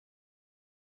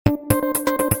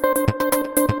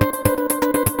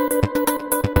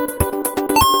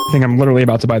think I'm literally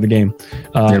about to buy the game.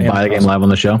 You're buy the game live on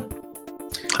the show.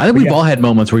 I think we've all had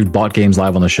moments where we've bought games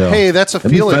live on the show. Hey, that's a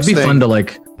Felix That'd be thing. fun to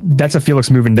like. That's a Felix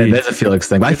move indeed. That's a Felix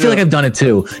thing. But I feel like I've done it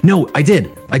too. No, I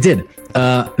did.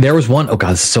 There was one, oh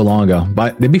god, this is so long ago.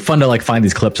 But it'd be fun to like find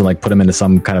these clips and like put them into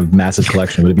some kind of massive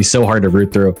collection. But it'd be so hard to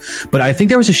root through. But I think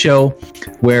there was a show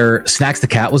where Snacks the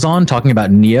Cat was on talking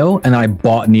about Neo, and I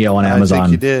bought Neo on Amazon. I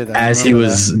think you did. As he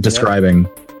was describing,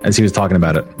 as he was talking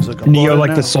about it. Neo,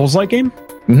 like the Souls-like game?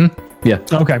 Mm-hmm. Yeah.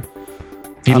 Okay.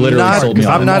 He literally sold me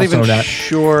on I'm it. not even Also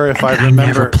sure if I I remember.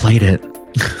 never played it.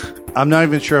 I'm not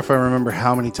even sure if I remember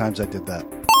how many times I did that.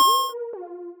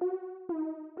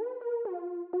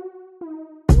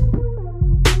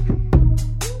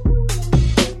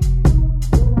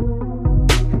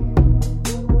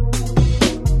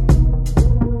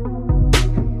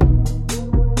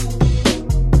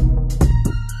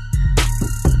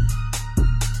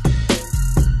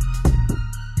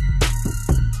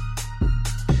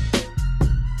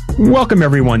 Welcome,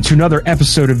 everyone, to another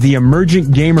episode of the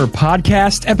Emergent Gamer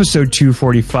Podcast, episode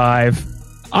 245.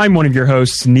 I'm one of your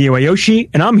hosts, Neo Ayoshi,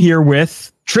 and I'm here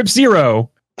with Trip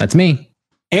Zero. That's me.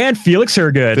 And Felix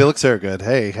Hergood. Felix Hergood.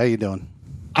 Hey, how you doing?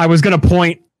 I was going to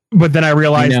point, but then I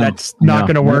realized that's not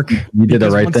going to work. You did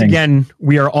the right once thing. Again,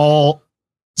 we are all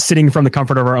sitting from the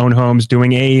comfort of our own homes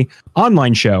doing a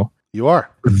online show. You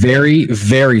are. Very,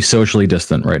 very socially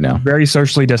distant right now. Very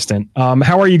socially distant.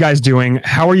 How are you guys doing?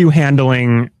 How are you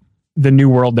handling the new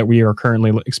world that we are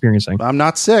currently experiencing? I'm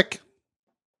not sick.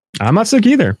 I'm not sick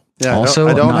either. Yeah, Also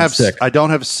I don't not have sick. I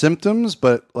don't have symptoms,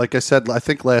 but like I said, I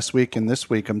think last week and this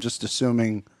week, I'm just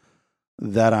assuming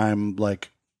that I'm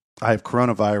like I have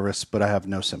coronavirus, but I have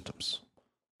no symptoms.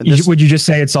 And this- Would you just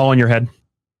say it's all in your head?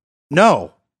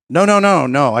 No.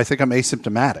 I think I'm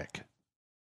asymptomatic.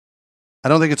 I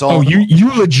don't think it's all. Oh,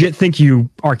 you legit think you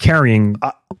are carrying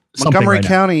something Montgomery right now?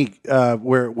 County,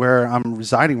 where I'm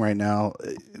residing right now,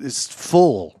 is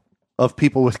full of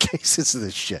people with cases of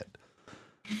this shit.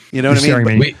 You know what I You're mean?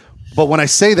 scaring me. But when I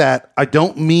say that, I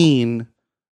don't mean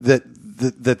that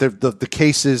the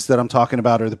cases that I'm talking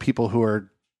about are the people who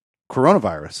are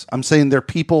coronavirus. I'm saying they're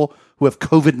people who have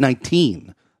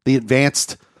COVID-19, the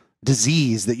advanced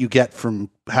disease that you get from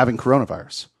having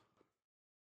coronavirus.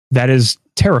 That is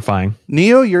terrifying.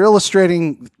 Neo, you're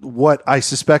illustrating what I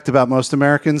suspect about most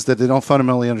Americans, that they don't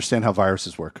fundamentally understand how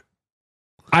viruses work.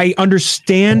 I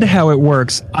understand how it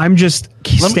works. I'm just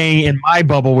staying in my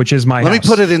bubble, which is my Let house. me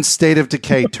put it in state of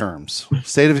decay terms.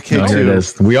 State of decay No, here it 2.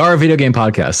 is. We are a video game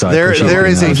podcast, so There is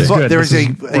This is good. This a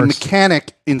works.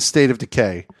 mechanic in state of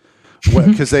decay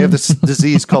because they have this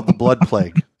disease called the blood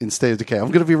plague in state of decay. I'm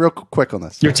going to be real quick on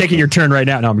this. You're taking your turn right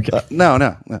now. No, I'm kidding. No.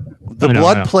 The I know,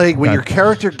 blood I know. plague, when Okay. your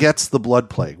character gets the blood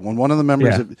plague, when one of the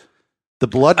members Yeah. of the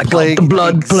blood got plague the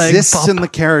blood plague, exists Pop. in the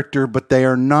character, but they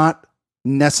are not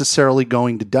necessarily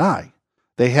going to die.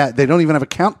 They don't even have a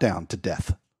countdown to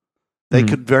death. They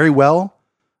could very well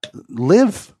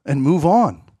live and move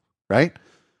on, right?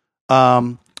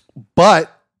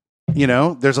 But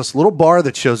there's this little bar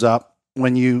that shows up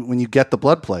when you get the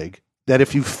blood plague that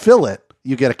if you fill it,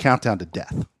 you get a countdown to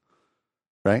death,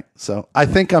 right? So I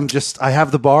think I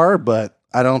have the bar, but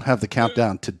I don't have the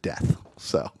countdown to death.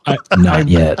 So Not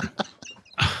yet.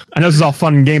 I know this is all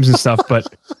fun and games and stuff, but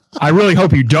I really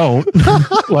hope you don't.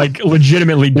 Like,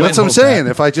 legitimately don't. that's what I'm hope saying.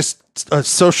 that. If I just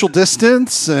social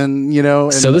distance and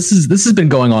So this has been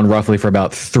going on roughly for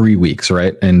about 3 weeks,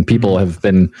 right? And people have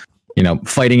been,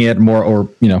 fighting it more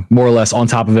or less on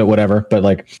top of it, whatever. But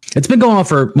like, it's been going on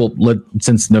for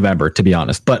since November, to be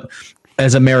honest. But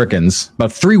as Americans,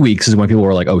 about 3 weeks is when people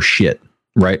were like, "Oh shit,"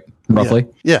 right? Roughly.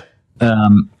 yeah.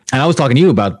 And I was talking to you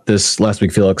about this last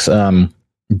week, Felix.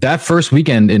 That first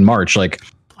weekend in March, like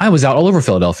I was out all over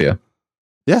Philadelphia.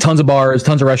 Yeah. Tons of bars,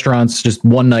 tons of restaurants, just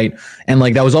one night. And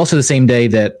like that was also the same day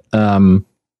that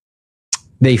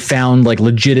they found like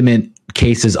legitimate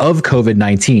cases of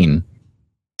COVID-19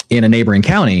 in a neighboring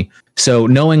county. So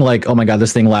knowing like, oh my God,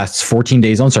 this thing lasts 14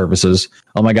 days on surfaces.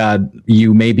 Oh my God,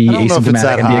 you may be I don't know if it's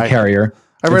that asymptomatic and be high. a carrier.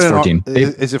 I read It's it 14.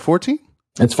 Is it 14?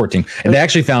 It's 14. And they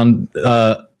actually found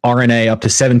RNA up to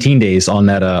 17 days on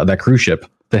that cruise ship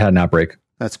that had an outbreak.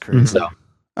 That's crazy. So All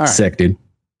right. sick, dude.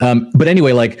 But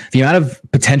anyway, like the amount of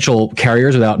potential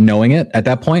carriers without knowing it at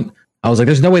that point, I was like,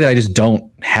 there's no way that I just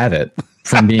don't have it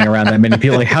from being around that many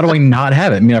people. Like, how do I not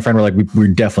have it? Me and my friend were like, we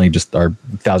definitely just are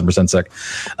 1,000% sick.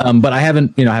 But I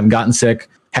haven't gotten sick.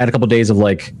 Had a couple days of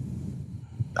like,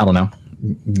 I don't know,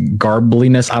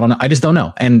 garbliness. I don't know. I just don't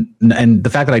know. And the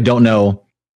fact that I don't know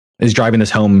is driving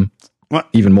this home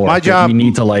even more. My Like, job- we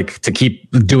need to keep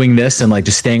doing this and like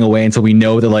just staying away until we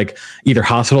know that like either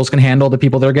hospitals can handle the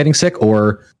people that are getting sick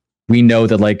or we know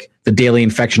that like the daily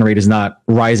infection rate is not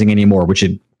rising anymore, which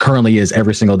it currently is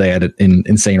every single day at an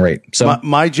insane rate. So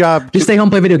my job, just stay home,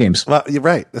 play video games. well, you're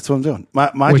right. That's what I'm doing.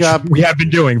 My Which job, we have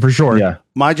been doing for sure. Yeah.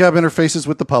 my job interfaces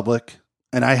with the public,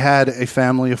 and I had a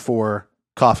family of 4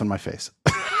 cough in my face.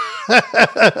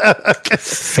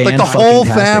 Like the whole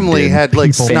family had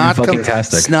like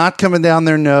snot coming down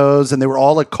their nose, and they were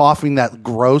all like coughing that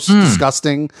gross,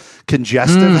 disgusting,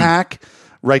 congestive hack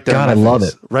right there. God, in I my love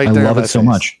face. it. Right I there, love in it my so face.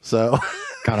 much. So,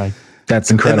 God,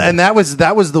 That's incredible. and that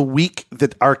was the week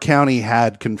that our county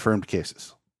had confirmed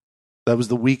cases. That was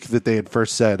the week that they had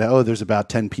first said, "Oh, there's about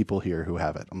 10 people here who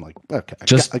have it." I'm like, okay,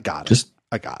 I got it.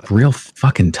 I got it. Real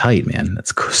fucking tight, man.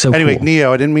 That's so Anyway, cool.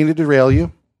 Neo, I didn't mean to derail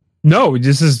you. no,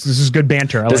 this is good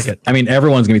banter. I like it. I mean,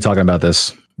 everyone's gonna be talking about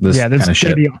this Yeah, this kind of is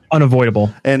shit. going to be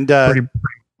unavoidable. And Pretty-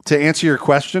 to answer your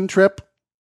question, Trip,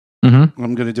 Mhm.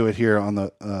 I'm going to do it here on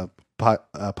the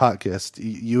podcast.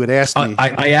 You had asked me.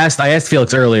 I asked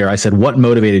Felix earlier. I said, "What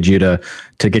motivated you to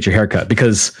get your haircut?"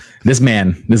 Because this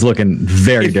man is looking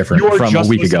very If different you're from a just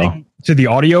week ago. listening to the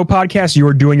audio podcast, you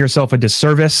are doing yourself a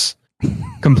disservice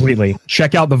completely.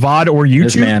 Check out the VOD or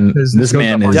YouTube. This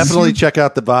man is Definitely check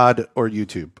out the VOD or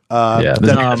YouTube. Yeah,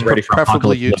 this man's ready for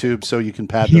preferably apocalypse. YouTube, so you can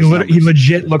pad he those numbers.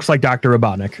 legit looks like Dr.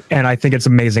 Robotnik, and I think it's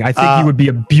amazing. I think he would be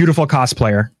a beautiful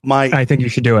cosplayer. I think you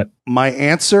should do it. My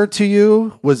answer to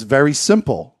you was very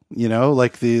simple. You know,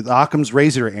 like the Occam's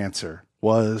razor answer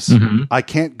was, I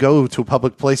can't go to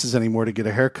public places anymore to get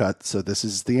a haircut, so this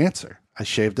is the answer. I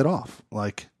shaved it off.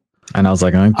 Like, And I was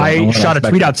like, I shot a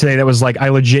tweet out today that was like, I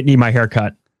legit need my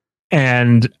haircut,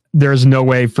 and there's no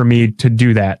way for me to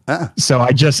do that. So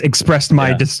I just expressed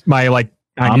my my like.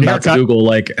 I'm need a about to haircut. Google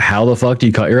like, how the fuck do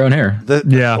you cut your own hair?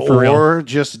 For real. or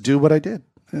just do what I did.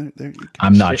 There you go.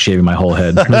 I'm not shaving my whole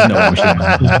head. There's no way I'm shaving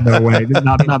my whole head. No way,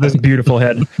 not this beautiful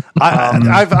head.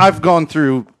 I've gone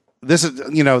through this. Is,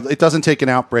 you know, it doesn't take an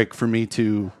outbreak for me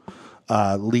to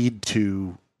lead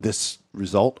to this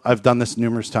result. I've done this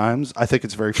numerous times. I think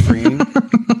it's very freeing.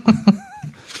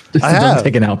 Don't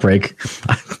take an outbreak.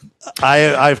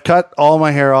 I've cut all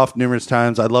my hair off numerous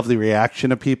times. I love the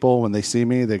reaction of people when they see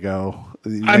me. They go,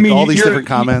 all these different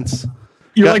comments.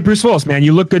 You're like Bruce Willis, man.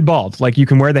 You look good bald. Like you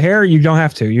can wear the hair. You don't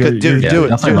have to. Do it.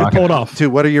 definitely Pull it off.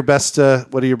 Dude, what are your best?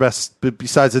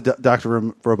 Besides the Dr.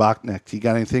 Robotnik? You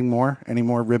got anything more? Any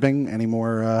more ribbing? Any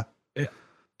more?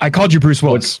 I called you Bruce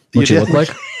Willis, What you look like?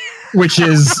 which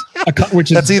is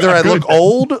That's either I look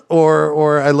old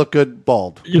or I look good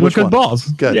bald. You look good bald.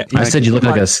 Good. Yeah. I said you look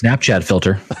like a Snapchat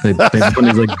filter. They put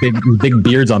these like big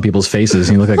beards on people's faces,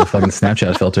 and you look like a fucking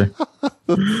Snapchat filter.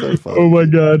 So funny. Oh my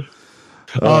god.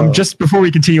 Just before we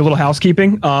continue, a little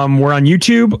housekeeping. We're on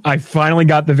YouTube. I finally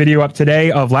got the video up today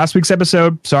of last week's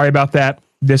episode. Sorry about that.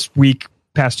 This week,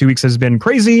 past 2 weeks has been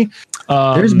crazy.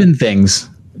 There's been things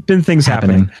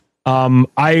happening.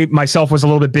 I myself was a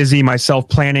little bit busy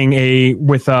planning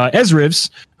with Ezrivs,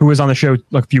 who was on the show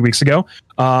like a few weeks ago,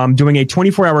 doing a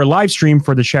 24-hour live stream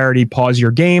for the charity Pause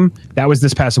Your Game. That was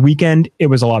this past weekend. It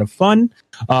was a lot of fun.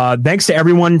 Thanks to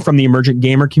everyone from the emergent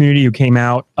gamer community who came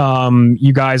out.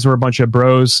 You guys were a bunch of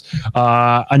bros.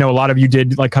 I know a lot of you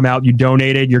did like come out. You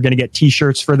donated. You're going to get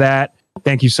t-shirts for that.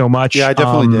 Thank you so much. Yeah, I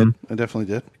definitely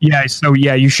did. Yeah, so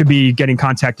yeah, you should be getting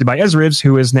contacted by Ezrivs,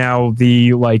 who is now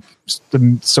the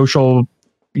social.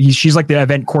 She's like the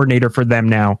event coordinator for them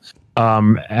now.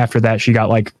 After that, she got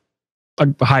like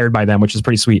hired by them, which is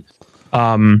pretty sweet.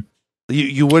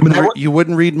 You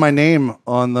wouldn't read my name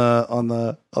on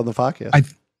the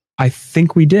podcast. I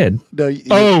think we did. No,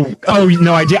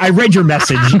 no, I did. I read your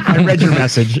message.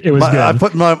 It was good. I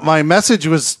put my message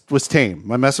was tame.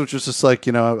 My message was just like,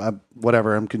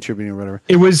 whatever, I'm contributing or whatever.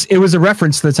 It was a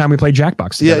reference to the time we played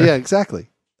Jackbox together. Yeah, exactly.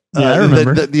 Yeah, I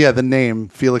remember. The name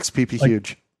Felix PP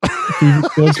Huge. I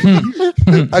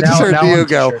I just heard Theo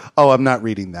go, sure. "Oh, I'm not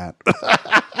reading that."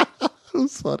 It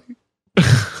was funny.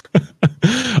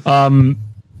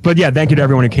 But yeah, thank you to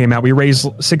everyone who came out. We raised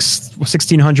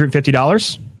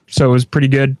 $1,650. So it was pretty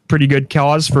good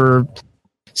cause for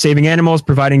saving animals,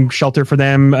 providing shelter for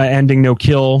them, ending no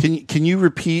kill. Can you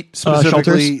repeat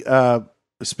specifically?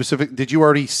 Did you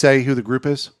already say who the group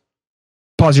is?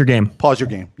 Pause Your Game. Pause Your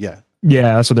Game. Yeah.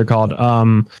 Yeah, that's what they're called.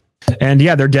 And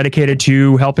yeah, they're dedicated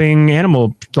to helping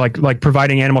like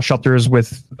providing animal shelters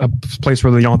with a place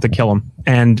where they don't have to kill them,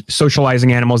 and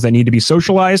socializing animals that need to be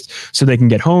socialized so they can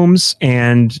get homes.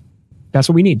 And that's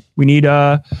what we need. We need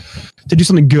to do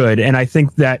something good. And I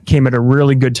think that came at a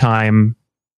really good time,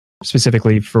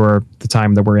 specifically for the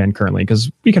time that we're in currently,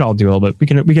 because we can all do a little bit. We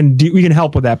can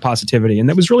help with that positivity. And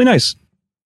that was really nice.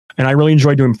 And I really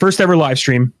enjoyed doing first ever live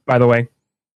stream, by the way.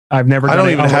 I've never I done don't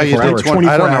it. even know how you did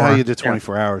 24 I don't know how hour. you did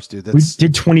 24 hours, dude. We That's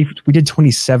did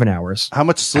 27 hours. how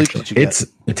much sleep did you get?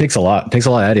 It takes a lot. It takes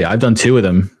a lot out of you. I've done 2 of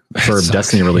them for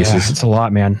Destiny releases. Yeah, it's a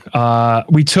lot, man.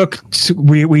 We took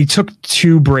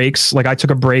 2 breaks. Like I took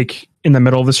a break in the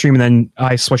middle of the stream, and then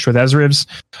I switched with Ezriv's.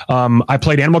 I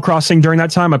played Animal Crossing during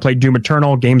that time. I played Doom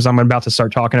Eternal, games I'm about to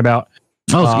start talking about.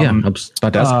 Oh, yeah. I was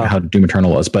about to ask how Doom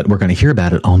Eternal was, but we're going to hear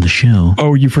about it on the show.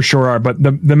 Oh, you for sure are. But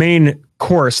the main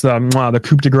course, the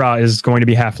coup de grace, is going to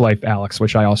be Half-Life Alyx,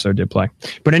 which I also did play.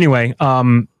 But anyway,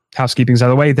 housekeeping's out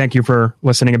of the way. Thank you for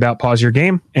listening about Pause Your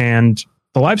Game and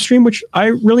the live stream, which I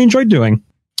really enjoyed doing.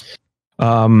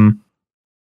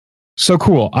 So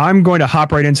cool. I'm going to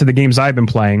hop right into the games I've been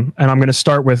playing, and I'm going to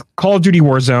start with Call of Duty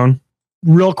Warzone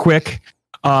real quick.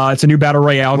 It's a new battle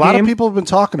royale game. A lot of people have been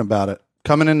talking about it,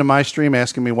 coming into my stream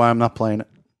asking me why I'm not playing it.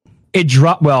 It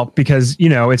dropped because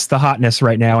it's the hotness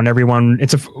right now, and everyone.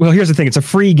 Here's the thing: it's a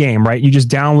free game, right? You just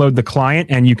download the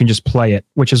client and you can just play it,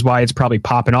 which is why it's probably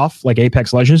popping off like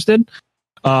Apex Legends did.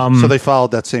 So they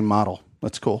followed that same model.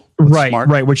 That's cool. That's right, smart.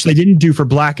 right. Which they didn't do for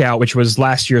Blackout, which was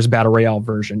last year's battle royale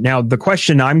version. Now the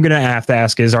question I'm going to have to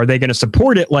ask is: are they going to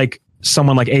support it like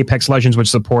someone like Apex Legends would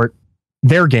support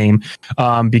their game?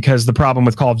 Because the problem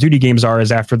with Call of Duty games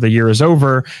is after the year is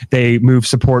over, they move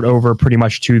support over pretty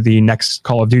much to the next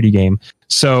Call of Duty game.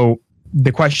 So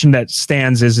the question that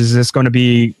stands is this going to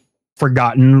be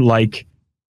forgotten like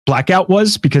Blackout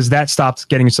was? Because that stopped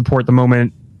getting support the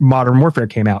moment Modern Warfare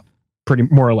came out, pretty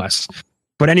more or less.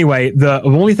 But anyway, the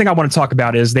only thing I want to talk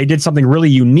about is they did something really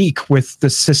unique with the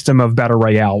system of Battle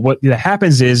Royale. What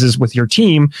happens is with your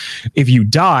team, if you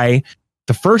die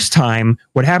the first time,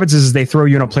 what happens is they throw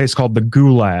you in a place called the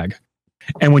Gulag.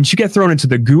 And once you get thrown into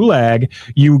the Gulag,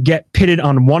 you get pitted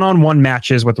on one-on-one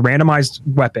matches with a randomized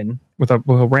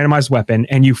weapon,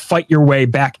 and you fight your way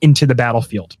back into the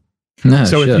battlefield.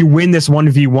 So if you win this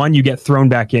 1v1, you get thrown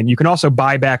back in. You can also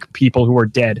buy back people who are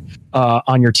dead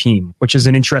on your team, which is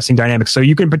an interesting dynamic. So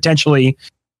you can potentially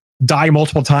die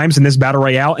multiple times in this battle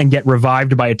royale and get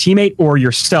revived by a teammate or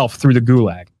yourself through the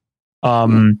Gulag.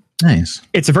 Nice.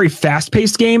 It's a very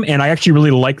fast-paced game, and I actually really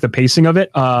like the pacing of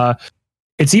it.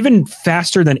 It's even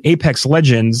faster than Apex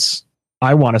Legends,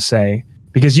 I want to say,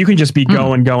 because you can just be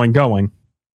going.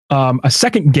 A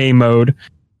second game mode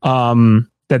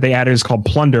that they added is called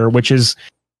Plunder, which is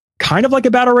kind of like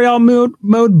a battle royale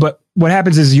mode, but what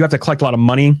happens is you have to collect a lot of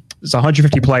money. It's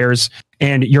 150 players,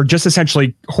 and you're just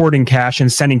essentially hoarding cash and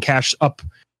sending cash up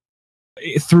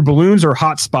through balloons or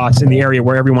hot spots in the area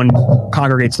where everyone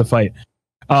congregates to fight.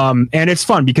 And it's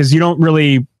fun because you don't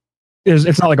really,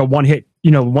 it's not like a one hit,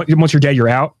 once you're dead, you're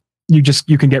out. You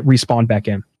can get respawned back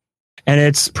in, and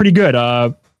it's pretty good.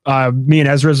 Me and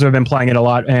Ezra have been playing it a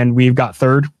lot, and we've got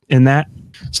third in that.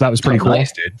 So that was pretty cool.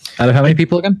 Nice, dude. Out of how many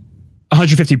people again?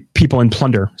 150 people in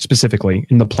Plunder, specifically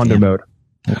in the Plunder mode.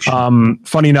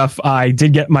 Funny enough, I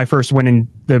did get my first win in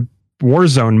the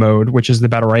Warzone mode, which is the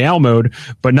Battle Royale mode,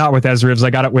 but not with Ezriv's. I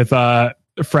got it with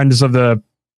friends of the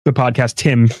podcast,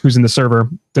 Tim, who's in the server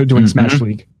doing Smash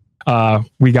League.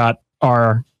 We got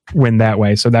our win that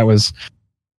way, so that was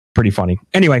pretty funny.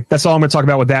 Anyway, that's all I'm going to talk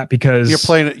about with that because you're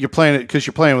playing it because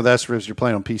you're playing with Ezriv's. You're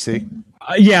playing on PC.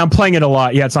 Yeah, I'm playing it a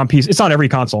lot. Yeah, it's on PC. It's on every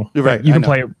console. You're right. You can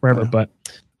play it wherever, but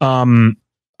I'm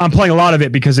playing a lot of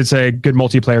it because it's a good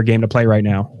multiplayer game to play right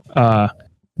now.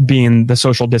 Being the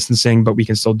social distancing, but we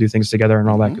can still do things together and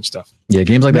all that good stuff. Yeah,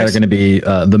 games like that are going to be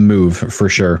the move for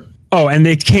sure. Oh, and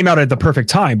they came out at the perfect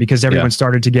time because everyone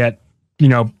started to get,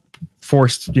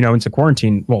 forced, into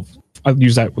quarantine. Well, I'll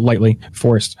use that lightly,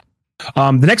 forced.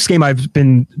 The next game I've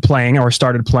been playing or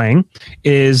started playing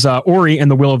is Ori and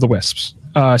the Will of the Wisps,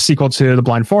 sequel to The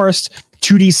Blind Forest,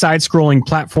 2D side-scrolling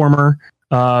platformer,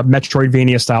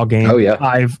 Metroidvania style game. Oh, yeah.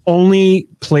 I've only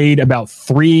played about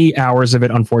 3 hours of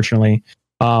it, unfortunately.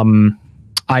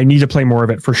 I need to play more of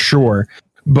it for sure.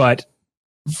 But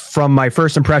from my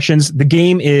first impressions, the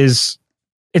game it's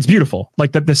beautiful.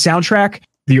 Like the soundtrack,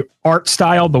 the art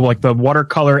style, the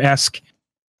watercolor-esque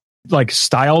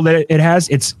style that it has,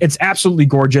 it's absolutely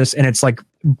gorgeous, and it's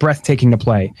breathtaking to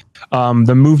play.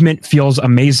 The movement feels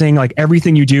amazing.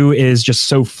 Everything you do is just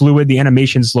so fluid. The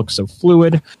animations look so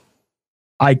fluid.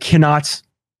 I cannot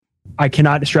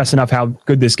stress enough how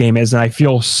good this game is, and I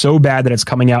feel so bad that it's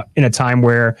coming out in a time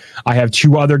where I have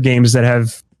 2 other games that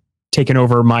have taken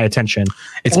over my attention.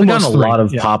 It's been gotten a lot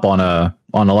of pop on a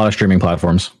lot of streaming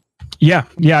platforms. Yeah.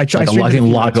 I think a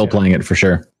lot of people playing it for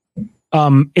sure.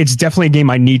 It's definitely a game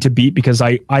I need to beat because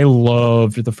I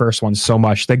loved the first one so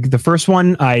much. The first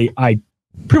one, I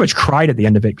pretty much cried at the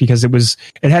end of it because it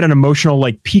had an emotional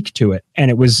peak to it,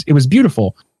 and it was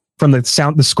beautiful from the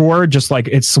sound, the score, just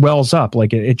it swells up.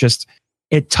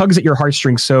 it tugs at your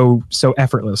heartstrings so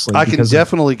effortlessly. I can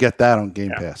definitely get that on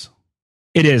Game Pass.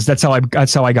 It is. That's how I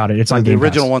got it. It's on Game Pass. The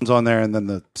original one's on there, and then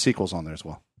the sequel's on there as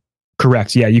well.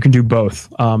 Correct. Yeah, you can do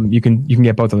both. You can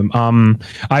get both of them.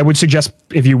 I would suggest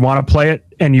if you want to play it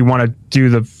and you want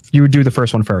to you would do the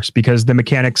first one first, because the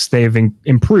mechanics they've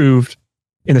improved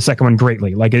in the second one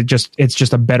greatly. Like it's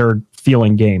just a better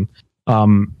feeling game.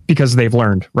 Because they've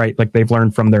learned, right? Like they've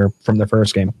learned from their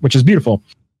first game, which is beautiful.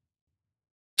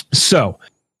 So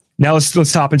now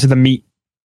let's hop into the meat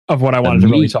of what I wanted to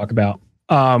really talk about,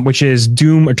 which is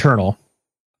Doom Eternal.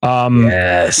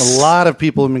 Yes, a lot of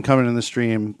people have been coming in the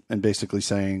stream and basically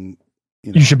saying,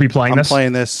 you should be playing this. I'm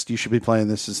playing this. You should be playing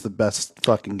this. It's the best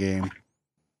fucking game.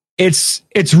 It's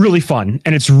really fun,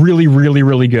 and it's really, really,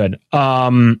 really good.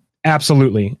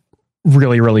 Absolutely,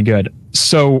 really, really good.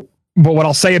 So. But what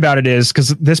I'll say about it is,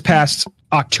 because this past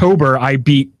October I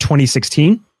beat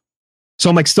 2016, so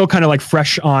I'm like still kind of like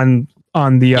fresh on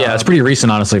the. Yeah, it's pretty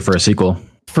recent, honestly, for a sequel.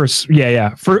 This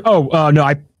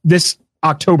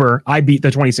October I beat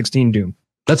the 2016 Doom.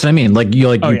 That's what I mean. Like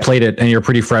you played it, and you're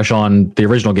pretty fresh on the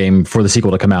original game for the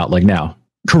sequel to come out. Like now.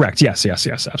 Correct. Yes,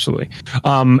 absolutely.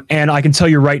 And I can tell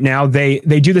you right now, they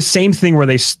do the same thing where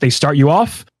they start you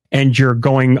off. And you're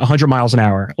going 100 miles an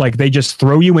hour. Like they just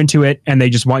throw you into it and they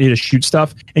just want you to shoot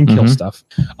stuff and kill stuff.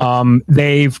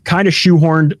 They've kind of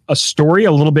shoehorned a story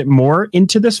a little bit more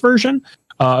into this version,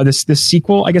 this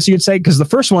sequel, I guess you could say, because the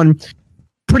first one,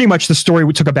 pretty much the story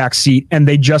took a back seat and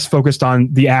they just focused on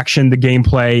the action, the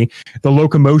gameplay, the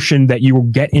locomotion that you will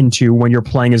get into when you're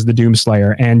playing as the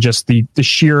Doomslayer, and just the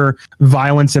sheer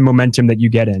violence and momentum that you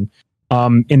get in.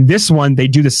 In this one, they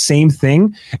do the same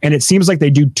thing, and it seems like they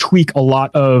do tweak a lot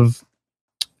of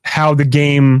how the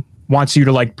game wants you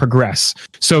to like progress.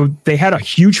 So they had a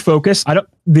huge focus.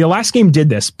 The last game did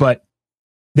this, but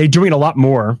they're doing it a lot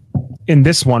more in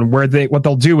this one, where what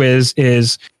they'll do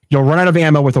is you'll run out of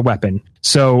ammo with a weapon.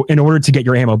 So in order to get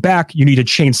your ammo back, you need to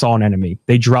chainsaw an enemy.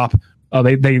 They drop.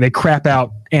 They crap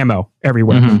out ammo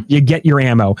everywhere. Mm-hmm. You get your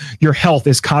ammo. Your health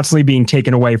is constantly being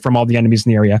taken away from all the enemies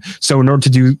in the area. So in order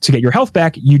to get your health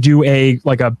back, you do a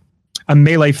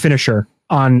melee finisher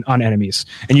on enemies,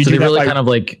 and you do they that really kind of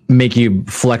like make you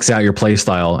flex out your play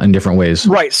style in different ways.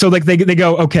 Right. So like they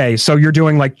go, okay, so you're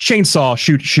doing like chainsaw,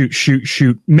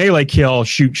 shoot, melee kill,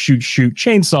 shoot,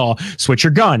 chainsaw, switch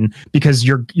your gun, because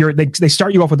they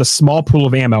start you off with a small pool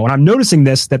of ammo. And I'm noticing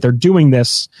that they're doing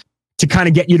this to kind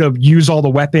of get you to use all the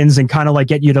weapons and kind of like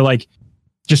get you to like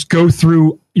just go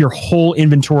through your whole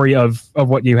inventory of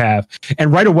what you have.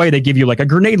 And right away they give you like a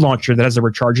grenade launcher that has a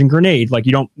recharging grenade. Like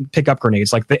you don't pick up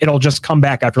grenades, like it'll just come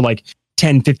back after like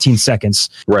 10-15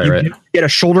 seconds. Right. You get a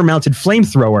shoulder mounted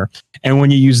flamethrower, and when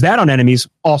you use that on enemies,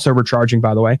 also recharging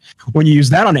by the way, when you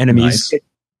use that on enemies, nice.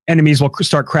 Enemies will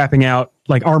start crapping out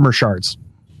like armor shards.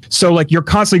 So like you're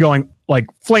constantly going like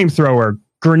flamethrower,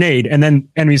 grenade, and then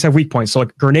enemies have weak points. So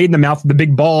like grenade in the mouth of the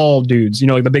big ball dudes,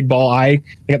 like the big ball eye.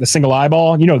 They got the single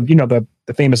eyeball.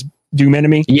 The famous Doom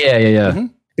enemy. Yeah. Mm-hmm.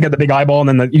 They got the big eyeball,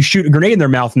 and then you shoot a grenade in their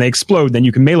mouth and they explode. Then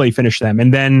you can melee finish them,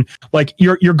 and then like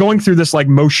you're going through this like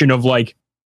motion of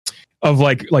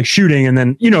shooting, and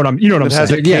then you know what I'm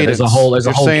saying. Yeah, there's a whole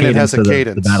saying it has a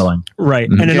cadence. The battling. Right.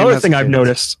 Mm-hmm. And another thing I've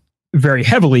noticed very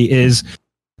heavily is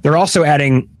they're also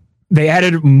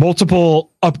added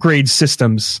multiple upgrade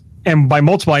systems. And by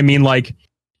multiple, I mean like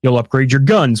you'll upgrade your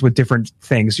guns with different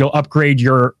things. You'll upgrade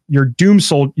your Doom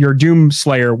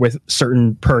Slayer with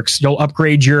certain perks. You'll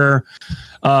upgrade your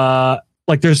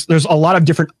there's a lot of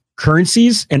different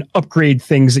currencies and upgrade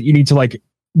things that you need to like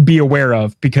be aware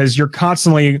of, because you're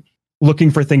constantly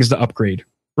looking for things to upgrade.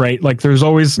 Right? Like there's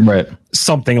always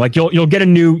something. Like you'll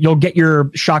get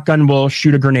your shotgun will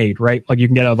shoot a grenade, right? Like you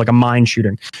can get a mine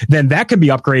shooting. Then that could be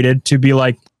upgraded to be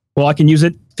like, well, I can use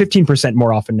it 15%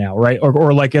 more often now, right?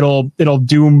 Or like it'll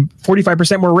do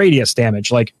 45% more radius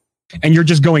damage, like, and you're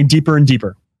just going deeper and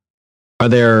deeper. Are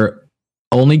there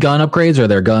only gun upgrades, or are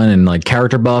there gun and like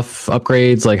character buff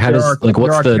upgrades? Like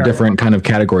what's the different kind of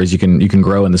categories you can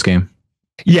grow in this game?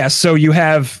 Yeah, so you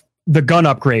have the gun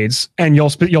upgrades, and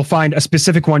you'll find a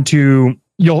specific one in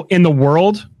the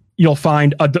world, you'll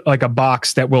find a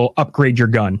box that will upgrade your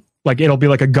gun. Like it'll be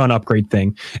like a gun upgrade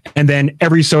thing. And then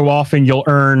every so often you'll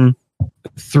earn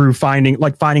through finding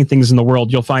things in the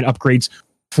world, you'll find upgrades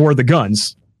for the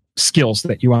guns skills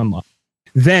that you unlock.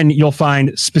 Then you'll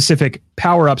find specific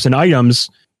power-ups and items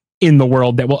in the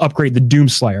world that will upgrade the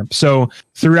Doomslayer. So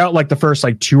throughout like the first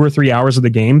like 2 or 3 hours of the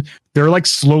game, they're like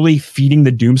slowly feeding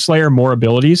the Doomslayer more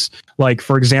abilities. Like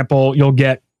for example, you'll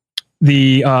get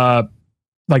the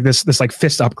this like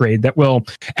fist upgrade that will,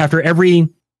 after every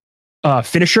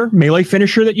melee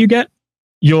finisher that you get,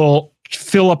 you'll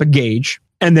fill up a gauge,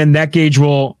 and then that gauge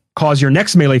will cause your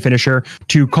next melee finisher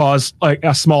to cause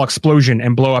a small explosion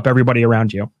and blow up everybody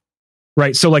around you.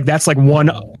 Right. So like that's like one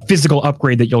physical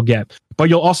upgrade that you'll get, but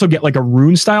you'll also get like a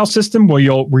rune style system where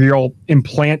you'll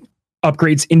implant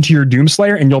upgrades into your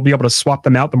Doomslayer and you'll be able to swap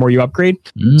them out the more you upgrade.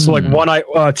 So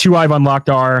like two I've unlocked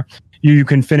are you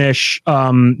can finish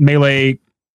melee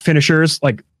finishers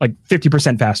like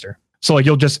 50% faster. So like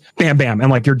you'll just bam bam and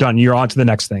like you're done. You're on to the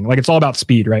next thing. Like it's all about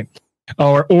speed, right?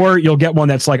 Or you'll get one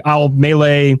that's like I'll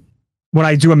melee when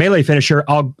I do a melee finisher,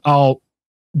 I'll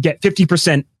get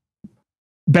 50%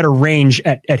 better range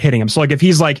at hitting him. So like if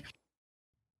he's like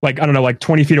I don't know, like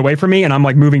 20 feet away from me and I'm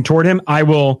like moving toward him, I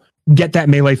will get that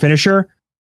melee finisher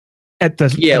at the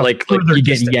like you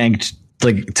get yanked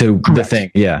like to Correct. the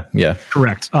thing. Yeah.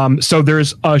 Correct. So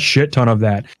there's a shit ton of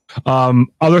that.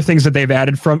 Other things that they've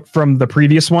added from the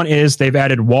previous one is they've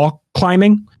added wall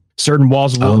climbing. Certain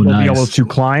walls will be able to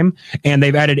climb, and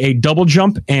they've added a double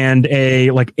jump and a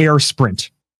like air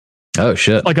sprint. Oh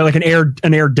shit! Like an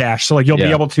air dash. So like you'll be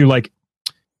able to like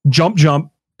jump,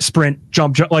 sprint,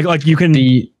 jump. Like you can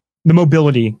the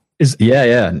mobility is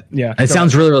yeah. It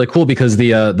sounds really really cool because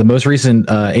the most recent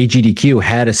AGDQ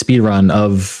had a speed run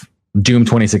of Doom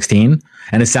 2016,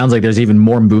 and it sounds like there's even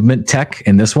more movement tech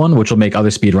in this one, which will make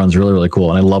other speed runs really really cool.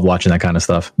 And I love watching that kind of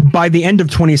stuff. By the end of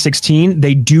 2016,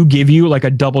 they do give you like a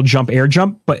double jump air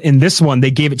jump, but in this one they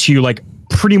gave it to you like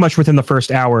pretty much within the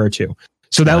first hour or two.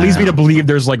 So that leads me to believe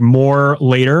there's like more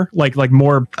later, like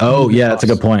more. Oh yeah, that's a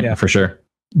good point for sure.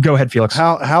 Go ahead, Felix.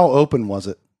 How open was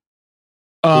it?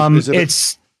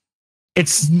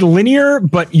 It's linear,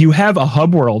 but you have a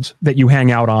hub world that you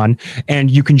hang out on, and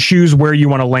you can choose where you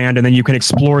want to land, and then you can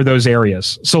explore those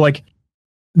areas. So, like,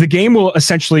 the game will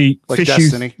essentially like fish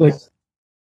Destiny. you.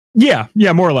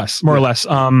 Yeah, more or less.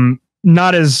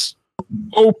 Not as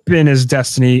open as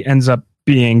Destiny ends up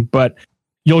being, but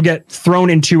you'll get thrown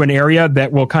into an area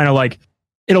that will kind of like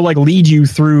it'll like lead you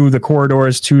through the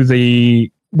corridors to the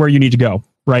where you need to go.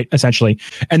 Right, essentially.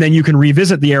 And then you can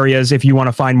revisit the areas if you want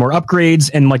to find more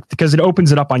upgrades, and like because it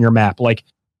opens it up on your map. Like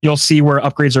you'll see where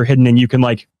upgrades are hidden, and you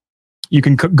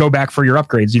can go back for your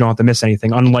upgrades. You don't have to miss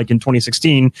anything. Unlike in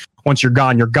 2016, once you're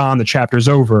gone, the chapter's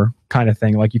over, kind of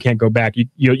thing. Like you can't go back.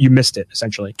 You missed it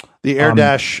essentially. The air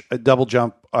dash, double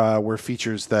jump were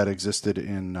features that existed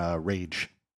in Rage.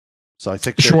 So I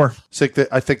think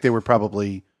I think they were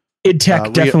probably id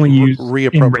Tech definitely used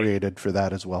reappropriated for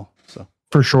that as well. So.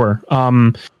 For sure.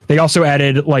 They also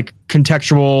added like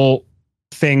contextual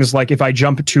things. Like if I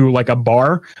jump to like a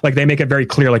bar, like they make it very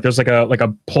clear. Like there's like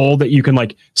a pole that you can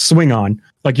like swing on.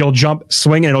 Like you'll jump,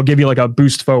 swing, and it'll give you like a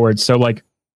boost forward. So like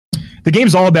the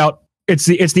game's all about it's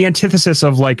the antithesis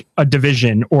of like a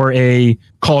Division or a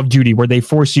Call of Duty where they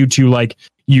force you to like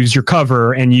use your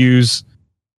cover and use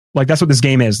like that's what this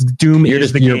game is. Doom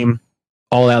is the game.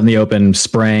 All out in the open,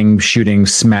 spraying, shooting,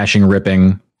 smashing,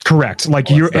 ripping. Correct. Like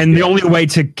the only way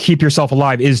to keep yourself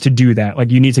alive is to do that. Like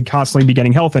you need to constantly be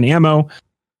getting health and ammo.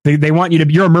 They want you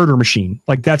to. You're a murder machine.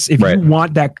 Like that's if you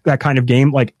want that kind of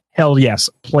game. Like hell yes,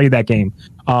 play that game.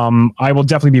 I will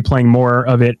definitely be playing more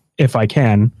of it if I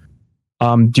can.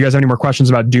 Do you guys have any more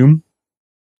questions about Doom?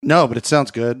 No, but it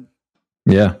sounds good.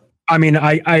 Yeah. I mean,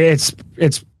 it's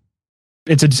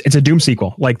a Doom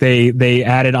sequel. Like they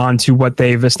added on to what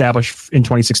they've established in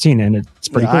 2016, and it's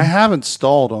pretty cool. I have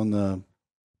installed on the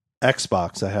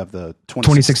Xbox. I have the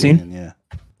 2016. Yeah,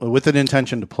 with an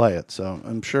intention to play it. So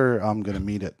I'm sure I'm going to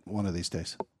meet it one of these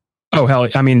days. Oh hell!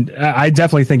 I mean, I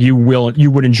definitely think you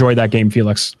would enjoy that game,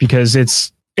 Felix, because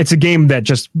it's a game that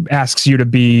just asks you to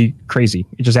be crazy.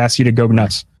 It just asks you to go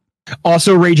nuts.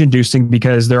 Also rage inducing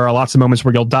because there are lots of moments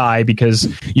where you'll die because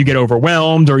you get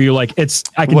overwhelmed or you like it's.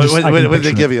 What did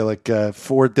they give you? Like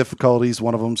 4 difficulties.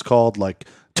 One of them's called like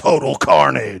Total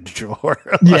Carnage, or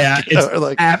it's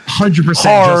like 100%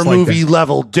 horror movie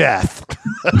level death.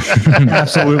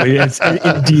 Absolutely,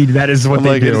 indeed that is what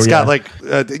they do. It's got like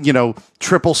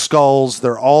triple skulls.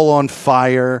 They're all on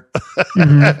fire,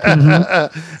 and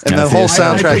the whole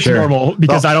soundtrack. Normal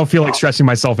because I don't feel like stressing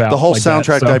myself out. The whole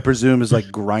soundtrack, I presume, is like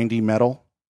grindy metal.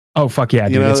 Oh fuck yeah,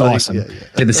 dude! It's awesome. Yeah,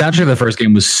 the soundtrack of the first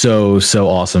game was so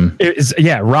awesome. It's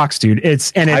rocks, dude.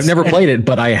 I've never played it,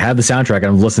 but I have the soundtrack and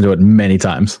I've listened to it many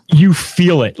times. You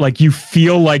feel it, like you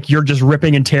feel like you're just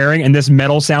ripping and tearing, and this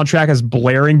metal soundtrack is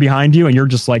blaring behind you, and you're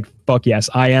just like, "Fuck yes,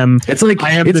 I am." It's like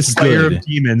I am the slayer of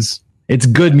demons. It's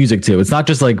good music too. It's not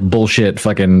just like bullshit,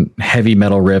 fucking heavy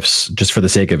metal riffs just for the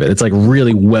sake of it. It's like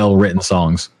really well written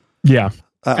songs. Yeah.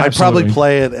 I'd probably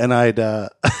play it and I'd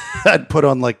put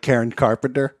on like Karen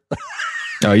Carpenter.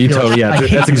 Oh, you totally, yeah.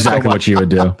 That's exactly what you would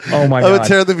do. Oh my God. I would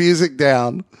tear the music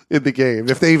down in the game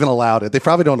if they even allowed it. They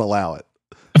probably don't allow it.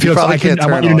 Felix, probably can't I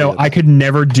want you to turn know, audio I could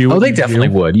never do. Oh, what they you definitely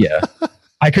do. would. Yeah.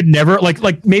 I could never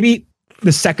like maybe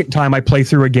the second time I play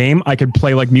through a game, I could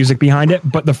play like music behind it.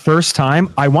 But the first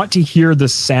time, I want to hear the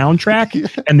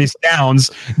soundtrack and the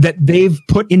sounds that they've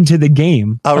put into the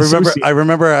game. I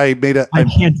remember I made a. I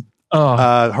can't.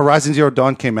 Oh, Horizon Zero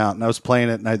Dawn came out, and I was playing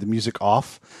it, and I had the music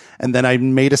off. And then I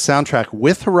made a soundtrack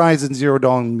with Horizon Zero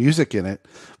Dawn music in it.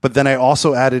 But then I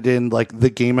also added in like the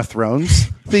Game of Thrones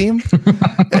theme,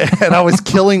 and I was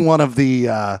killing one of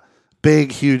the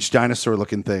big, huge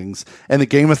dinosaur-looking things, and the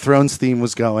Game of Thrones theme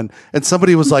was going. And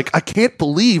somebody was like, "I can't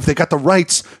believe they got the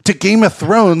rights to Game of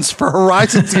Thrones for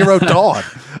Horizon Zero Dawn."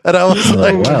 And I was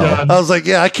like, wow. "I was like,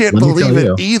 yeah, I can't Let me believe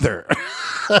tell it either."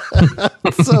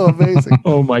 So amazing.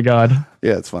 oh my god!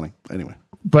 Yeah, it's funny. Anyway,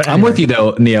 But I'm with you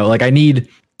though, Neo. Like I need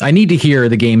to hear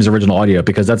the game's original audio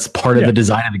because that's part of Yeah. the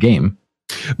design of the game.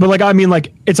 But like, I mean,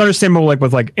 like it's understandable, like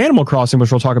with like Animal Crossing,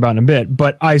 which we'll talk about in a bit.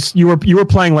 But you were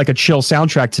playing like a chill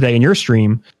soundtrack today in your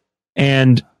stream,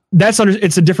 and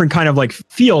it's a different kind of like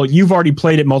feel. You've already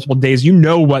played it multiple days. You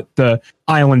know what the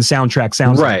island soundtrack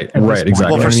sounds Right, like. at this right, point.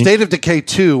 exactly. well, You know for what I mean? State of Decay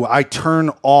 2, I turn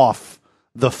off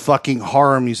the fucking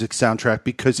horror music soundtrack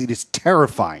because it is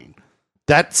terrifying.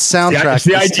 That soundtrack it's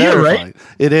the is idea, right? terrifying.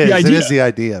 It is. The It idea. is the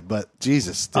idea. But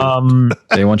Jesus, dude.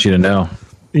 They want you to know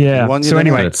Yeah. One you So don't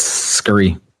know. anyway, that it's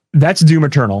scurry. that's Doom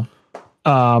Eternal.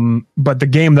 But the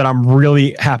game that I'm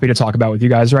really happy to talk about with you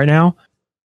guys right now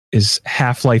is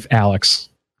Half-Life Alyx.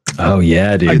 Oh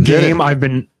yeah, A dude. game I've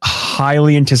been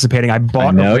highly anticipating. I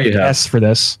bought know a you have. S for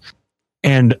this.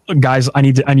 And guys, I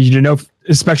need you to know,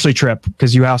 especially Trip,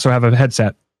 because you also have a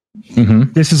headset.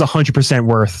 Mhm. This is 100%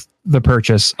 worth the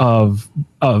purchase of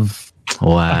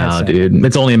Wow, headset. dude.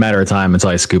 It's only a matter of time until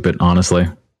I scoop it, honestly.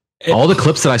 All the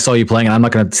clips that I saw you playing, and I'm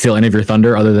not going to steal any of your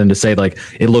thunder other than to say like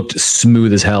it looked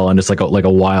smooth as hell and just like a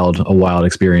wild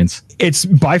experience. it's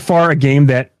by far a game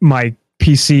that my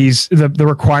PC's the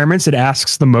requirements it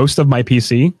asks the most of my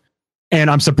PC. And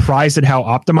I'm surprised at how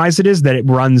optimized it is that it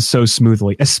runs so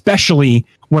smoothly, especially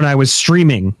when I was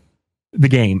streaming the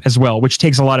game as well, which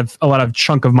takes a lot of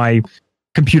chunk of my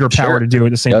computer power Sure. to do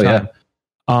at the same Oh,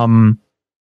 time.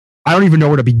 I don't even know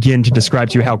where to begin to describe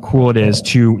to you how cool it is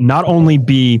to not only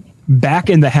be back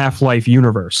in the Half-Life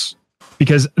universe,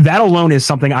 because that alone is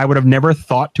something I would have never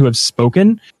thought to have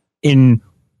spoken in,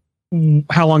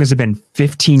 how long has it been?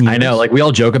 15 years. I know, like we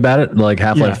all joke about it, like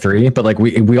Half-Life Yeah. 3, but like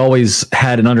we always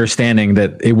had an understanding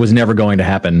that it was never going to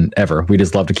happen ever. We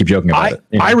just love to keep joking about it.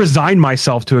 you know? I resigned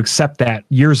myself to accept that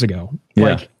years ago.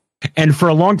 Yeah. And for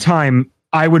a long time,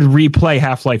 I would replay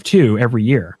Half-Life 2 every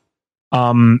year.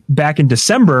 Back in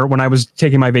December, when I was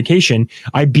taking my vacation,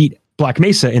 I beat Black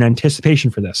Mesa in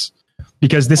anticipation for this,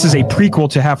 because this is a prequel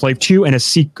to Half-Life 2 and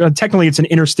technically it's an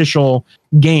interstitial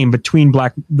game between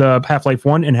the Half-Life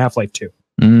 1 and Half-Life 2.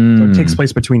 So it takes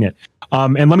place between it.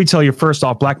 And let me tell you, first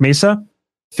off, Black Mesa,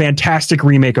 fantastic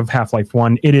remake of Half-Life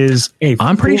 1. It is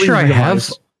I'm pretty fully sure I have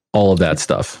realized- all of that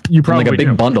stuff. You probably like a big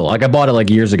do. bundle. Like I bought it like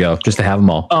years ago just to have them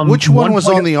all. Which one was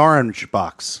point- on the orange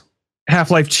box?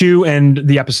 Half-Life 2 and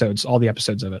the episodes, all the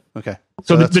episodes of it. Okay.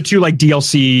 So that's, the two like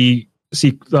DLC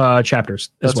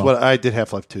chapters as that's well. what I did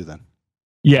Half-Life 2 then.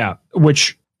 Yeah,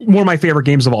 which one of my favorite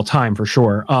games of all time for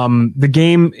sure. The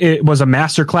game, it was a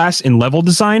masterclass in level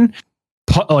design,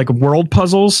 like world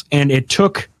puzzles, and it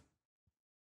took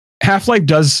Half-Life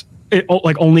does it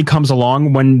like only comes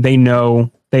along when they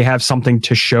know they have something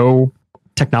to show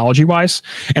technology wise.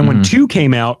 And when 2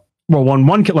 came out, well,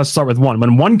 let's start with 1.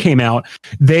 When 1 came out,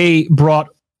 they brought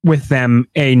with them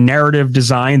a narrative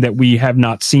design that we have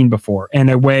not seen before, and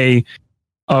a way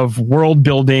of world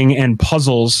building and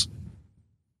puzzles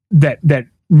that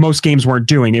most games weren't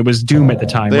doing. It was Doom at the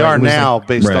time. They right? are It was now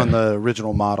based Right. on the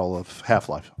original model of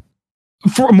Half-Life.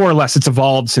 for more or less, it's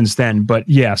evolved since then. But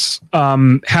yes,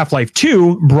 Half-Life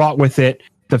 2 brought with it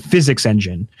the physics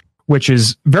engine, which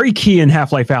is very key in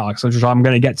Half-Life Alyx, which I'm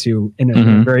going to get to in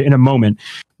a moment.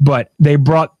 But they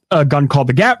brought a gun called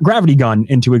the gravity gun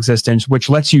into existence, which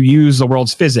lets you use the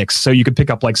world's physics. So you could pick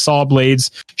up like saw blades,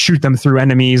 shoot them through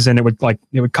enemies, and it would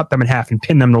cut them in half and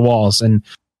pin them to walls. And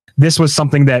this was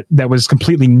something that was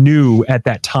completely new at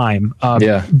that time.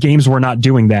 Yeah. Games were not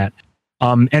doing that.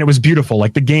 And it was beautiful.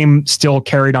 Like the game still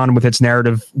carried on with its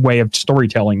narrative way of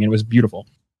storytelling, and it was beautiful.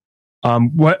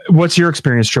 What's your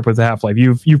experience, Trip, with the Half-Life?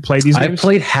 You've played these I games?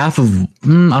 played half of. I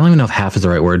don't even know if half is the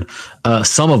right word.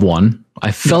 Some of 1.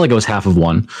 I felt like it was half of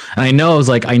 1, and I know I was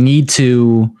like, I need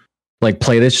to like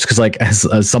play this just because, like, as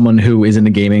someone who is in the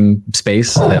gaming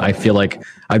space, I feel like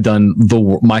I've done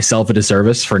myself a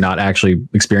disservice for not actually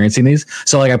experiencing these.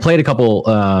 So, like, I played a couple.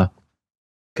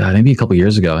 Maybe a couple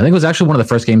years ago. I think it was actually one of the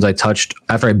first games I touched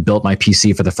after I built my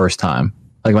PC for the first time.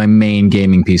 like my main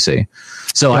gaming PC.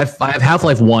 So I have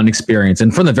Half-Life 1 experience,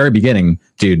 and from the very beginning,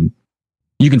 dude,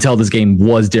 you can tell this game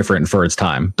was different for its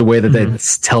time. The way that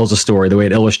it tells a story, the way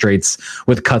it illustrates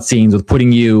with cutscenes, with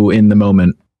putting you in the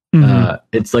moment.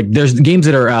 It's like there's games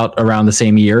that are out around the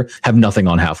same year have nothing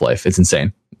on Half-Life. It's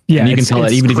insane. Yeah, and you can tell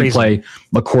that even crazy. If you play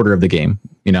a quarter of the game,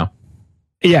 you know.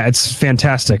 Yeah, it's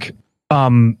fantastic.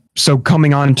 So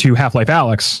coming on to Half-Life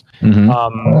Alyx,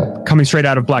 coming straight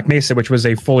out of Black Mesa, which was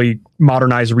a fully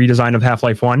modernized redesign of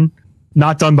Half-Life 1.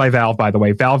 Not done by Valve, by the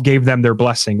way. Valve gave them their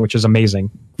blessing, which is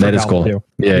amazing. That is cool.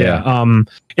 Yeah.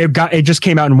 It just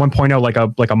came out in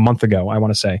 1.0 like a month ago, I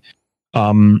want to say.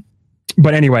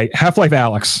 But anyway, Half-Life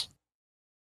Alyx.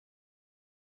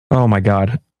 Oh my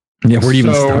God. Yeah, where do you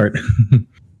even start?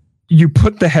 You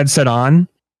put the headset on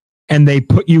and they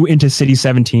put you into City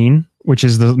 17, which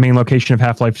is the main location of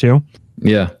Half-Life 2.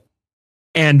 Yeah.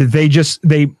 And they just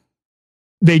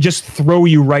throw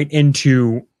you right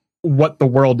into what the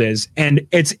world is. And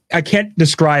I can't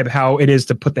describe how it is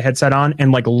to put the headset on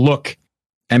and like look.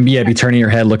 And be turning your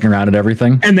head, looking around at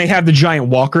everything. And they have the giant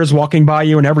walkers walking by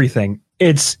you and everything.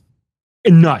 It's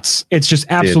nuts. It's just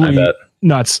absolutely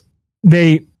nuts.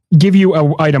 They give you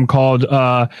an item called,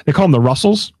 they call them the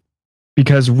Russells,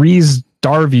 because Rhys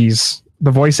Darby's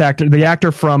the voice actor, the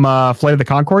actor from Flight of the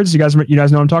Conchords. You guys know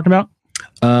what I'm talking about?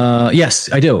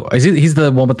 Yes, I do. He's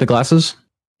the one with the glasses?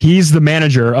 He's the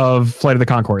manager of Flight of the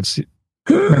Conchords.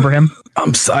 Remember him?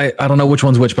 I don't know which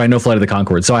one's which, but I know Flight of the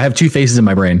Conchords. So I have two faces in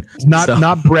my brain.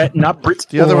 Not Brett.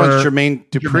 The other one's Jermaine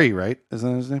Dupri, right? Isn't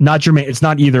that his name? Not Jermaine. It's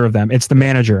not either of them. It's the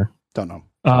manager. Don't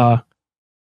know.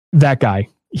 That guy.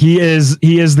 He is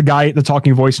the guy, the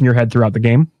talking voice in your head throughout the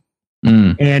game.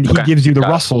 And he gives you the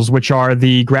Russells, which are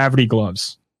the gravity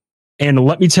gloves. And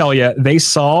let me tell you, they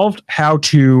solved how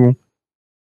to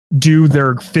do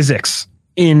their physics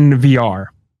in VR.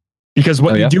 Because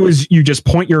what you do is you just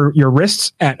point your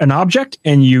wrists at an object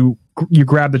and you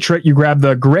grab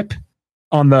the grip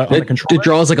on the controller. It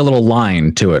draws like a little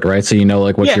line to it, right? So you know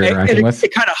like what you're interacting with.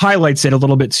 It kind of highlights it a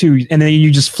little bit too, and then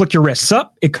you just flick your wrists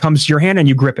up. It comes to your hand and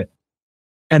you grip it,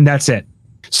 and that's it.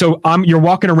 So you're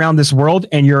walking around this world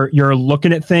and you're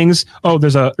looking at things. Oh,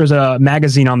 there's a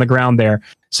magazine on the ground there.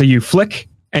 So you flick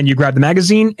and you grab the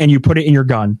magazine and you put it in your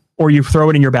gun or you throw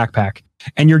it in your backpack,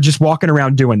 and you're just walking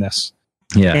around doing this.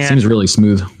 Yeah, it seems really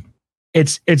smooth.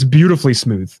 It's beautifully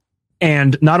smooth.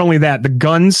 And not only that, the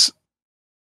guns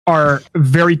are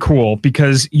very cool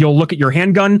because you'll look at your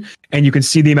handgun and you can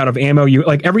see the amount of ammo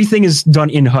everything is done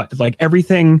in HUD. Like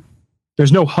everything,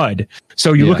 there's no HUD.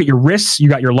 So you look at your wrists, you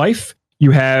got your life,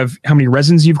 you have how many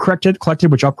resins you've collected,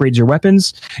 which upgrades your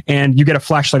weapons, and you get a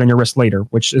flashlight on your wrist later,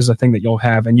 which is a thing that you'll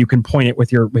have, and you can point it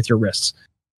with your wrists.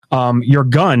 Your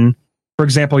gun, for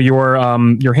example,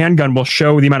 your handgun will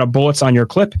show the amount of bullets on your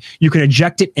clip. You can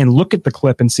eject it and look at the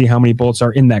clip and see how many bullets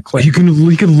are in that clip. You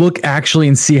can look actually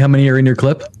and see how many are in your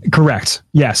clip? Correct.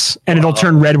 Yes. And it'll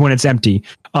turn red when it's empty.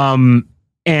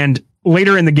 And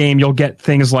later in the game, you'll get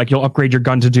things like you'll upgrade your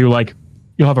gun to do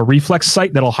you'll have a reflex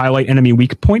sight that'll highlight enemy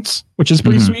weak points, which is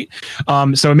pretty sweet.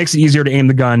 So it makes it easier to aim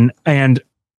the gun. And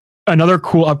another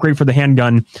cool upgrade for the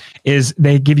handgun is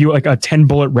they give you like a 10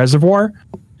 bullet reservoir.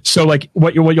 So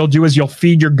what you'll do is you'll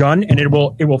feed your gun and it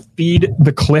will feed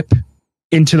the clip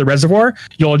into the reservoir.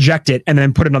 You'll eject it and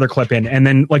then put another clip in, and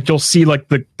then you'll see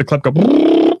the clip go.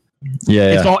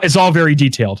 Yeah. It's all very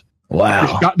detailed.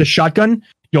 Wow. The shotgun,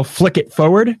 you'll flick it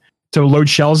forward to load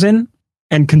shells in,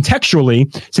 and contextually,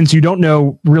 since you don't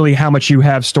know really how much you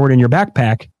have stored in your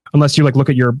backpack, unless you look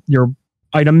at your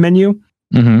item menu,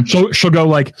 she'll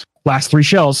go last 3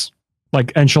 shells.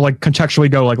 And she'll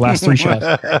contextually go last 3 shells.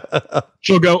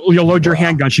 You'll load your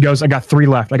handgun. She goes, I got 3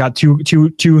 left. I got two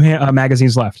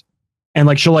magazines left.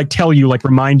 And she'll tell you,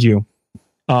 remind you.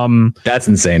 That's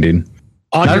insane, dude.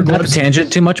 Not a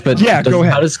tangent too much, but yeah, go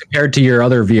ahead. How does it compare to your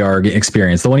other VR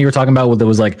experience? The one you were talking about that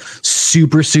was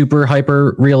super, super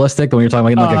hyper realistic. The one you're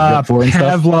talking about a grip for and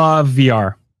stuff? Pavlov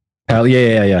VR.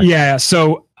 Yeah. Yeah.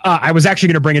 So I was actually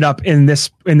going to bring it up in this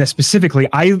specifically.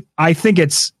 I think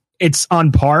it's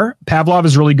on par. Pavlov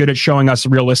is really good at showing us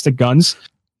realistic guns.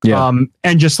 Yeah.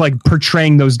 And just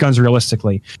portraying those guns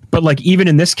realistically. But even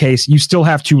in this case, you still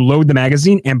have to load the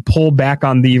magazine and pull back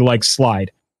on the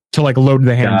slide to load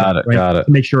the handgun. Got it.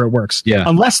 To make sure it works. Yeah.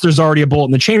 Unless there's already a bullet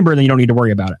in the chamber, then you don't need to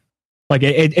worry about it.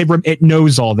 It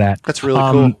knows all that. That's really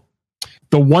cool.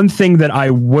 The one thing that I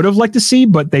would have liked to see,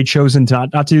 but they chosen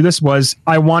not to do this, was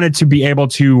I wanted to be able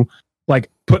to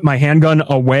put my handgun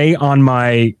away on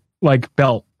my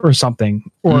belt or something,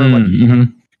 or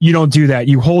you don't do that.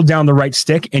 You hold down the right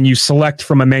stick and you select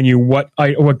from a menu what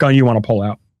gun you want to pull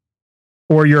out,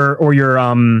 or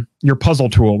your puzzle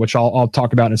tool, which I'll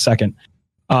talk about in a second.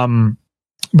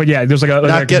 But yeah, there's like a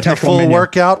not getting a full menu.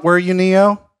 workout, were you,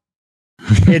 Neo?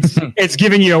 It's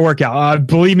giving you a workout.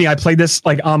 Believe me, I played this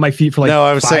like on my feet for like No,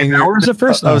 I was 5 saying hours at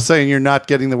first. I was saying you're not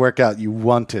getting the workout you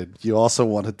wanted. You also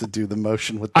wanted to do the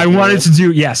motion with. I wanted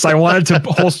to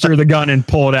holster the gun and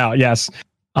pull it out. Yes.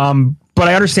 But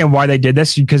I understand why they did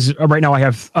this, because right now I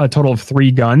have a total of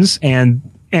 3 guns and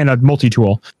a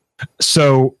multi-tool.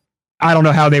 So I don't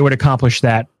know how they would accomplish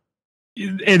that.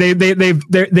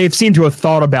 They've seemed to have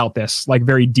thought about this like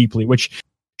very deeply, which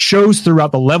shows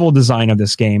throughout the level design of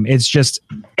this game. It's just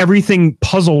everything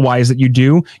puzzle wise that you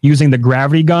do using the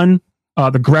gravity gun,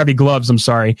 the gravity gloves, I'm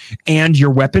sorry, and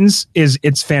your weapons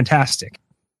it's fantastic.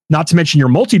 Not to mention your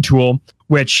multi-tool,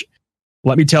 which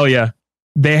let me tell you,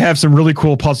 they have some really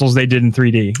cool puzzles they did in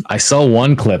 3D. I saw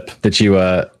one clip that you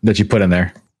put in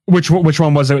there. Which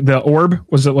one was it? The orb?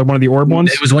 Was it like one of the orb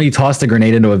ones? It was when you tossed a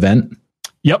grenade into a vent.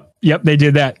 Yep, they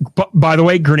did that. But by the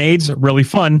way, grenades are really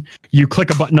fun. You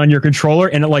click a button on your controller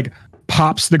and it like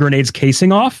pops the grenade's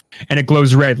casing off and it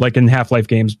glows red like in Half-Life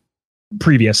games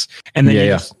previous. And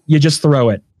then you just throw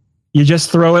it. You just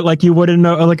throw it like you would in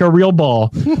like a real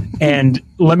ball. And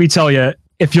let me tell you,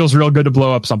 it feels real good to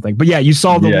blow up something. But yeah, you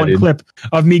saw the one clip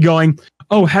of me going,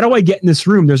 oh, how do I get in this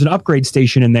room? There's an upgrade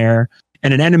station in there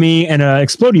and an enemy and a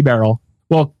explodey barrel.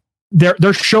 Well,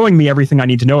 they're showing me everything I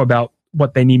need to know about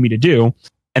what they need me to do.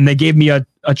 And they gave me a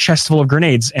chest full of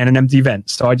grenades and an empty vent.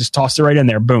 So I just tossed it right in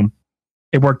there. Boom.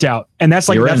 It worked out. And that's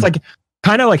like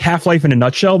kind of like Half-Life in a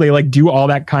nutshell. They like do all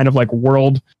that kind of like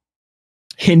world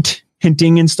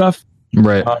hinting and stuff.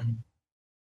 Right.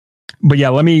 But yeah,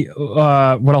 let me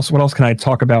what else can I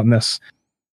talk about in this?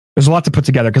 There's a lot to put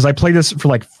together because I played this for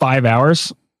like 5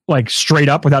 hours, like straight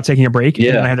up without taking a break.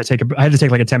 Yeah. And I had to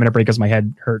take like a 10-minute break because my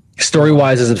head hurt. Story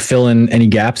wise, does it fill in any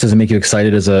gaps? Does it make you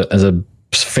excited as a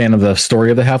fan of the story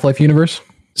of the Half-Life universe?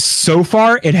 So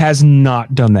far, it has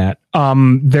not done that.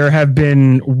 There have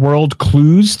been world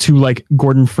clues to like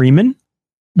Gordon Freeman,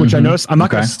 which I noticed. I'm not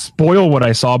going to spoil what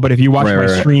I saw, but if you watch my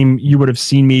stream, you would have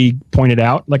seen me point it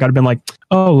out. Like I'd have been like,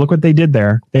 "Oh, look what they did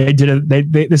there! They did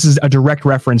it. This is a direct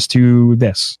reference to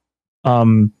this."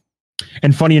 And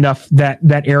funny enough,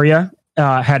 that area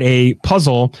had a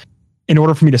puzzle. In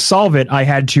order for me to solve it, I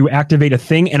had to activate a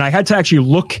thing, and I had to actually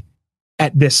look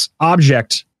at this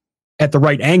object at the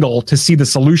right angle to see the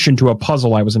solution to a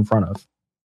puzzle I was in front of.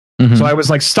 Mm-hmm. So I was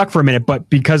like stuck for a minute, but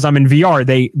because I'm in VR,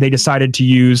 they decided to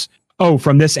use,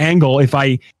 from this angle, if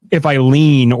I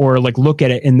lean or like look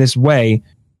at it in this way,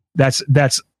 that's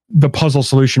the puzzle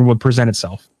solution would present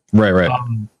itself. Right.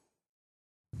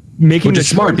 Which is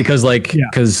smart because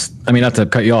I mean, not to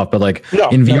cut you off, but like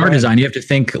in VR design, you have to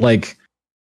think like,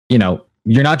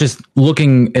 you're not just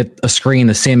looking at a screen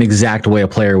the same exact way a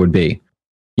player would be.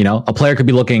 A player could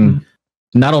be looking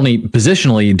not only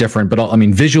positionally different, but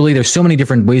visually, there's so many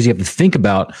different ways you have to think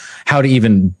about how to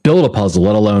even build a puzzle,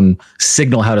 let alone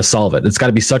signal how to solve it. It's got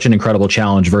to be such an incredible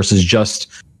challenge versus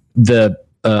just a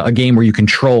game where you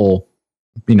control,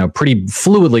 pretty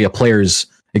fluidly a player's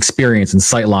experience and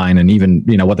sightline and even,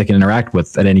 what they can interact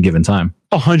with at any given time.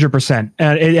 100%.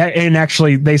 And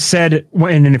actually they said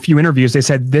in a few interviews, they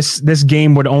said this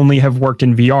game would only have worked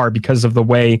in VR because of the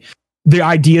way the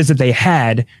ideas that they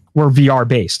had were VR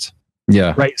based.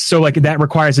 Yeah. Right. So like that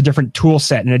requires a different tool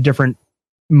set and a different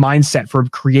mindset for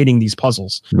creating these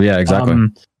puzzles. Yeah, exactly.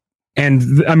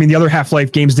 The other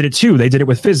Half-Life games did it too. They did it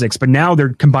with physics, but now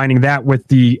they're combining that with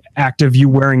the act of you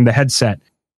wearing the headset,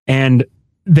 and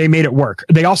they made it work.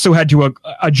 They also had to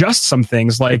adjust some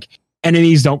things, like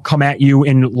enemies don't come at you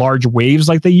in large waves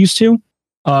like they used to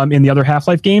in the other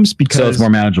Half-Life games, because so it's more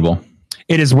manageable.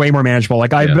 It is way more manageable.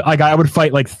 Like I would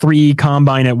fight like 3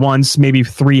 Combine at once, maybe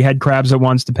 3 head crabs at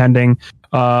once, depending.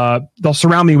 They'll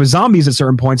surround me with zombies at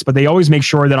certain points, but they always make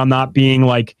sure that I'm not being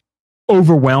like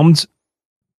overwhelmed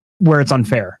where it's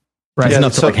unfair. Right. It's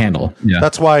enough to like handle. Yeah.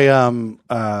 That's why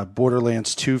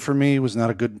Borderlands 2 for me was not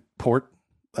a good port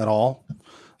at all.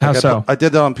 How so? I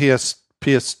did that on PSVR.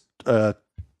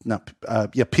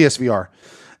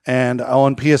 And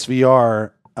on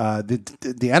PSVR,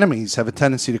 the enemies have a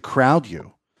tendency to crowd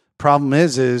you. Problem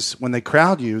is when they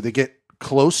crowd you, they get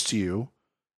close to you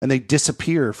and they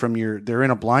disappear from they're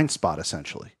in a blind spot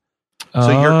essentially. So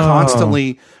you're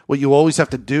constantly, what you always have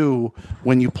to do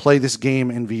when you play this game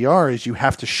in VR is you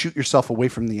have to shoot yourself away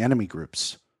from the enemy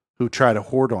groups who try to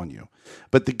horde on you.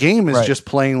 But the game is just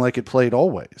playing like it played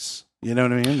always. You know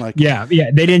what I mean? Like, yeah.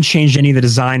 They didn't change any of the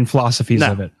design philosophies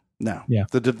of it. No. Yeah.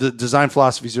 The design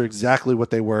philosophies are exactly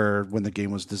what they were when the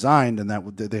game was designed, and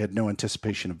that they had no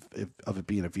anticipation of it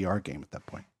being a VR game at that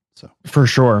point. So for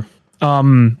sure.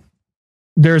 I'm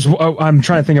trying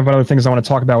to think of other things I want to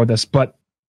talk about with this, but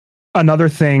another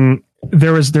thing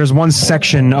there's one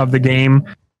section of the game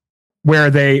where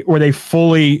they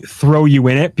fully throw you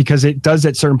in it, because it does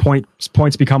at certain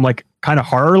points become like kind of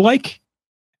horror like,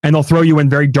 and they'll throw you in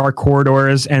very dark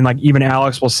corridors, and like even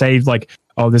Alex will say like,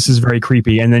 oh, this is very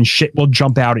creepy, and then shit will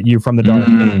jump out at you from the dark.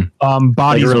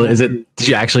 Bodies. Like, really, did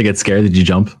you actually get scared? Did you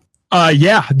jump?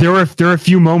 Yeah, there are a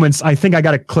few moments. I think I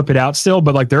got to clip it out still,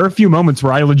 but like there are a few moments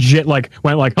where I legit like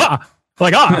went like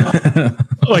like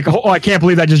oh, I can't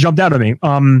believe that just jumped out at me.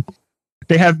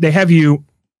 They have you.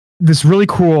 This really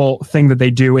cool thing that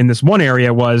they do in this one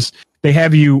area was they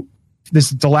have you this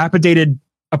dilapidated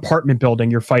apartment building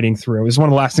you're fighting through. It was one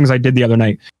of the last things I did the other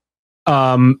night.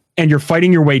 And you're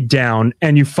fighting your way down,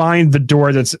 and you find the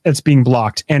door that's being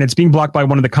blocked, and it's being blocked by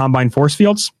one of the combined force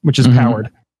fields, which is powered.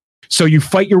 So you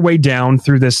fight your way down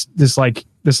through this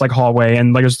hallway,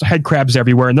 and like there's head crabs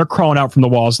everywhere, and they're crawling out from the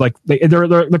walls, like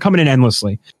they're coming in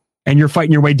endlessly, and you're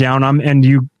fighting your way down and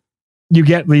you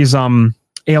get these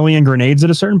alien grenades at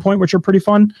a certain point, which are pretty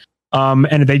fun.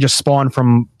 And they just spawn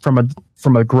from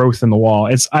a growth in the wall.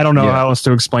 I don't know how else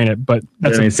to explain it, but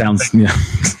that's it sounds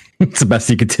it's the best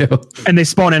you could do. And they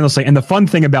spawn endlessly. And the fun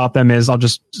thing about them is, I'll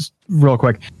just real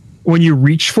quick, when you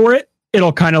reach for it,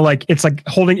 it'll kind of like,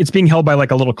 it's being held by like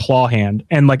a little claw hand,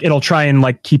 and like it'll try and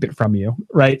like keep it from you,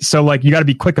 right? So like you got to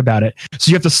be quick about it.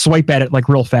 So you have to swipe at it like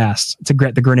real fast to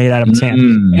get the grenade out of its hand.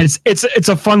 And it's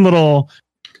a fun little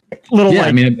yeah, like,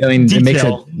 I mean it makes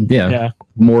it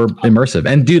more immersive.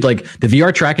 And dude, like the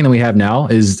VR tracking that we have now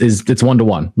is it's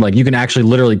 1-to-1. Like you can actually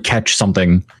literally catch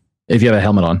something if you have a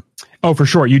helmet on. Oh, for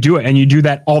sure. You do it, and you do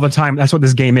that all the time. That's what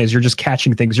this game is. You're just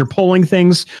catching things. You're pulling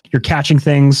things. You're catching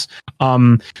things.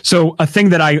 So a thing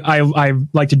that I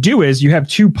like to do is you have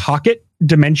 2 pocket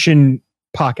dimension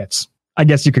pockets, I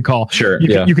guess you could call. Sure.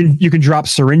 You can drop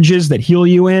syringes that heal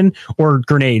you in, or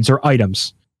grenades or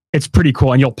items. It's pretty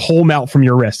cool, and you'll pull them out from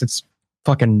your wrist. It's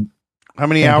fucking. How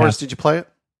many hours did you play it?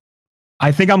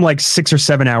 I think I'm like 6 or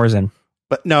 7 hours in.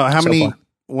 But no, how many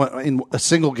in a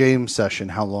single game session?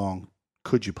 How long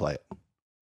could you play it?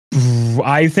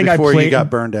 I think before I played you got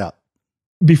burned out.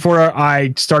 Before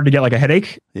I started to get like a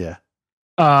headache. Yeah.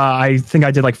 I think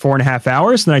I did like 4.5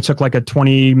 hours. Then I took like a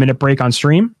 20-minute break on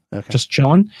stream, just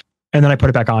chilling, and then I put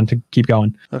it back on to keep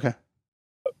going. Okay.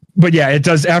 But yeah, it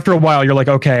does. After a while, you're like,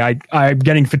 okay, I'm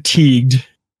getting fatigued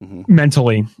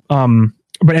mentally.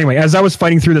 But anyway, as I was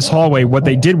fighting through this hallway, what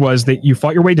they did was that you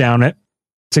fought your way down it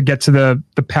to get to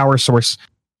the power source.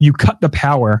 You cut the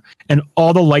power, and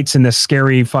all the lights in this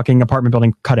scary fucking apartment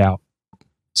building cut out.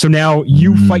 So now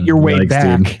you fight your way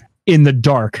back in the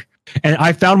dark. And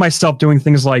I found myself doing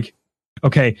things like,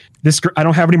 okay, I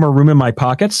don't have any more room in my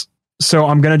pockets, so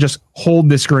I'm going to just hold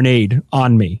this grenade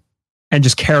on me and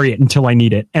just carry it until I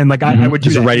need it. And like, I would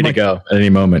just ready to go at any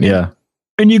moment. Yeah.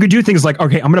 And you could do things like,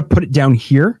 okay, I'm going to put it down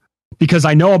here because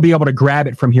I know I'll be able to grab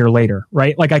it from here later.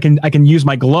 Right. Like I can use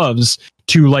my gloves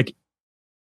to like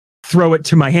throw it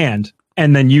to my hand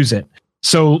and then use it.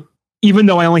 So even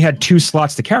though I only had 2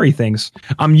 slots to carry things,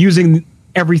 I'm using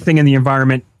everything in the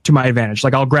environment to my advantage.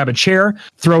 Like I'll grab a chair,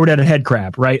 throw it at a head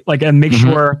crab, right? Like, and make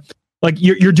sure like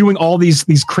you're doing all these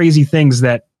crazy things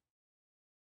that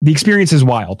the experience is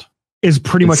wild. Is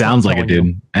pretty much sounds like it,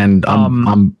 dude. And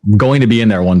I'm going to be in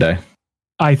there one day.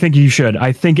 I think you should.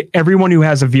 I think everyone who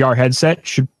has a VR headset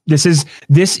should. This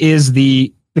is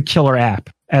the killer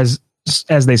app, as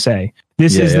they say.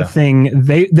 This is the thing.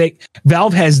 They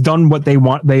Valve has done what they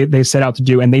want. They set out to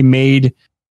do, and they made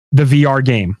the VR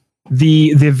game.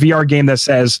 The VR game that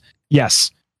says, yes,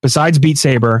 besides Beat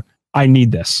Saber, I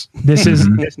need this. This is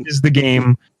the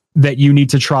game that you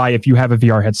need to try if you have a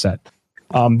VR headset.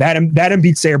 That and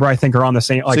Beat Saber, I think, are on the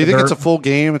same. Like, so you think it's a full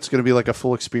game? It's going to be like a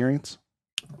full experience?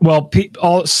 Well,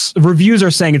 all reviews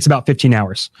are saying it's about 15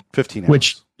 hours. 15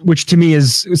 hours. Which to me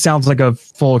sounds like a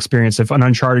full experience. If an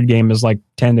Uncharted game is like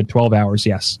 10 to 12 hours,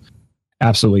 yes,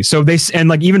 absolutely. So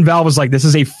like even Valve was like, this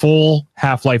is a full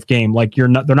Half-Life game. Like they're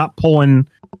not pulling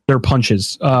their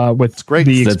punches with it's great.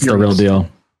 That's the real deal.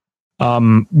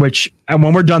 And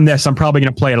when we're done this, I'm probably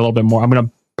going to play it a little bit more. I'm going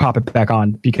to pop it back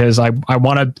on because I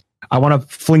want to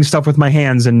fling stuff with my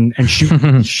hands and shoot.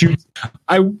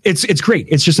 It's great.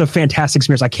 It's just a fantastic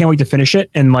experience. I can't wait to finish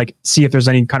it and like see if there's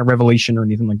any kind of revelation or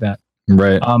anything like that.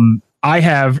 Right. I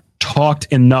have talked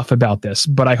enough about this,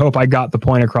 but I hope I got the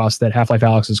point across that Half-Life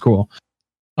Alyx is cool.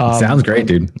 Sounds great,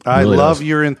 dude. I really love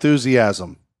your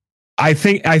enthusiasm. I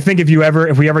think if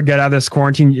we ever get out of this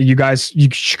quarantine, you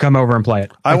should come over and play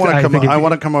it. I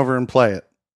want to come over and play it.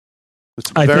 It's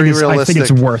very realistic. I think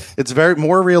it's worth. It's very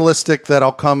more realistic that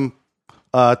I'll come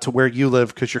to where you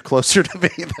live because you're closer to me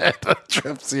than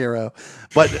Trip Zero.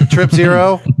 But Trip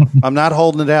Zero, I'm not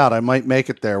holding it out. I might make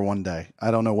it there one day.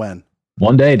 I don't know when.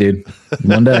 One day, dude.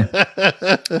 One day.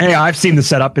 Hey, I've seen the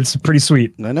setup. It's pretty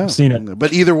sweet. I know. I've seen it.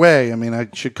 But either way, I mean, I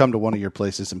should come to one of your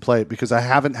places and play it because I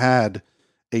haven't had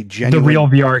a genuine, The real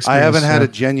VR experience. I haven't had yeah. a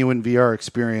genuine VR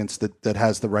experience that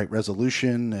has the right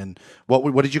resolution and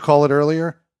what did you call it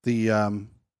earlier? The the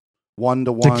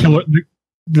 1-to-1. killer,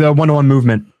 the one-to-one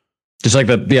movement. Just like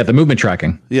the movement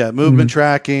tracking. Yeah, movement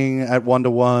tracking at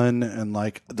 1-to-1 and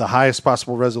like the highest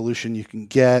possible resolution you can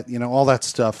get, all that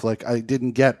stuff. Like I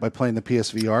didn't get by playing the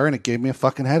PSVR, and it gave me a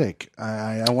fucking headache.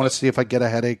 I want to see if I get a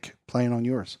headache playing on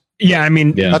yours. Yeah, I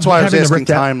mean, That's why I was having the asking Rift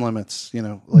S- time limits.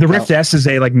 Like the Rift S is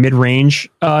a like mid-range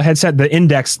headset. The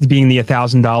Index being the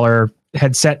 $1,000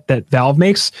 headset that Valve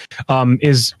makes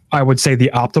is, I would say, the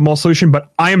optimal solution.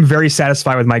 But I am very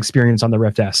satisfied with my experience on the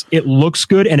Rift S. It looks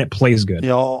good and it plays good.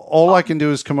 All I can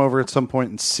do is come over at some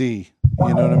point and see.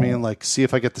 You know what I mean? Like see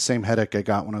if I get the same headache I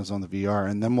got when I was on the VR,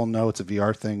 and then we'll know it's a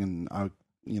VR thing, and I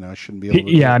shouldn't be able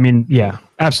to. Yeah, I mean, yeah,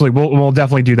 absolutely. We'll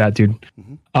definitely do that, dude.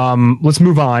 Mm-hmm. Let's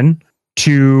move on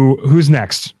to who's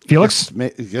next. Felix?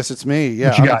 Yes, it's me. Yeah,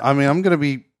 What you got? I'm going to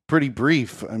be pretty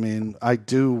brief. I mean, I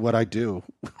do what I do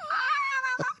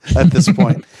at this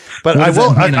point, but I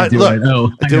will. I do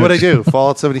what I do.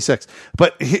 Fallout 76.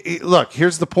 But look,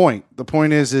 here's the point. The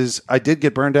point is I did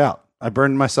get burned out. I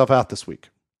burned myself out this week.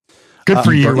 Good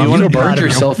for you. You want to burn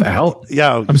yourself out?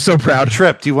 Yeah, I'm so proud.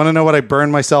 Trip. Do you want to know what I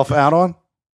burned myself out on?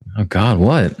 Oh God,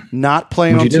 what? Not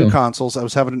playing What'd on you two do? consoles. I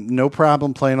was having no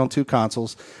problem playing on two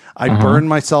consoles. I burned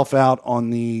myself out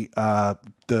on the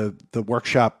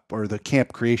workshop or the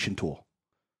camp creation tool.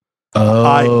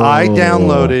 Oh, I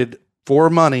downloaded for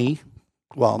money,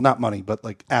 well, not money, but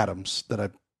like atoms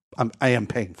that I am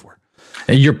paying for.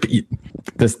 And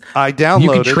I downloaded.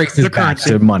 You can trace this back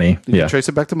to money. You Yeah. can trace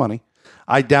it back to money.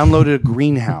 I downloaded a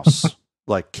greenhouse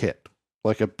like kit,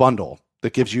 like a bundle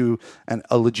that gives you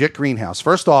a legit greenhouse.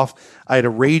 First off, I had a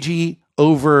ragey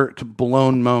over to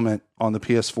blown moment on the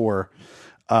PS4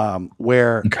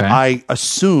 where I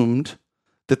assumed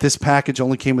that this package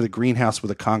only came with a greenhouse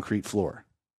with a concrete floor.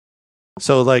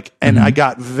 So like, and I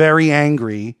got very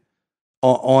angry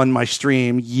on my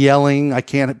stream, yelling, I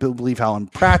can't believe how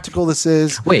impractical this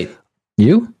is. Wait,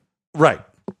 you? Right.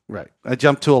 I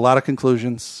jumped to a lot of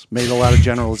conclusions, made a lot of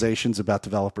generalizations about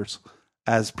developers,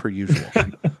 as per usual.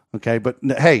 Okay, but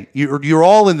hey, you're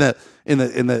all in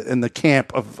the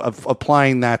camp of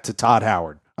applying that to Todd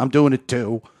Howard. I'm doing it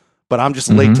too, but I'm just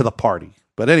late to the party.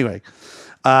 But anyway,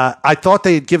 I thought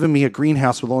they had given me a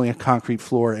greenhouse with only a concrete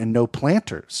floor and no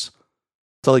planters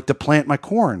to plant my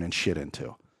corn and shit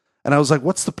into. And I was like,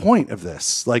 what's the point of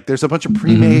this? Like, there's a bunch of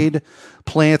pre-made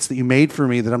plants that you made for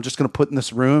me that I'm just going to put in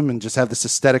this room and just have this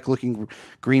aesthetic looking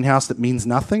greenhouse that means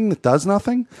nothing, that does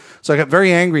nothing. So I got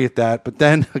very angry at that. But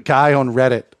then a guy on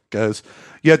Reddit goes,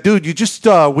 yeah, dude, you just,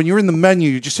 when you're in the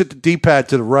menu, you just hit the D-pad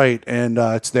to the right and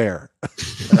it's there.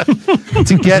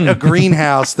 To get a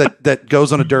greenhouse that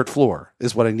goes on a dirt floor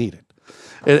is what I needed.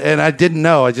 And I didn't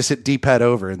know. I just hit D-pad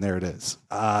over, and there it is.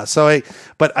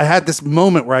 But I had this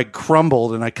moment where I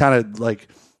crumbled, and I kind of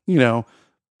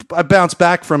I bounced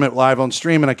back from it live on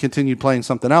stream, and I continued playing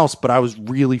something else. But I was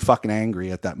really fucking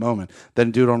angry at that moment.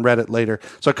 Then do it on Reddit later.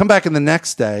 So I come back in the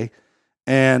next day,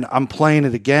 and I'm playing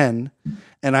it again,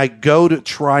 and I go to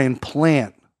try and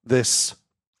plant this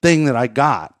thing that I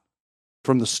got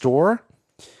from the store.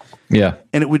 Yeah,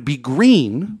 and it would be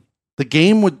green. The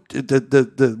game would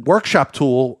the workshop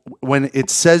tool, when it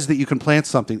says that you can plant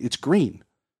something, it's green,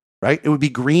 right? It would be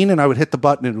green, and I would hit the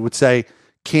button and it would say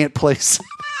can't place.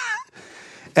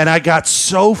 And I got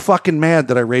so fucking mad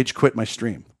that I rage quit my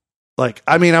stream. Like,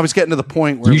 I mean, I was getting to the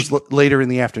point where it was later in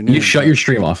the afternoon. You shut your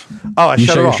stream off. Oh, I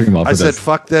shut it off. Stream off I said, this.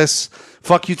 fuck this.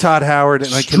 Fuck you, Todd Howard,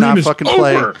 and I Stream cannot is fucking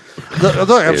over. play.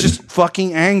 Look, I was just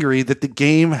fucking angry that the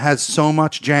game has so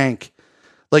much jank.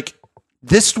 Like,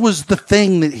 this was the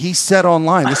thing that he said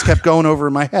online. This kept going over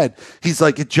in my head. He's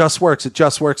like, it just works. It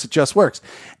just works. It just works.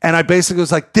 And I basically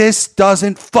was like, this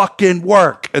doesn't fucking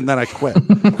work. And then I quit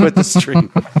the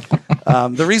stream.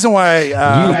 The reason why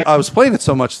I was playing it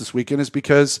so much this weekend is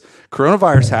because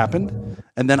coronavirus happened.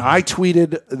 And then I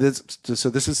tweeted this.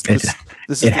 So this is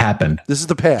happened. This is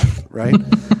the path, right?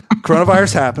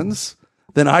 Coronavirus happens.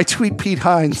 Then I tweet Pete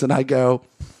Hines and I go,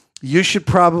 you should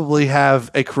probably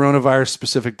have a coronavirus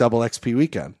specific double XP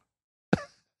weekend.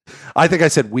 I think I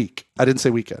said week. I didn't say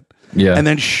weekend. Yeah. And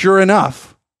then sure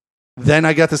enough, then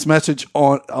I got this message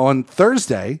on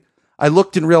Thursday. I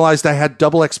looked and realized I had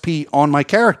double XP on my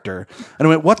character. And I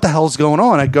went, what the hell's going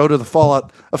on? I go to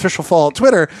the official Fallout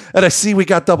Twitter and I see we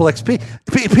got double XP.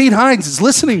 Pete Hines is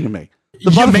listening to me. The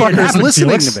motherfucker is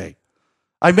listening to me.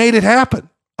 I made it happen.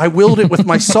 I willed it with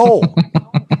my soul.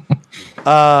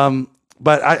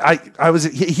 But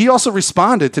he also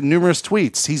responded to numerous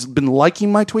tweets. He's been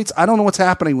liking my tweets. I don't know what's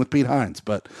happening with Pete Hines,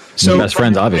 but so we're best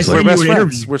friends, obviously. We're best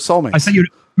friends. We're soulmates. I sent you.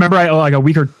 Remember, like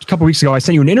a couple weeks ago, I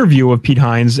sent you an interview of Pete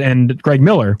Hines and Greg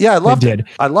Miller. Yeah, I loved it.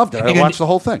 I loved it. I watched the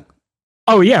whole thing.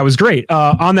 Oh yeah, it was great.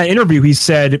 On that interview, he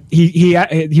said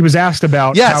he was asked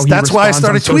about. Yes, that's why I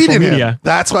started tweeting him.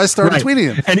 That's why I started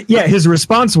tweeting him. And yeah, his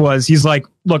response was, he's like,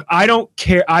 "Look, I don't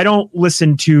care. I don't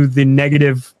listen to the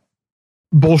negative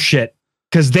bullshit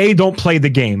because they don't play the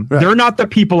game. Right. They're not the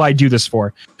people I do this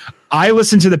for. I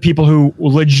listen to the people who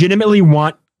legitimately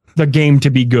want the game to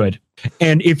be good.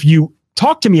 And if you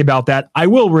talk to me about that, I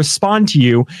will respond to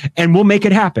you and we'll make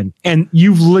it happen." And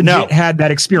you've legit had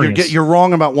that experience. You're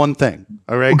wrong about one thing.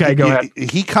 All right. Okay, go ahead.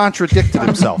 He contradicted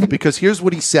himself because here's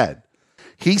what he said.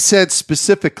 He said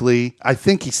specifically, I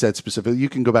think he said specifically, you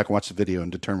can go back and watch the video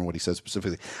and determine what he said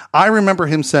specifically. I remember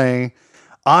him saying,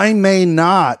 I may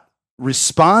not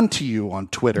respond to you on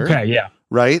Twitter. Okay, yeah.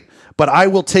 Right? But I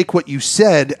will take what you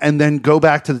said and then go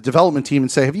back to the development team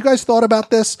and say, have you guys thought about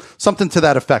this? Something to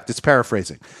that effect. It's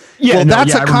paraphrasing. Yeah, well,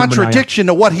 that's a contradiction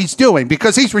to what he's doing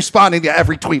because he's responding to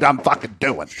every tweet I'm fucking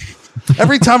doing.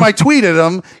 Every time I tweeted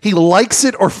him, he likes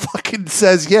it or fucking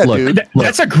says, yeah, dude.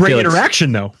 That's a great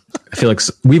interaction, though.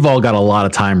 Felix, we've all got a lot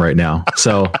of time right now,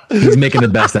 so he's making the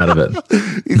best out of it.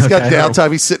 He's got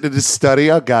downtime. He's sitting in his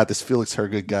study. Oh, God, this Felix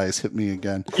Hergood guy has hit me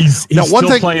again. He's still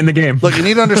playing the game. Look, you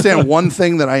need to understand one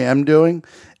thing that I am doing.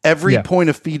 Every point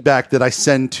of feedback that I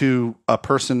send to a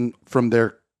person from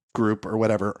their group or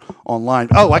whatever online.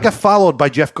 Oh, I got followed by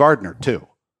Jeff Gardner, too.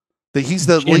 He's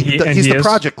the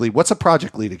project lead. What's a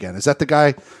project lead again? Is that the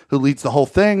guy who leads the whole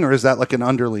thing, or is that like an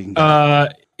underling guy?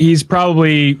 He's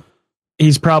probably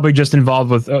just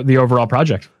involved with the overall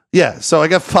project. Yeah. So I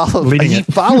got followed. He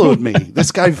followed me.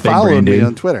 This guy followed me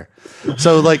on Twitter.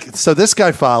 So this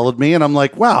guy followed me, and I'm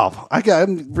like, wow,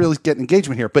 I'm really getting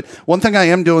engagement here. But one thing I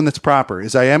am doing that's proper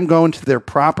is I am going to their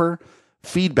proper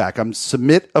feedback. I'm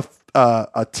submit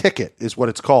a ticket is what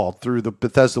it's called through the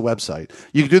Bethesda website.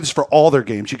 You can do this for all their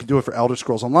games. You can do it for Elder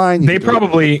Scrolls Online. They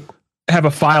probably have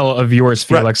a file of yours,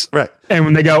 Felix. Right. And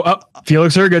when they go, oh,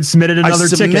 Felix Hergood submitted another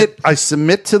ticket. I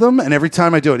submit to them, and every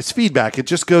time I do it, it's feedback. It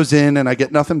just goes in, and I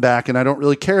get nothing back, and I don't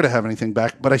really care to have anything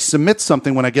back. But I submit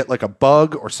something when I get like a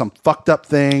bug or some fucked up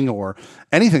thing or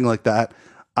anything like that.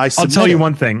 I'll tell you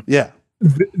one thing. Yeah.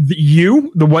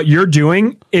 What you're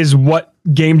doing is what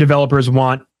game developers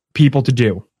want people to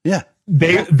do. Yeah.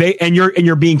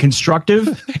 You're being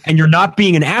constructive and you're not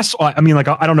being an asshole. I mean, like,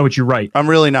 I don't know what you write. I'm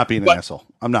really not being an asshole.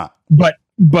 I'm not.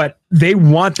 But they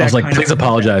want that. I was like, please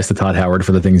apologize to Todd Howard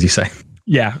for the things you say.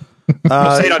 Yeah.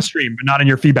 Say it on stream, but not in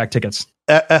your feedback tickets.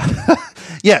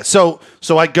 Yeah. So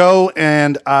I go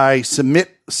and I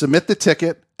submit the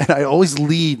ticket, and I always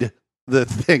lead the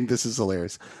thing. This is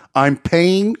hilarious. I'm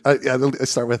paying. I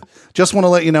start with. Just want to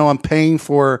let you know I'm paying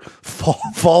for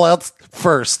Fallout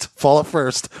first.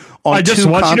 On I just two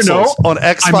want consoles, you to know on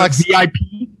Xbox I'm a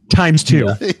VIP times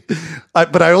 2. Yeah.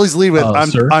 But I always lead with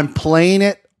I'm playing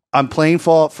it. I'm playing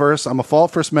Fallout first. I'm a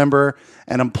Fallout first member,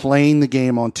 and I'm playing the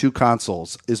game on 2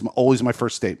 consoles. Is always my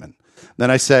first statement. Then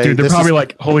I say, dude, they're probably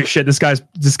like, holy shit, this guy's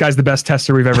the best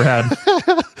tester we've ever had.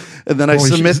 And then I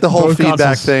submit the whole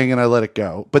feedback thing, and I let it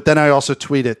go. But then I also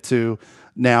tweet it to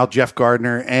now Jeff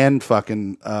Gardner and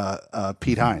fucking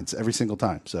Pete Hines every single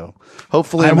time. So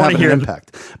hopefully I'm having an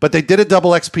impact. But they did a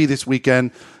double XP this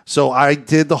weekend, so I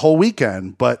did the whole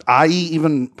weekend. But I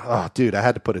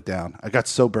had to put it down. I got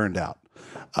so burned out.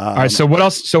 All right. So what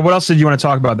else? Did you want to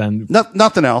talk about then?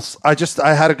 Nothing else. I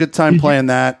had a good time playing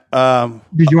that.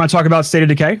 Did you want to talk about State of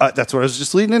Decay? That's what I was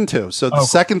just leading into. So the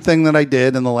second thing that I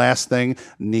did, and the last thing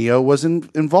Neo was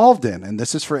involved in, and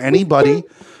this is for anybody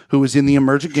who is in the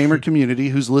emergent gamer community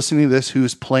who's listening to this,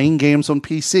 who's playing games on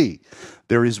PC.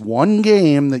 There is one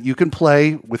game that you can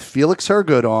play with Felix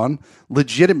Hergood on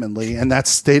legitimately, and that's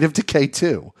State of Decay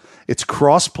 2. It's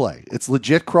crossplay. It's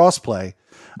legit crossplay.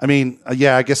 I mean,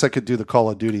 I guess I could do the Call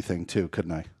of Duty thing too,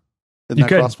 couldn't I? Isn't that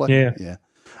crossplay? Yeah.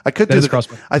 I could do the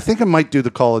crossplay. I think I might do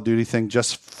the Call of Duty thing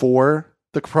just for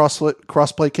the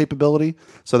crossplay capability,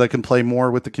 so that I can play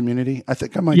more with the community. I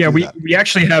think I might. Yeah, we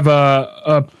actually have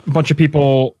a bunch of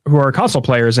people who are console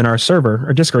players in our server,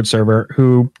 our Discord server,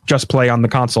 who just play on the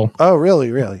console. Oh, really?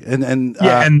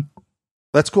 And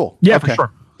that's cool. Yeah, okay. For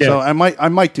sure. Yeah. So I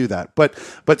might do that.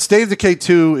 But State of Decay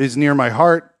 2 is near my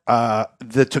heart.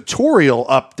 The tutorial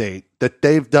update that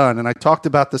they've done, and I talked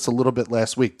about this a little bit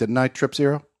last week, didn't I, Trip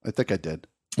Zero? I think I did.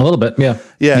 A little bit, yeah.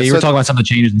 You were talking about some of the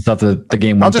changes and stuff that the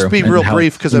game went through. I'll just be real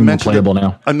brief because I mentioned it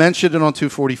on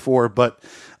 244, but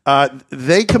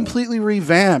they completely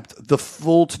revamped the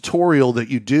full tutorial that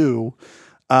you do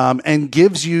and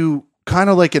gives you kind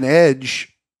of like an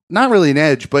edge, not really an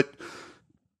edge, but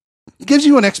it gives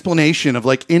you an explanation of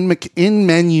like in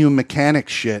menu mechanic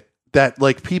shit that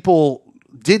like people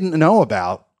didn't know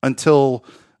about until,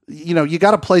 you know, you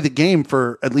got to play the game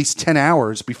for at least 10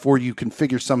 hours before you can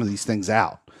figure some of these things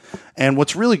out. And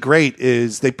what's really great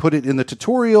is they put it in the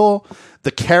tutorial.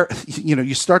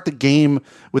 You start the game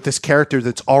with this character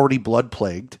that's already blood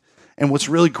plagued. And what's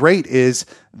really great is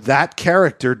that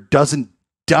character doesn't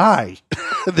die.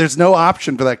 There's no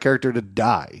option for that character to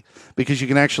die because you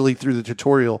can actually, through the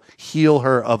tutorial, heal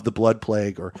her of the blood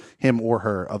plague, or him or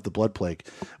her of the blood plague,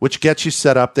 which gets you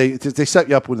set up. They set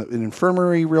you up with an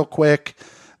infirmary real quick.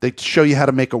 They show you how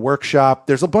to make a workshop.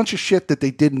 There's a bunch of shit that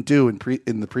they didn't do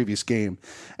in the previous game,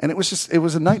 and it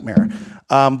was a nightmare.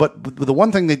 But the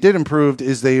one thing they did improve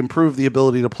is they improved the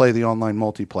ability to play the online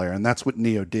multiplayer, and that's what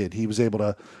Neo did. He was able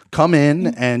to come in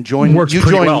and join.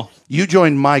 You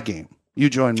joined my game. You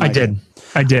joined my game.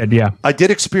 I did, yeah. I did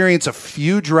experience a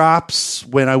few drops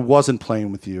when I wasn't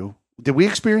playing with you. Did we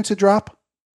experience a drop?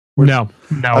 No.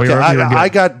 Okay, we were I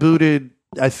got booted,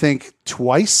 I think,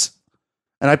 twice,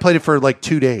 and I played it for like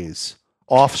 2 days,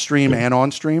 off stream and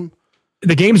on stream.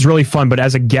 The game's really fun, but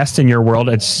as a guest in your world,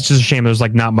 it's just a shame there's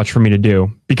like not much for me to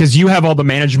do because you have all the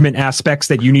management aspects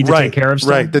that you need to take care of.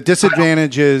 Right. The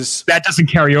disadvantage is that doesn't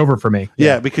carry over for me.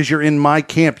 Yeah, because you're in my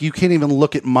camp. You can't even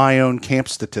look at my own camp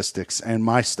statistics and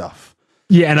my stuff.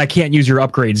 Yeah, and I can't use your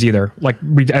upgrades either. Like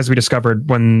as we discovered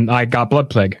when I got blood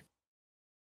plague.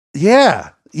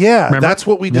 Yeah. Remember? That's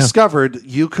what we discovered.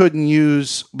 You couldn't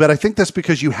use, but I think that's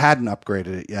because you hadn't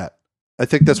upgraded it yet. I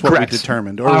think that's what we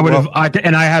determined. Or I would have,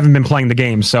 and I haven't been playing the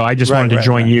game, so I just wanted to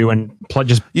join you and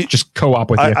just co-op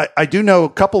with you. I do know a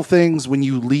couple things. When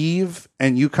you leave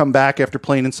and you come back after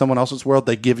playing in someone else's world,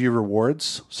 they give you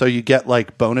rewards, so you get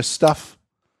like bonus stuff.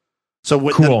 So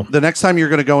cool. The next time you're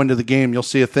going to go into the game, you'll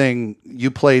see a thing you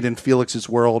played in Felix's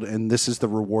world, and this is the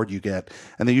reward you get.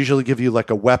 And they usually give you like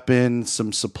a weapon,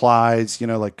 some supplies,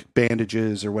 like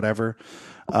bandages or whatever,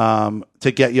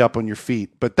 to get you up on your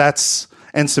feet.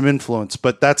 And some influence,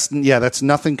 but that's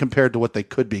nothing compared to what they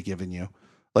could be giving you.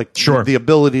 Like the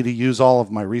ability to use all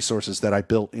of my resources that I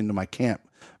built into my camp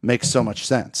makes so much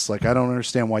sense. Like I don't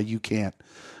understand why you can't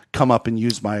come up and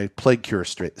use my plague cure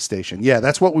station. Yeah,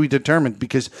 that's what we determined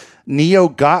because Neo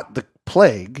got the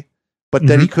plague, but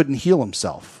then he couldn't heal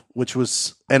himself, which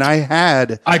was, and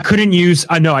I couldn't use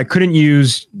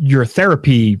your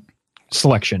therapy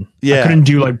selection. Yeah. I couldn't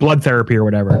do like blood therapy or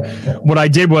whatever. What I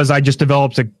did was I just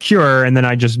developed a cure and then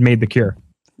I just made the cure.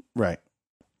 Right.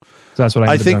 So that's what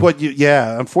I think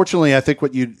unfortunately, I think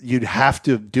what you'd have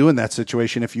to do in that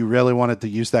situation if you really wanted to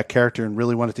use that character and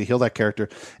really wanted to heal that character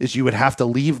is you would have to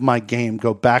leave my game,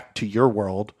 go back to your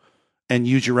world and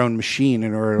use your own machine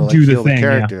in order to heal the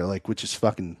character, which is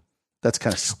fucking, that's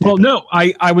kind of stupid. Well, no,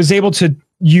 I was able to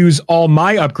use all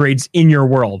my upgrades in your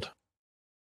world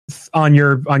on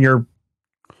your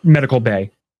medical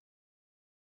bay.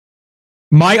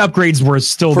 My upgrades were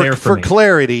still there for me. For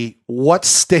clarity, what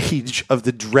stage of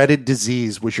the dreaded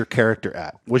disease was your character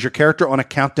at? Was your character on a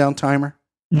countdown timer?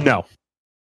 No.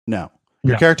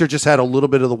 Your character just had a little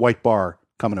bit of the white bar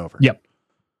coming over. Yep.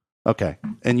 Okay.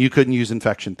 And you couldn't use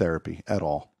infection therapy at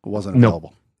all. It wasn't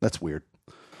available. Nope. That's weird.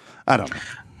 I don't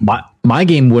know. My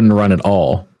game wouldn't run at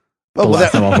all.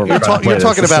 You're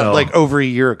talking about like over a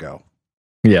year ago.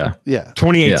 Yeah.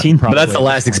 2018 probably. But that's the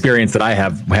last experience that I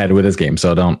have had with this game,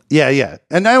 so don't. Yeah.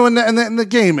 And now in the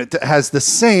game, it has the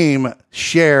same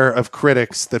share of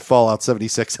critics that Fallout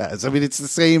 76 has. I mean, it's the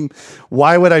same.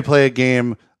 Why would I play a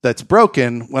game that's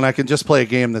broken when I can just play a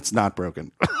game that's not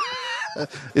broken?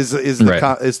 is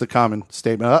the common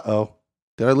statement. Uh-oh.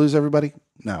 Did I lose everybody?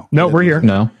 No, we're here.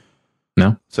 No.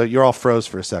 So you're all froze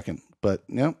for a second. But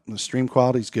the stream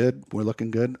quality's good. We're looking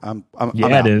good.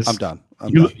 It is. I'm done.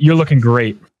 You're looking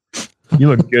great. You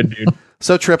look good, dude.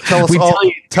 So Trip, tell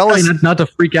us not to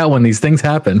freak out when these things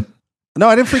happen. No,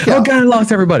 I didn't freak out. Oh God, I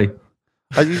lost everybody.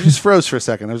 You just froze for a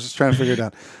second. I was just trying to figure it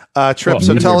out. Trip,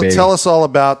 so tell us all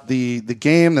about the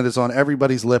game that is on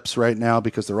everybody's lips right now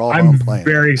because they're all home playing.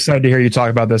 I'm very excited to hear you talk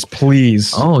about this.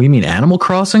 Please. Oh, you mean Animal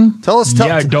Crossing?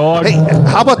 Dog. Hey,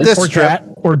 how about this, Trip? Cat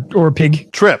or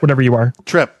pig? Trip, whatever you are.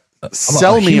 Trip.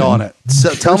 Sell me on it.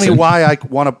 So tell me why I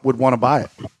would want to buy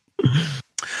it.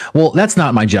 Well, that's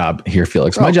not my job here,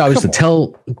 Felix. My job is to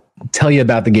tell you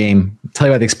about the game, tell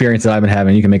you about the experience that I've been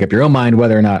having. You can make up your own mind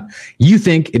whether or not you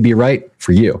think it'd be right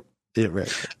for you. Yeah,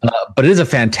 right. But it is a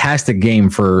fantastic game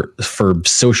for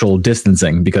social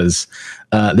distancing because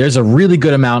there's a really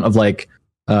good amount of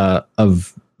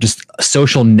just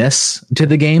socialness to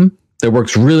the game that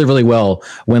works really, really well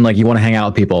when you want to hang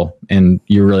out with people and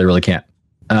you really, really can't.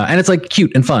 And it's like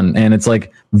cute and fun, and it's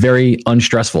like very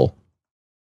unstressful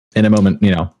in a moment,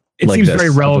 you know. It like seems this very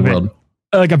of the relevant. world.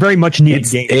 Like a very much needed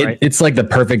game, right? It's like the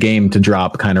perfect game to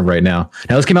drop kind of right now.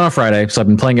 Now this came out on Friday, so I've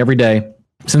been playing every day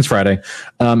since Friday.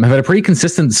 I've had a pretty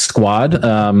consistent squad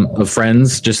of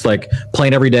friends, just like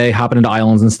playing every day, hopping into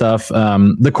islands and stuff.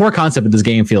 The core concept of this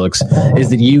game, Felix, is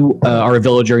that you are a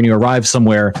villager and you arrive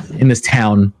somewhere in this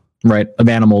town, right, of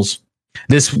animals.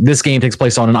 This game takes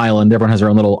place on an island. Everyone has their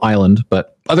own little island,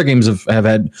 but other games have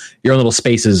had your own little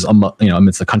spaces, you know,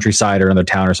 amidst the countryside or another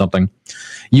town or something.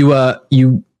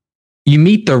 You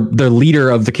meet the leader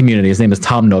of the community. His name is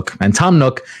Tom Nook, and Tom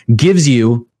Nook gives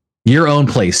you your own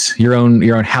place, your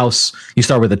own house. You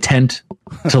start with a tent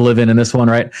to live in this one,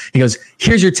 right? He goes,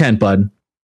 "Here's your tent, bud.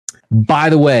 By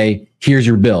the way, here's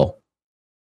your bill.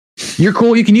 You're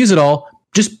cool. You can use it all.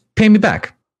 Just pay me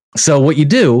back." So what you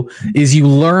do is you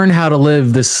learn how to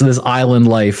live this island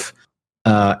life,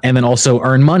 and then also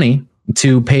earn money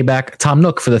to pay back Tom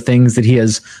Nook for the things that he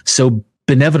has so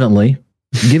benevolently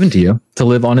given to you to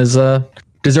live on his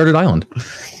deserted island.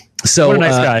 So What a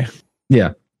nice guy.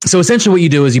 Yeah. So essentially what you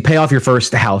do is you pay off your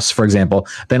first house, for example.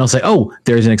 Then I'll say, "Oh,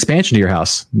 there's an expansion to your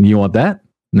house. You want that?"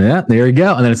 Yeah, there you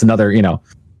go. And then it's another, you know,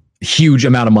 huge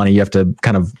amount of money you have to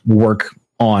kind of work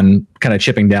on kind of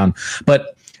chipping down.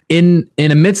 But in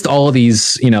amidst all of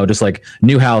these, you know, just like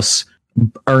new house,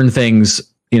 earn things,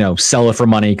 you know, sell it for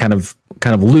money kind of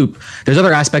loop, there's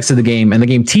other aspects of the game, and the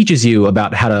game teaches you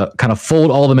about how to kind of fold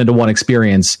all of them into one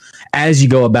experience as you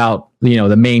go about, you know,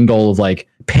 the main goal of like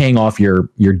paying off your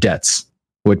debts,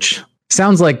 which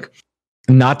sounds like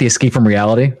not the escape from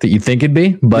reality that you think it'd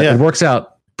be, but it works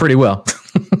out pretty well.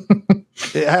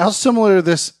 How similar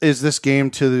is this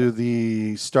game to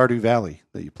the Stardew Valley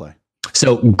that you play?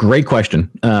 So great question.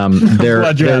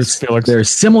 There's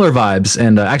similar vibes,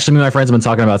 and actually, me and my friends have been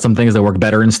talking about some things that work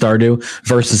better in Stardew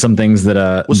versus some things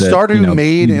that was Stardew you know,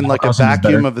 made in like a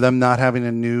vacuum of them not having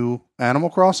a new Animal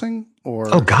Crossing,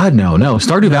 or oh god, no.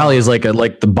 Stardew Valley is like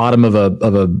the bottom of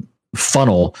a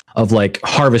funnel of like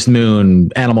Harvest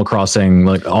Moon, Animal Crossing,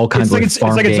 like all kinds of it's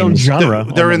like its own genre.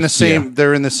 They're in the same. Yeah.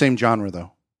 They're in the same genre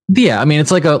though. Yeah, I mean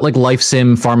it's like a life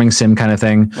sim, farming sim kind of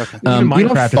thing. Okay. You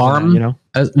don't farm, you know,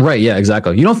 right? Yeah,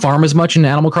 exactly. You don't farm as much in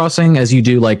Animal Crossing as you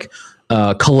do like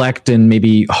collect and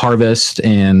maybe harvest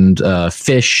and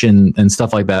fish and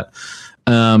stuff like that.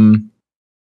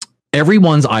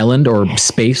 Everyone's island or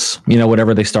space, you know,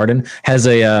 whatever they start in, has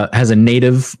a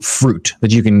native fruit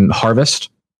that you can harvest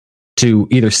to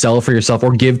either sell for yourself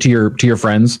or give to your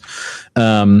friends.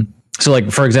 So like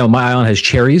for example, my island has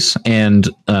cherries, and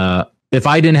if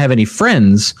I didn't have any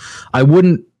friends, I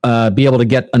wouldn't be able to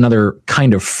get another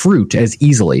kind of fruit as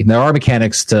easily. There are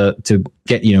mechanics to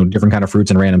get, you know, different kind of fruits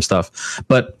and random stuff.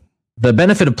 But the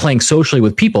benefit of playing socially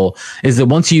with people is that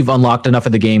once you've unlocked enough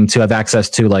of the game to have access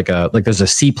to like there's a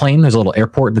seaplane, there's a little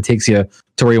airport that takes you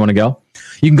to where you want to go.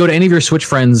 You can go to any of your Switch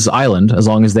friends' island as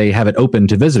long as they have it open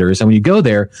to visitors. And when you go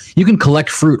there, you can collect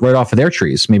fruit right off of their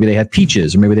trees. Maybe they have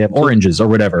peaches, or maybe they have oranges or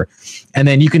whatever. And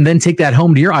then you can then take that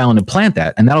home to your island and plant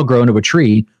that, and that'll grow into a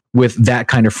tree with that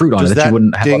kind of fruit on it that you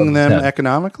wouldn't have. Does that ding them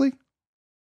economically?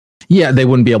 Yeah, they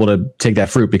wouldn't be able to take that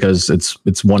fruit because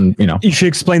it's one, you know. You should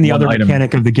explain the other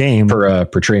mechanic of the game per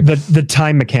tree. The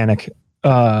time mechanic,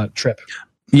 Trip.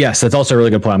 Yes, that's also a really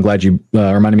good point. I'm glad you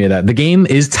reminded me of that. The game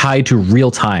is tied to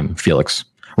real time, Felix.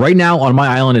 Right now on my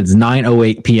island, it's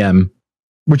 9:08 p.m.,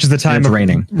 which is the time it's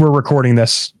raining. We're recording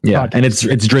this. Yeah, podcast. And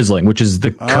it's drizzling, which is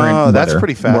the current weather. That's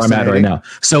pretty fascinating. Where I'm at right now.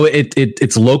 So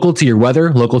it's local to your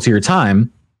weather, local to your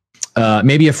time.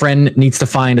 Maybe a friend needs to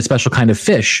find a special kind of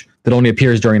fish that only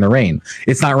appears during the rain.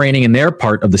 It's not raining in their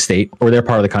part of the state or their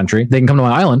part of the country. They can come to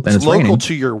my island and it's local raining.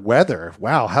 To your weather.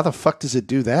 Wow, how the fuck does it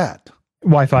do that?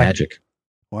 Wi-Fi. Magic.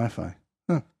 Wi-Fi.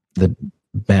 Huh. The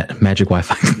magic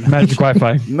Wi-Fi. Magic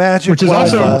Wi-Fi. Magic which is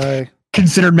Wi-Fi. Also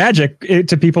considered magic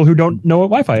to people who don't know what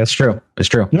Wi-Fi is. It's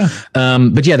true. Yeah.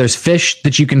 But yeah, there's fish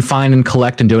that you can find and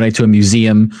collect and donate to a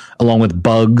museum, along with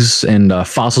bugs and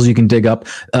fossils you can dig up.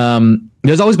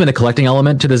 There's always been a collecting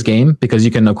element to this game because you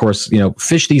can, of course, you know,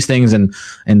 fish these things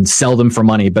and sell them for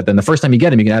money. But then the first time you get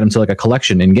them, you can add them to like a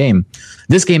collection in game.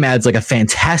 This game adds like a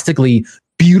fantastically,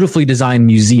 beautifully designed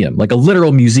museum, like a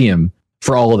literal museum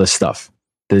for all of this stuff.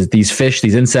 There's these fish,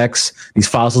 these insects, these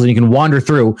fossils, and you can wander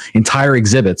through entire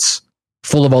exhibits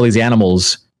full of all these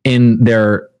animals in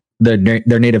their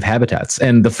native habitats.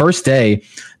 And the first day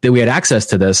that we had access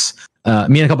to this, me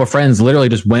and a couple of friends literally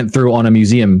just went through on a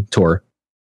museum tour,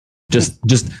 just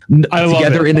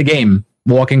together in the game,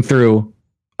 walking through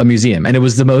a museum. And it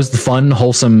was the most fun,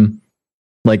 wholesome,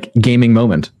 like gaming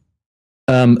moment.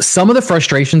 Some of the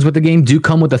frustrations with the game do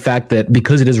come with the fact that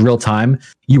because it is real time,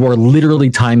 you are literally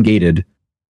time gated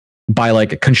by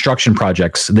like construction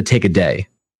projects that take a day,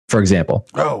 for example.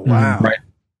 Oh, wow. Right.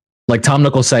 Like Tom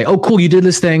Nook will say, "Oh, cool, you did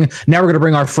this thing. Now we're going to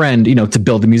bring our friend, to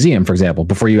build the museum, for example,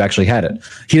 before you actually had it."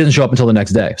 He doesn't show up until the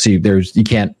next day. So you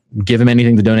can't give him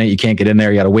anything to donate. You can't get in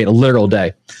there. You got to wait a literal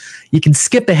day. You can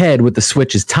skip ahead with the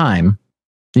Switch's time.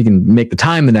 You can make the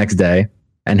time the next day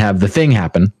and have the thing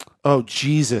happen. Oh,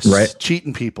 Jesus. Right.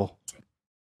 Cheating people.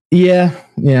 Yeah.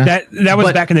 That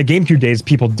was back in the GameCube days.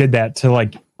 People did that to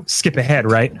like skip ahead,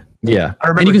 right? Yeah. I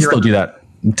remember and you can still do that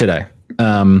today.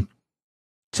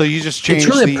 So you just change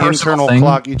really the internal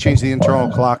clock. You change the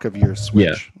internal clock of your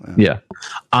Switch. Yeah.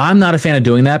 I'm not a fan of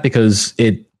doing that because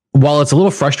while it's a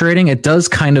little frustrating, it does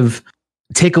kind of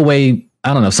take away,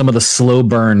 I don't know, some of the slow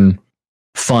burn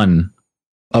fun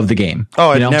of the game. Oh,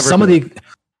 I'd never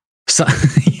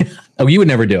Oh, you would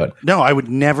never do it. No, I would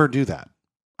never do that.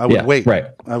 I would wait. Right.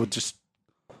 I would just.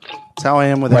 That's how I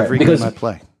am with every game I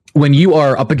play. When you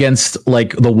are up against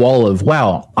like the wall of,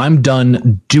 wow, I'm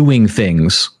done doing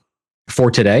things for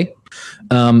today.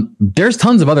 There's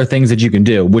tons of other things that you can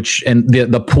do, and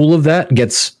the pool of that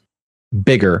gets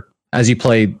bigger as you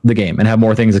play the game and have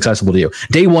more things accessible to you.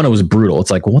 Day one, it was brutal.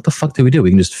 It's like, well, what the fuck do? We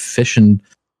can just fish and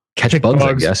catch bugs,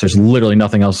 I guess. There's literally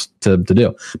nothing else to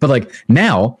do. But like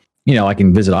now, I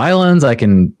can visit islands. I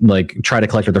can like try to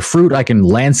collect other fruit. I can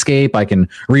landscape. I can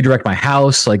redirect my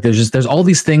house. Like there's all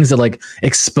these things that like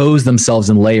expose themselves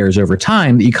in layers over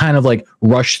time that you kind of like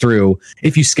rush through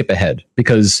if you skip ahead,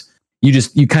 because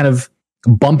you kind of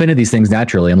bump into these things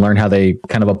naturally and learn how they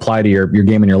kind of apply to your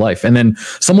game and your life. And then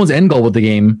someone's end goal with the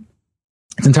game,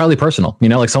 it's entirely personal.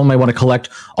 Like someone might want to collect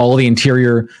all the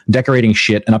interior decorating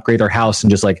shit and upgrade their house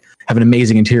and just like have an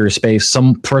amazing interior space.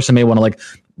 Some person may want to like,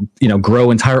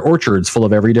 grow entire orchards full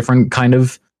of every different kind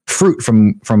of fruit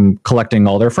from collecting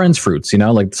all their friends' fruits.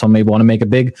 Like some may want to make a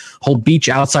big whole beach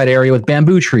outside area with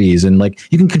bamboo trees, and like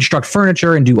you can construct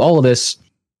furniture and do all of this.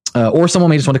 Or someone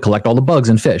may just want to collect all the bugs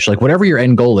and fish. Like whatever your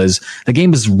end goal is, the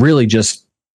game is really just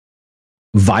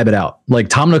vibe it out. Like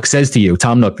Tom Nook says to you,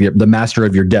 Tom Nook, the master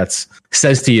of your debts,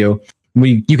 says to you,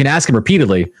 you can ask him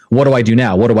repeatedly, what do I do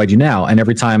now? What do I do now? And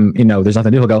every time, there's nothing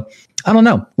to do, he'll go, I don't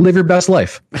know. Live your best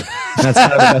life. And that's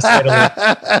kind of the best way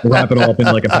to wrap it all up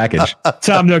into like a package.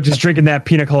 Tom Nook just drinking that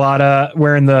pina colada,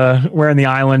 wearing the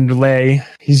island lay.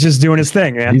 He's just doing his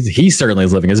thing, man. He certainly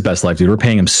is living his best life, dude. We're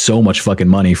paying him so much fucking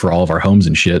money for all of our homes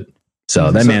and shit. So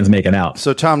that man's making out.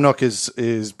 So Tom Nook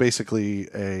is basically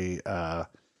a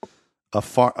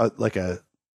foreign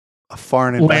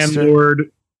investor.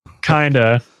 Landlord, kind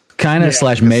of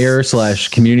 / mayor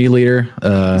 / community leader.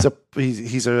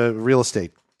 He's a real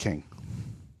estate king.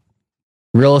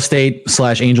 Real estate /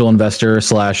 angel investor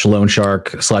 / loan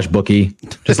shark / bookie.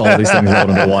 Just all these things rolled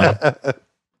into one.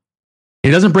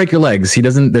 He doesn't break your legs.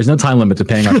 There's no time limit to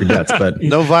paying off your dets, but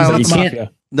no violence.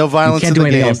 No violence. You can't do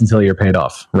anything else until you're paid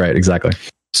off. Right. Exactly.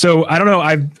 So I don't know.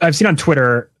 I've seen on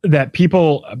Twitter that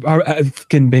people have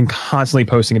been constantly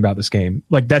posting about this game.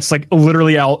 Like that's like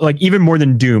literally like even more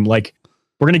than Doom. Like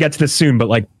we're gonna get to this soon, but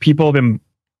like people have been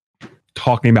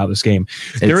talking about this game.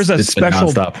 There is a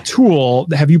special tool.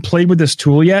 Have you played with this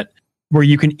tool yet? Where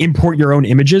you can import your own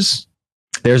images?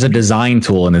 There's a design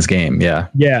tool in this game. Yeah.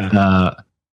 Yeah.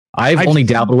 I've only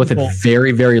dabbled with it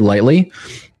very, very lightly,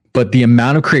 but the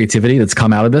amount of creativity that's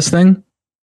come out of this thing,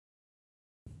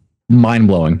 mind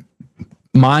blowing.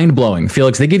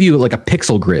 Felix, they give you like a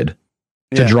pixel grid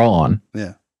to draw on.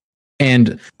 Yeah.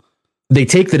 And they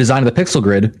take the design of the pixel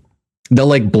grid, they'll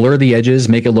like blur the edges,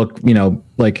 make it look,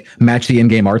 like match the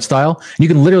in-game art style. You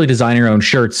can literally design your own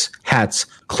shirts, hats,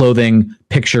 clothing,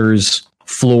 pictures,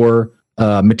 floor,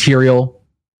 material.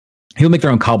 He'll make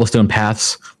their own cobblestone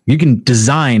paths. You can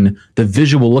design the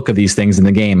visual look of these things in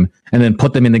the game and then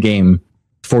put them in the game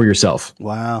for yourself.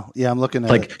 Wow. Yeah, I'm looking at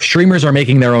like streamers are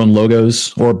making their own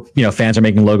logos, or fans are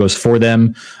making logos for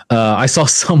them. I saw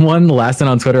someone last night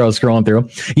on Twitter. I was scrolling through.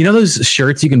 Those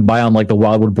shirts you can buy on like the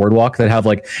Wildwood Boardwalk that have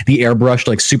like the airbrushed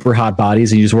like super hot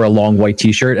bodies, and you just wear a long white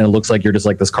t-shirt and it looks like you're just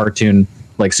like this cartoon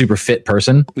like super fit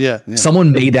person. Yeah.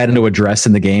 Someone made that into a dress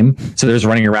in the game, so they're just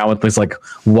running around with this like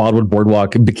Wildwood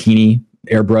Boardwalk bikini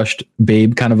airbrushed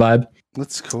babe kind of vibe.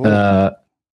 That's cool.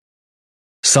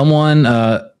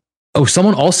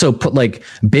 Someone also put like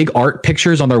big art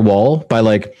pictures on their wall by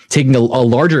like taking a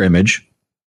larger image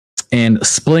and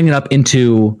splitting it up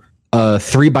into a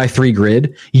 3x3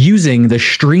 grid using the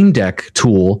Stream Deck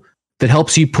tool that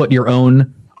helps you put your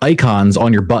own icons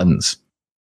on your buttons.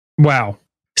 Wow.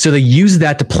 So they use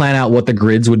that to plan out what the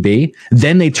grids would be.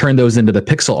 Then they turn those into the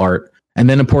pixel art and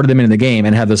then imported them into the game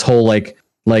and have this whole like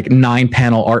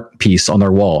 9-panel art piece on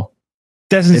their wall.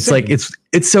 That's It's insane. like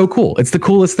it's so cool. It's the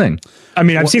coolest thing. I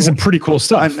mean, I've seen some pretty cool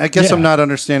stuff. I guess Yeah. I'm not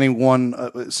understanding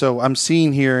one. So I'm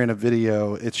seeing here in a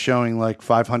video, it's showing like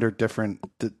 500 different.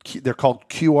 They're called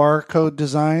QR code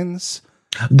designs.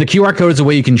 The QR code is a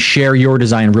way you can share your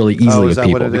design really easily with is that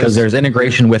what people it because is? there's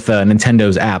integration with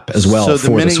Nintendo's app as well. So for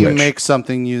the minute Switch. you make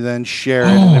something, you then share it,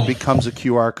 and it becomes a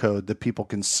QR code that people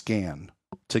can scan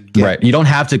to get. Right. You don't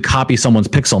have to copy someone's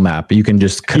pixel map. You can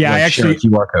just Yeah, I share a actually-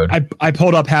 QR code. I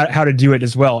pulled up how to do it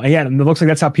as well. And yeah, it looks like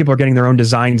that's how people are getting their own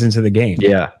designs into the game.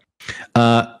 Yeah.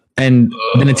 And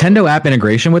the Nintendo app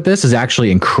integration with this is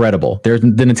actually incredible. There's the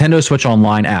Nintendo Switch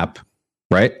Online app,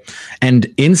 right? And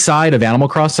inside of Animal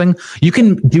Crossing, you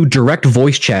can do direct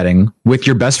voice chatting with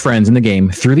your best friends in the game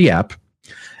through the app.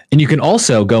 And you can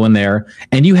also go in there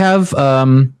and you have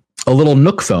a little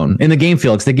Nook phone in the game,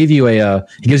 Felix. They give you it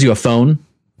gives you a phone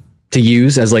to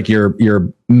use as like your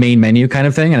main menu kind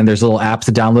of thing, and there's little apps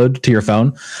to download to your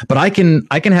phone. But I can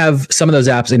have some of those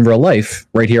apps in real life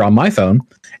right here on my phone,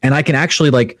 and I can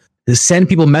actually like send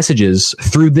people messages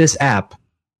through this app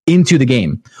into the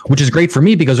game, which is great for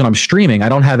me because when I'm streaming, I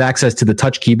don't have access to the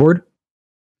touch keyboard,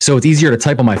 so it's easier to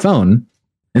type on my phone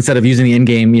instead of using the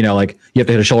in-game. You know, like you have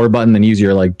to hit a shoulder button and use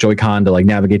your like Joy-Con to like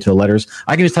navigate to the letters.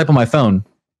 I can just type on my phone,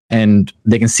 and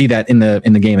they can see that in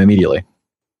the game immediately.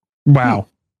 Wow.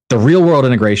 The real world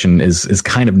integration is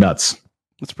kind of nuts.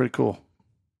 That's pretty cool.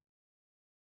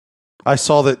 I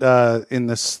saw that in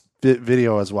this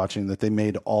video I was watching that they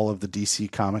made all of the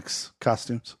DC Comics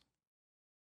costumes.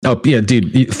 Oh yeah,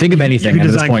 dude! Think of anything you at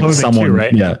this design point. clothing Someone, too,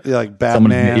 right? yeah. Yeah, like Someone-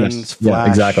 Batman, yes. Flash, Yeah,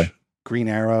 exactly. Green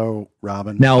Arrow,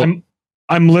 Robin. Now,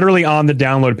 I'm literally on the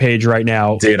download page right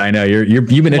now. dude, I know you've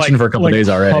been itching for a couple days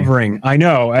already. Hovering. I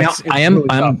know. Now, I'm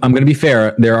going to be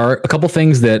fair. There are a couple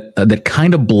things that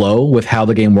kind of blow with how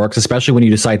the game works, especially when you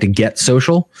decide to get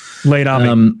social. Late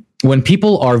on me. When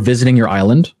people are visiting your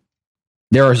island,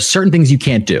 there are certain things you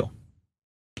can't do.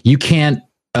 You can't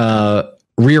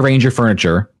rearrange your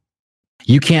furniture.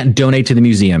 You can't donate to the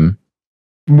museum.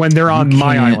 When they're on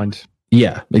my can't- island.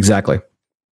 Yeah, exactly.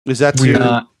 Is that Weird.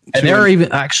 to, And there are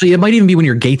even actually, it might even be when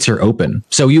your gates are open.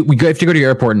 So you have to go to your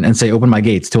airport and say, open my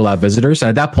gates to allow visitors. And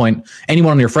at that point,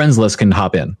 anyone on your friends list can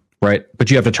hop in, right? But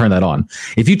you have to turn that on.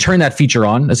 If you turn that feature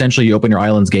on, essentially you open your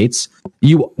island's gates,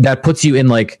 that puts you in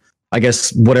like, I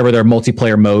guess, whatever their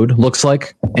multiplayer mode looks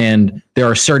like. And there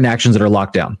are certain actions that are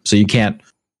locked down. So you can't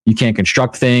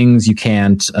construct things. You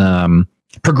can't,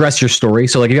 progress your story.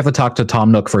 So like if you have to talk to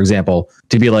Tom Nook, for example,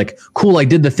 to be like, cool, I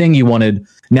did the thing you wanted.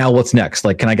 Now what's next?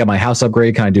 Like, can I get my house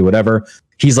upgrade? Can I do whatever?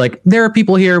 He's like, there are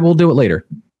people here. We'll do it later.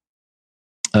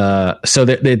 So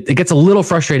that it gets a little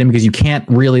frustrating because you can't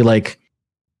really like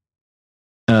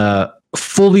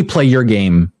fully play your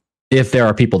game if there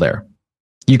are people there.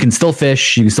 You can still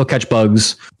fish. You can still catch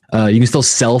bugs. You can still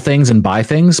sell things and buy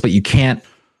things, but you can't,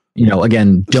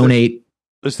 again, donate.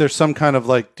 is there some kind of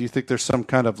like, do you think there's some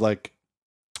kind of like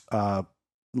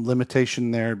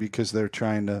limitation there because they're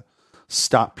trying to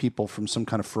stop people from some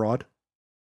kind of fraud?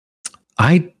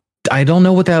 I don't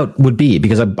know what that would be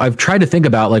because I've tried to think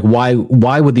about like why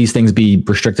would these things be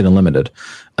restricted and limited?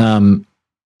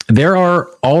 There are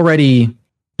already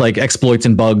like exploits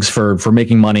and bugs for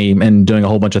making money and doing a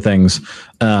whole bunch of things.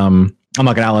 I'm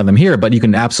not going to outline them here, but you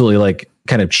can absolutely like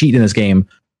kind of cheat in this game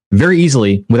very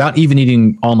easily without even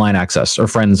needing online access or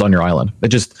friends on your island.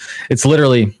 It's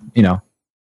literally,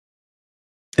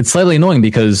 it's slightly annoying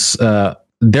because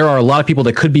there are a lot of people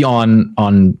that could be on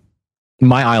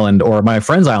my island or my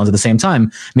friend's islands at the same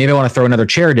time. Maybe I want to throw another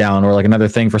chair down or like another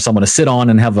thing for someone to sit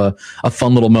on and have a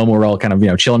fun little moment where we're all kind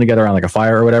of, chilling together around like a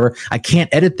fire or whatever. I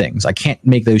can't edit things. I can't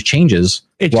make those changes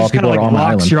It while just kind people of are like on my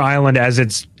locks island. your island as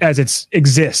it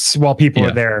exists while people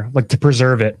are there, like to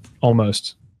preserve it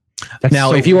almost. That's Now,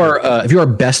 so if you weird. are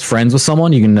best friends with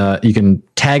someone, you can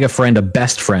tag a friend a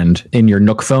best friend in your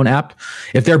Nook phone app.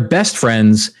 If they're best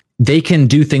friends, they can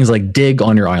do things like dig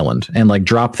on your island and like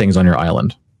drop things on your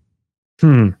island,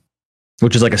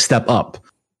 which is like a step up.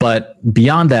 But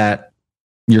beyond that,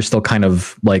 you're still kind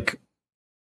of like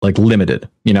limited,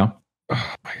 Oh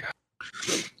my god,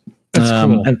 that's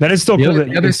cool. and That is still the cool other- that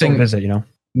the you other can still thing- visit.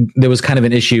 There was kind of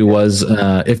an issue was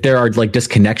if there are like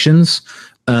disconnections,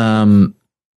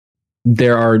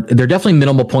 there are definitely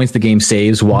minimal points the game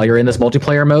saves while you're in this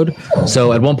multiplayer mode.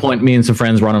 So at one point, me and some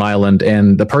friends were on an island,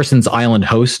 and the person's island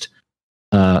host,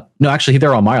 no, actually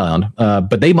they're on my island,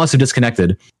 but they must have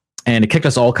disconnected, and it kicked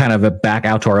us all kind of back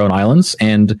out to our own islands,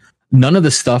 and none of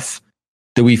the stuff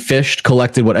that we fished,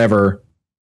 collected, whatever,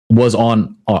 was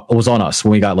on us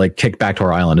when we got like kicked back to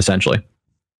our island, essentially.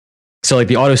 So like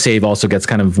the autosave also gets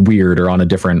kind of weird or on a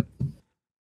different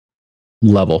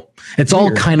level. It's all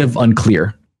Weird. kind of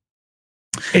unclear.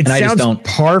 It And I just sounds don't-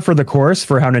 par for the course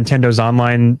for how Nintendo's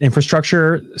online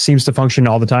infrastructure seems to function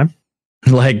all the time.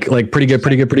 Like pretty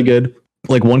good.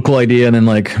 Like one cool idea, and then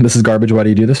like, this is garbage. Why do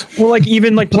you do this? Well, like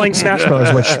even like playing Smash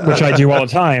Bros, which I do all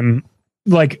the time.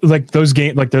 Like those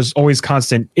games, like there's always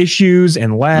constant issues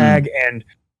and lag, and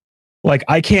like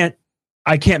I can't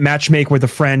matchmake with a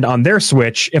friend on their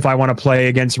Switch if I want to play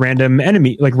against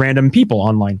random people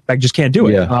online. I just can't do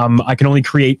it. Yeah. I can only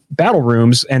create battle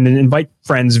rooms and then invite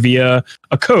friends via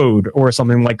a code or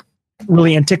something like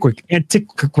really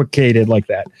antiquated like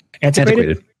that.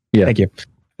 Antiquated? Yeah.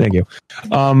 Thank you.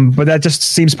 But that just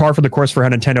seems par for the course for how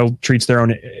Nintendo treats their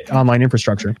own online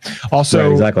infrastructure. Also,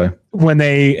 Right, exactly. when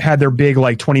they had their big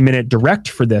like 20-minute direct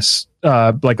for this,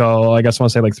 I guess I want to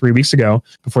say like 3 weeks ago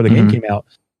before the game came out,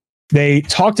 they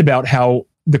talked about how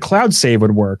the cloud save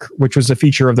would work, which was a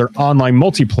feature of their online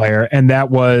multiplayer, and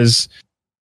that was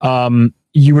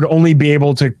you would only be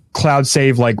able to cloud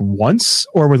save like once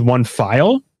or with one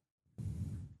file,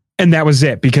 and that was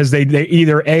it, because they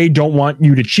either A, don't want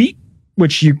you to cheat,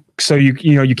 which you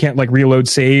can't like reload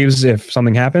saves if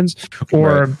something happens,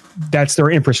 or that's their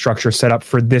infrastructure set up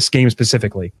for this game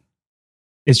specifically.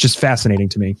 It's just fascinating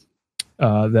to me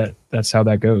that's how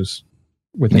that goes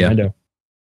with Nintendo.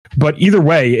 But either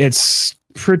way, it's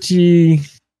pretty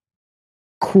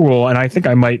cool, and I think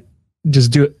I might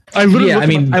just do it. I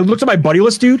looked at my buddy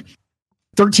list, dude.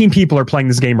 13 people are playing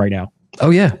this game right now. Oh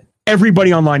yeah.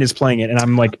 Everybody online is playing it, and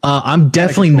I'm like, I'm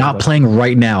definitely not playing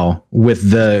right now with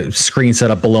the screen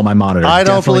set up below my monitor. I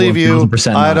don't believe you.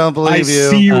 1000% I not. don't believe you.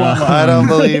 see you I don't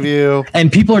believe you.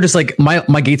 And people are just like,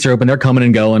 my gates are open. They're coming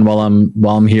and going while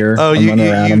I'm here. Oh, I'm running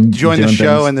around, you I'm joined the doing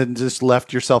show things. and then just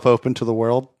left yourself open to the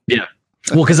world? Yeah.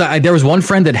 Well, because there was one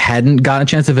friend that hadn't gotten a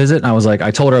chance to visit. And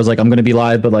I told her, I was like, I'm going to be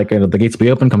live, but like the gates will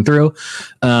be open, come through.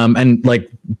 And like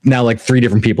now, like 3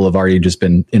 different people have already just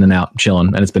been in and out chilling,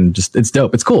 and it's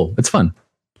dope. It's cool. It's fun.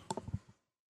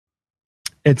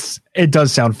 it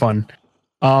does sound fun.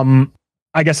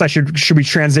 I guess should we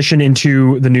transition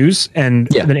into the news and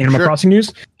the Animal Crossing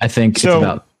news? I think So, it's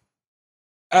about.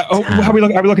 How are we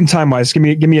looking time wise? Give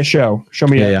me a show. Show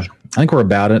me. Yeah. I think we're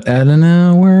about it at an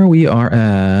hour. We are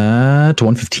at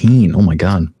 1:15. Oh my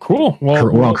god. Cool. Well,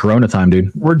 We're on Corona time,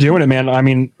 dude. we're doing it, man. I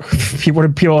mean, what are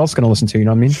people else going to listen to? You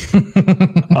know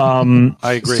what I mean?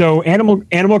 I agree. So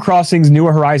Animal Crossing's New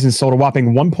Horizons sold a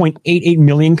whopping 1.88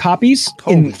 million copies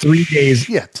in 3 days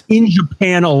Shit. in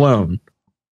Japan alone.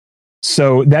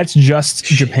 So that's just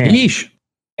Japan. Yeesh.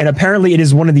 And apparently it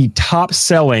is one of the top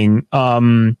selling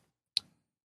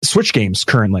Switch games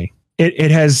currently.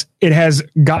 It has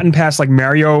gotten past like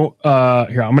Mario.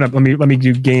 Here, let me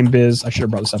do Game Biz. I should have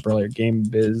brought this up earlier. Game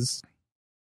Biz.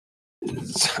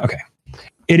 Okay.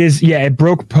 It is, it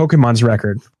broke Pokemon's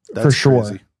record. That's for sure.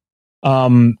 crazy.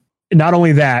 Not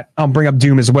only that, I'll bring up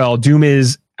Doom as well. Doom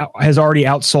has already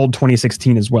outsold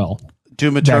 2016 as well.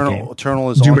 Doom game.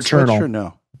 Eternal is Doom on Eternal. Switch or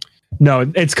no?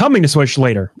 No, it's coming to Switch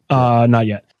later. Not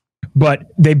yet.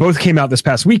 But they both came out this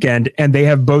past weekend, and they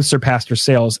have both surpassed their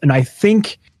sales. And I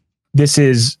think this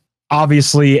is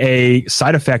obviously a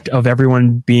side effect of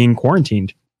everyone being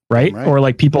quarantined, right? Or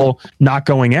like people not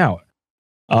going out.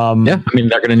 Yeah, I mean,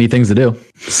 they're going to need things to do.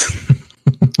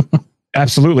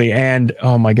 Absolutely. And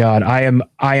oh my God, I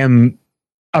am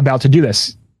about to do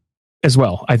this as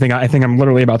well. I think I'm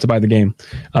literally about to buy the game.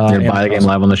 You're gonna buy the game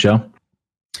live on the show.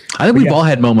 I think we've all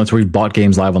had moments where we've bought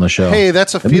games live on the show. Hey,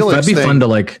 that's a Felix That'd be thing. fun to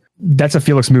like. That's a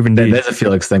Felix move indeed. That's a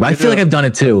Felix thing. But I feel like I've done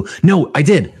it too. No, I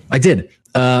did.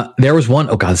 There was one,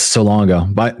 oh God, this is so long ago,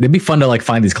 but it'd be fun to like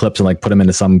find these clips and like put them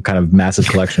into some kind of massive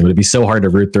collection, but it'd be so hard to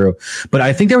root through. But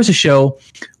I think there was a show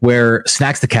where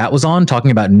Snacks the Cat was on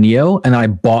talking about Neo, and I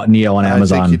bought Neo on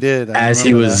Amazon. I think you did. As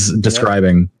he was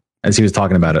describing, as he was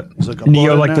talking about it. Like,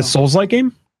 Neo, like the Souls-like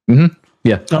game? Mm-hmm.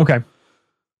 Yeah. Okay.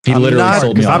 He literally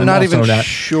sold me I'm on not it. even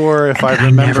sure if I I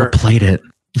remember. never played it.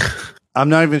 I'm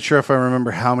not even sure if I remember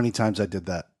how many times I did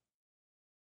that.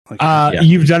 Like,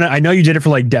 You've done it. I know you did it for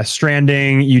like Death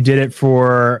Stranding. You did it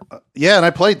for. Yeah, and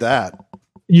I played that.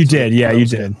 You did. Yeah, you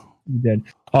did. You did.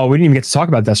 Oh, we didn't even get to talk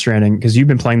about Death Stranding because you've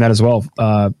been playing that as well.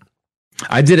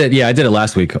 I did it. Yeah, I did it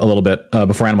last week a little bit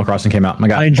before Animal Crossing came out.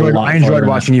 I enjoyed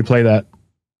watching you play that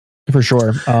for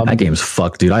sure. That game's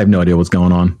fucked, dude. I have no idea what's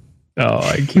going on. Oh,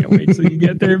 I can't wait till you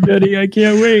get there, buddy. I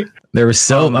can't wait. There was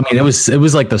it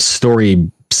was like the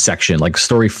story section, like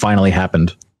story finally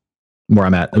happened where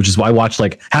I'm at, which is why I watched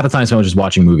like half the time I was just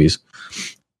watching movies.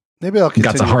 Maybe I'll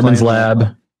got to Hartman's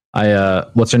lab.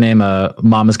 What's her name?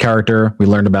 Mama's character. We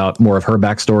learned about more of her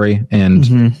backstory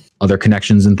and other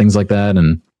connections and things like that.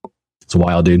 And it's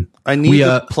wild, dude. I need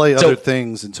to play other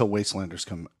things until Wastelanders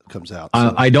comes out.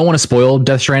 So. I don't want to spoil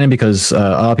Death Stranding because a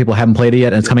lot of people haven't played it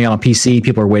yet, and it's coming out on PC.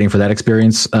 People are waiting for that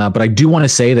experience. But I do want to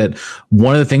say that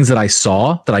one of the things that I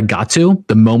saw, that I got to,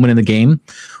 the moment in the game,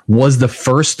 was the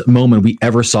first moment we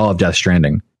ever saw of Death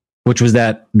Stranding, which was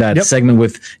that segment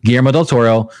with Guillermo del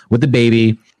Toro with the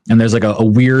baby. And there's like a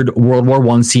weird World War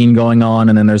I scene going on.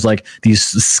 And then there's like these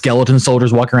skeleton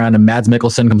soldiers walking around, and Mads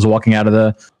Mikkelsen comes walking out of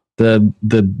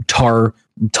the tar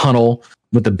tunnel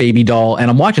with the baby doll.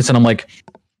 And I'm watching this and I'm like,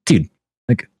 dude,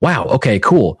 like, wow, okay,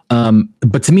 cool.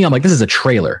 But to me, I'm like, this is a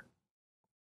trailer.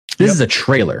 This is a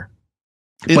trailer.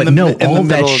 All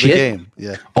that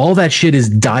shit is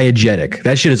diegetic.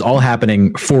 That shit is all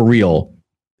happening for real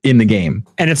in the game.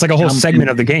 And it's like a whole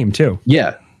segment of the game too.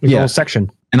 Yeah. A whole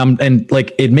section. And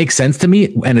like, it makes sense to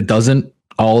me, and it doesn't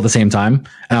all at the same time.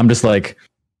 And I'm just like,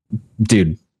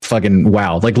 dude, fucking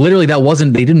wow. Like, literally,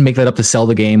 they didn't make that up to sell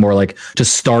the game or like to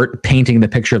start painting the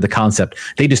picture of the concept.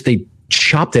 They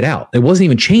chopped it out. It wasn't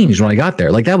even changed when I got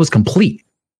there. Like, that was complete.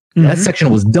 Mm-hmm. That section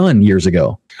was done years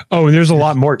ago. Oh, and there's a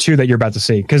lot more too that you're about to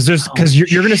see, because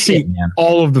you're going to see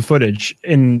all of the footage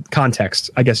in context.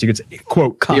 I guess you could say,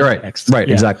 quote, context. You're right.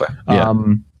 Yeah. Exactly. Yeah.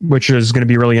 Which is going to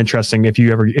be really interesting if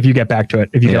you get back to it,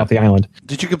 if you get off the island.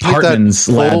 Did you complete Hartman's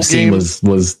that lab full scene game?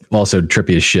 was also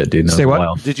trippy as shit, dude. Say what?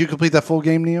 Wild. Did you complete that full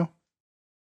game, Neo?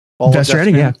 Death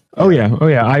Stranding, yeah. Oh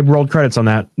yeah. I rolled credits on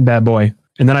that bad boy,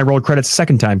 and then I rolled credits a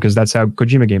second time because that's how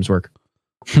Kojima games work.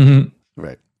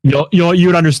 Right.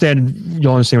 You'd understand.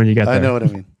 You'll understand when you get there. I know what I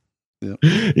mean.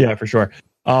 Yeah, yeah, for sure.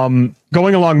 Going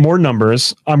along more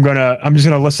numbers, I'm just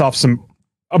gonna list off some.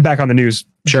 I'm back on the news.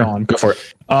 Sure, John. Go for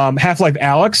it. Half-Life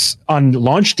Alyx on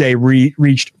launch day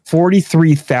reached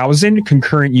 43,000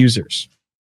 concurrent users.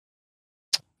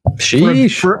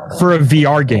 Sheesh. For a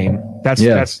VR game. That's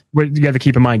what you have to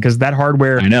keep in mind, because that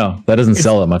hardware. I know that doesn't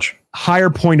sell that much. Higher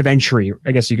point of entry,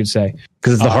 I guess you could say,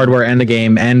 because it's the hardware and the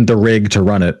game and the rig to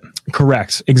run it.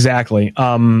 Correct, exactly.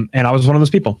 And I was one of those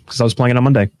people because I was playing it on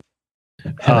Monday.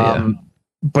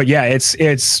 But yeah,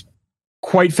 it's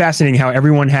quite fascinating how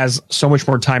everyone has so much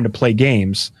more time to play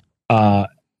games, and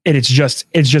it's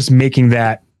just making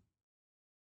that.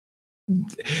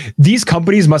 These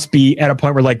companies must be at a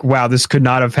point where, like, wow, this could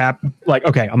not have happened. Like,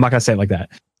 okay, I'm not gonna say it like that.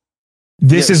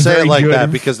 This is say very it like good.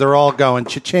 that because they're all going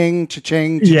cha-ching,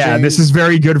 cha-ching, cha-ching. Yeah, this is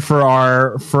very good for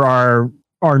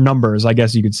our numbers, I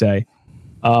guess you could say.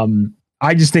 I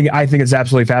think it's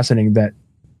absolutely fascinating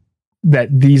that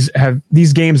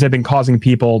these games have been causing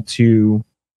people to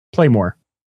play more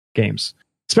games,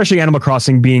 especially Animal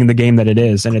Crossing being the game that it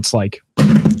is, and it's like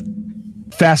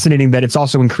fascinating that it's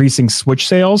also increasing Switch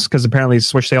sales, because apparently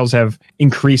Switch sales have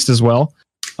increased as well.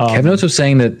 Kevin Oates was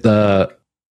saying that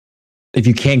if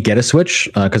you can't get a Switch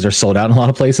because they're sold out in a lot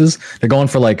of places, they're going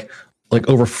for like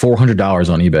over $400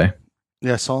 on eBay.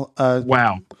 Yeah, so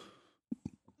wow.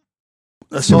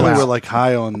 I saw they were like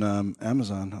high on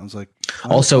Amazon. I was like,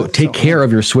 also take care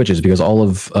of your Switches, because all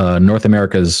of North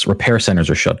America's repair centers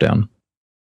are shut down.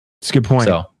 That's a good point.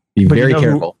 So be very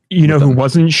careful. Who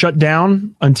wasn't shut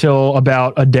down until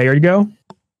about a day ago?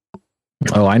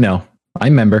 Oh, I know. I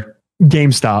remember.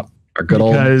 GameStop. Our good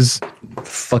old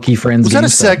fucky friends. Was that a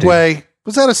segue? Dude.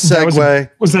 Was that a segue?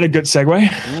 Was that a good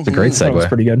segue? It's a great segue. That was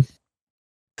pretty good.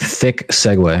 Thick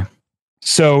segue.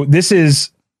 So this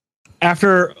is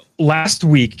after last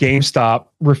week, GameStop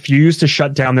refused to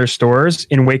shut down their stores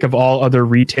in wake of all other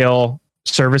retail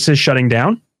services shutting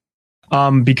down,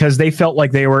 because they felt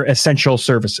like they were essential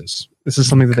services. This is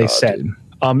something that they said.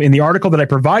 In the article that I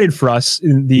provided for us,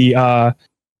 in the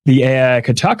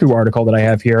Kotaku article that I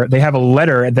have here, they have a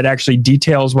letter that actually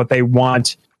details what they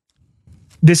want.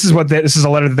 This is a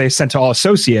letter that they sent to all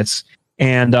associates,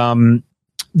 and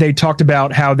they talked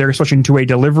about how they're switching to a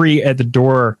delivery at the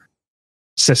door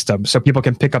system, so people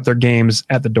can pick up their games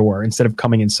at the door instead of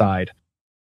coming inside,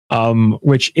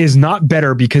 which is not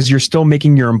better, because you're still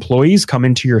making your employees come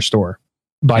into your store.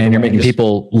 And you're making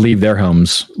people leave their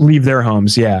homes.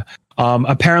 Yeah.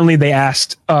 Apparently they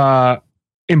asked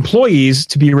employees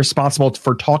to be responsible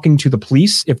for talking to the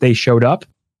police if they showed up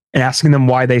and asking them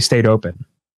why they stayed open.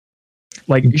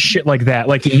 Like shit like that.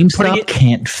 Like GameStop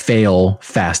can't fail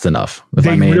fast enough. If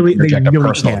I may interject a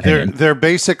personal opinion. They're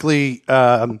basically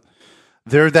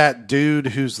they're that dude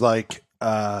who's like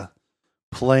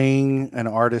playing an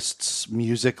artist's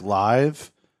music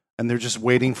live, and they're just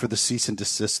waiting for the cease and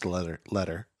desist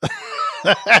letter.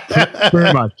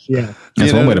 Pretty much, yeah.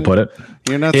 That's one way to put it.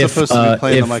 You're not supposed to be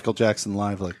playing the Michael Jackson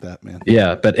live like that, man.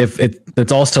 Yeah, but if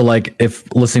it's also like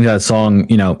if listening to that song,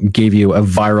 gave you a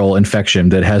viral infection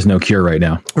that has no cure right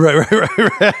now. Right.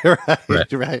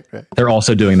 They're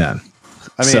also doing that.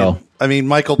 I mean, so I mean,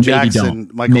 Michael Maybe Jackson.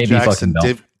 don't. Michael Maybe Jackson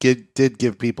fucking did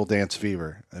give people dance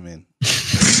fever. I mean,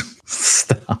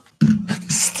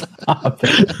 Stop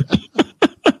it.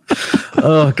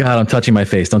 Oh God, I'm touching my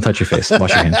face. Don't touch your face. Wash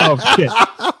your hands. Oh shit.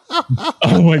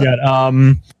 Oh my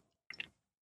god.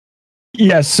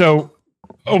 Yeah, so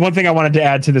one thing I wanted to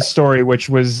add to the story, which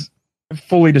was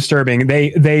fully disturbing,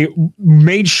 they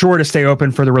made sure to stay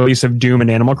open for the release of Doom and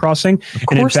Animal Crossing.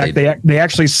 And in fact, they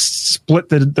actually split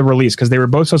the release because they were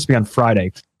both supposed to be on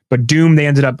Friday. But Doom they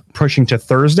ended up pushing to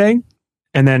Thursday,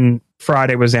 and then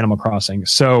Friday was Animal Crossing.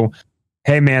 So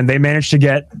hey man, they managed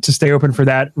to stay open for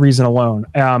that reason alone.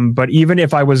 But even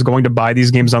if I was going to buy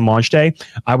these games on launch day,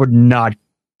 I would not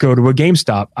go to a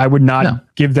GameStop. I would not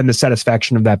give them the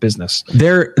satisfaction of that business.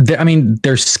 They're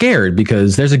scared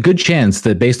because there's a good chance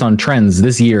that based on trends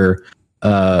this year,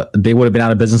 they would have been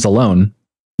out of business alone.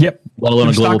 Yep. Let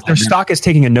alone their stock is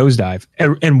taking a nosedive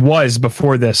and was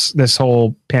before this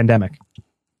whole pandemic.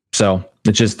 So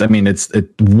it's just, I mean, it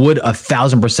would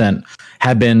 1,000%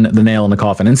 have been the nail in the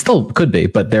coffin, and still could be,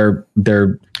 but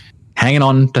they're hanging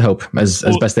on to hope as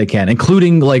best they can,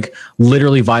 including like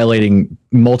literally violating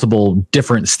multiple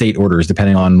different state orders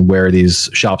depending on where these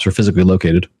shops are physically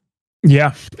located.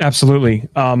 Yeah, absolutely.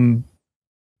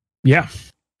 Yeah.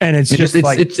 And it's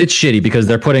shitty because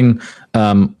they're putting,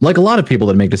 like a lot of people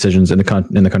that make decisions in the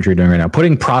country doing right now,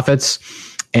 putting profits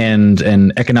and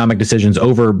economic decisions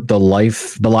over the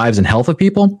lives and health of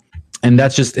people. And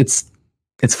that's just,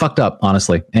 it's fucked up,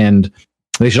 honestly. And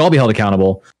they should all be held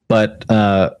accountable, but,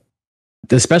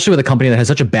 especially with a company that has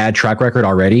such a bad track record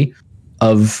already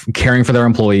of caring for their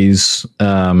employees,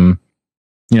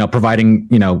 providing,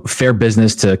 fair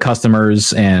business to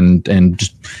customers and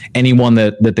just anyone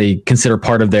that they consider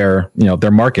part of their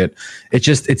market.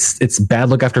 It's bad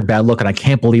look after bad look. And I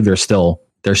can't believe they're still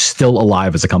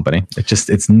alive as a company.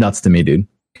 It's nuts to me, dude.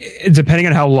 Depending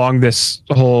on how long this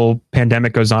whole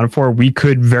pandemic goes on for, we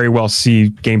could very well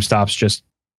see GameStops just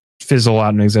fizzle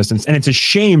out in existence. And it's a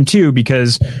shame too,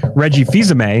 because Reggie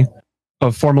Fils-Aimé,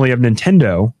 formerly of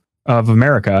Nintendo of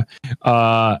America,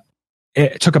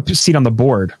 it took a seat on the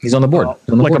board. He's on the board.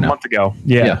 Like a month ago.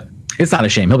 Yeah. It's not a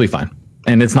shame. He'll be fine.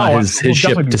 And it's not his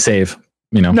ship to save,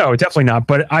 No, definitely not.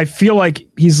 But I feel like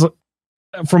he's,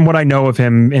 from what I know of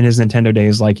him in his Nintendo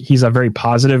days, like he's a very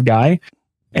positive guy.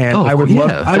 And I would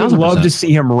love to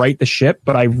see him right the ship,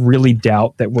 but I really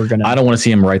doubt that we're going to. I don't want to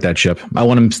see him right that ship. I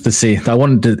want him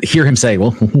to hear him say,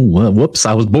 well, whoops,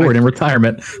 I was bored in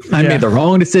retirement. I made the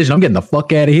wrong decision. I'm getting the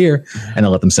fuck out of here. And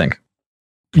then let them sink.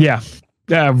 Yeah.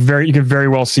 You can very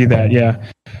well see that.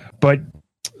 Yeah. But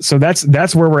so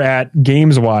that's where we're at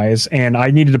games wise. And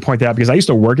I needed to point that out because I used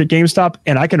to work at GameStop,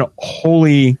 and I can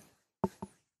wholly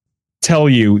tell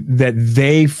you that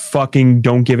they fucking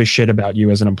don't give a shit about you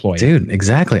as an employee. Dude,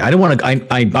 exactly. I don't want to,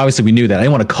 I obviously we knew that. I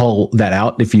didn't want to call that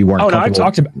out if you weren't. I've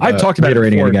talked about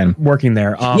it before, again working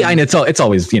there. And it's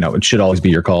always, it should always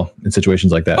be your call in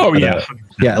situations like that. Oh, but,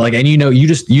 yeah. Like, and you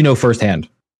know firsthand.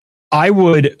 I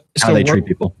would how they treat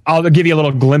people. I'll give you a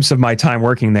little glimpse of my time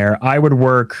working there. I would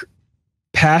work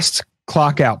past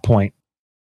clock out point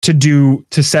to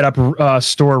set up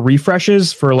store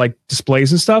refreshes for like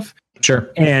displays and stuff.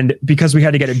 Sure. And because we had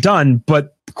to get it done,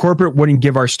 but corporate wouldn't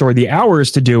give our store the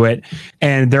hours to do it.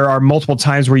 And there are multiple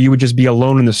times where you would just be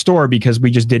alone in the store because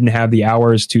we just didn't have the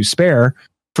hours to spare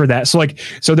for that.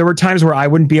 So there were times where I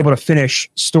wouldn't be able to finish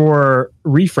store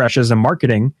refreshes and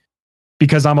marketing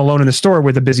because I'm alone in the store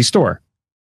with a busy store.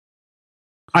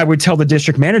 I would tell the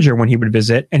district manager when he would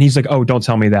visit, and he's like, "Oh, don't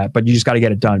tell me that, but you just got to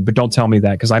get it done. But don't tell me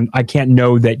that because I can't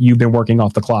know that you've been working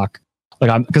off the clock."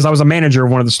 Like because I was a manager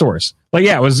of one of the stores. Like,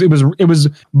 yeah, it was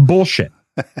bullshit.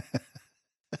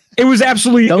 It was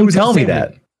absolutely. Don't tell me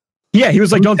that. Yeah, he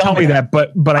was like, "Don't tell me that."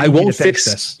 But I won't fix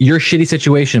this. Your shitty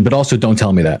situation, but also don't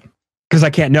tell me that because I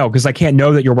can't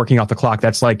know that you're working off the clock.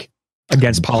 That's like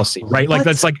against policy, right? Like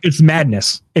that's like it's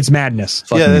madness. It's madness.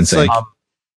 Yeah, that's insane.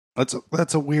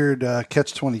 That's a weird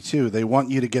catch-22. They want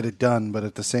you to get it done, but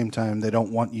at the same time, they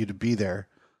don't want you to be there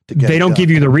to get. They don't give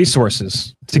you the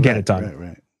resources to get it done.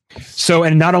 Right. So,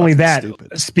 and not only that,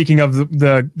 speaking of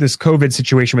this COVID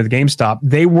situation with GameStop,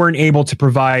 they weren't able to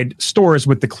provide stores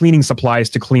with the cleaning supplies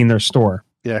to clean their store.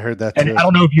 Yeah, I heard that too. And I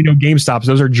don't know if you know GameStops;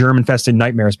 those are germ-infested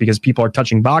nightmares because people are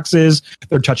touching boxes,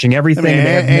 they're touching everything. I mean,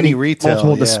 they have any retail,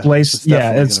 multiple displays. It's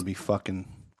going to be fucking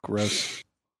gross.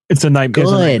 It's a nightmare.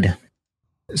 Good.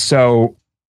 So,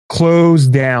 close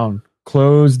down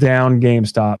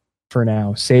GameStop for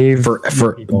now. Save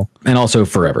for people, and also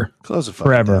forever. Close it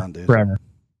forever down, dude. Forever.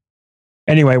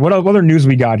 Anyway, what other news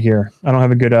we got here? I don't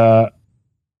have a good. Oh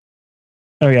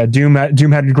yeah, Doom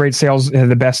had great sales, had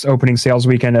the best opening sales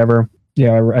weekend ever.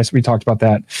 Yeah, we talked about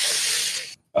that.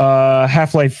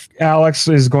 Half-Life Alex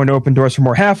is going to open doors for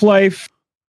more Half-Life.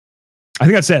 I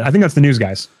think that's it. I think that's the news,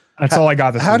 guys. That's all I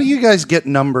got this How week. do you guys get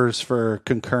numbers for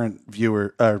concurrent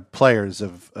players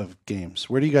of games?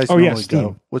 Where do you guys normally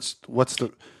go? What's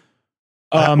the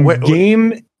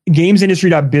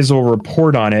gamesindustry.biz will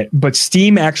report on it, but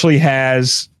Steam actually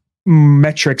has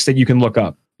metrics that you can look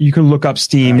up. You can look up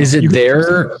Steam. Is it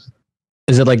their?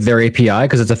 Is it like their API?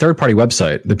 Because it's a third-party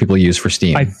website that people use for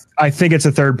Steam. I think it's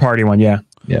a third-party one. Yeah.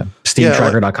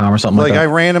 SteamTracker.com or something like that.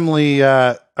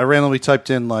 I randomly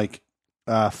typed in like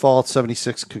Fallout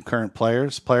 76 concurrent player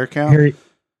count.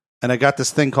 And I got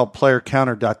this thing called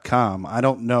playercounter.com. I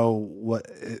don't know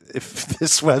if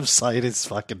this website is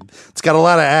it's got a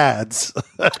lot of ads.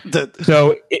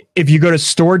 So if you go to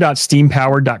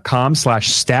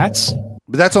store.steampowered.com/stats,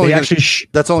 but that's only going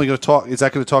to talk. Is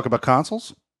that going to talk about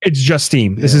consoles? It's just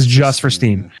Steam. This is just for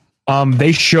Steam.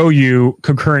 They show you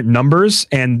concurrent numbers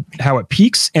and how it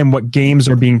peaks and what games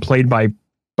are being played by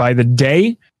the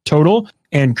day total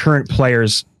and current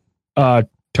players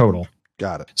total.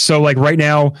 Got it. So like right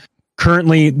now,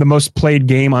 currently the most played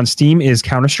game on Steam is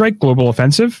Counter-Strike Global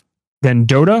Offensive, then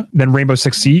Dota, then Rainbow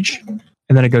Six Siege, and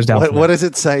then it goes down. What does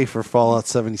it say for Fallout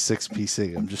 76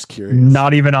 PC? I'm just curious.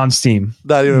 Not even on Steam.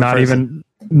 Not even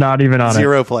on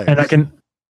Zero it. players. And I can.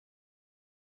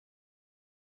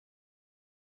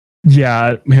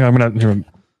 Yeah, here I'm gonna.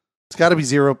 It's got to be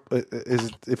zero.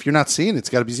 If you're not seeing it, it's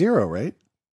got to be zero, right?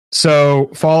 So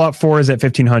Fallout 4 is at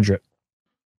 1,500.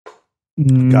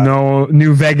 No,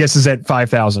 New Vegas is at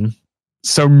 5,000.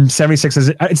 So 76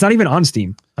 is. It's not even on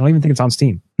Steam. I don't even think it's on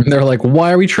Steam. And they're like,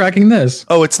 why are we tracking this?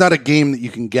 Oh, it's not a game that you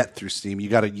can get through Steam. You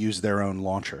got to use their own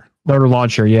launcher. Their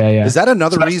launcher, yeah. Is that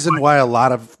another reason why a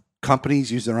lot of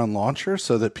companies use their own launcher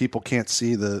so that people can't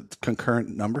see the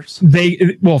concurrent numbers?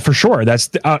 Well, for sure. That's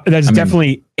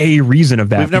definitely a reason of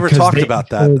that. We've never talked about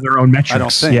that. Their own metrics. I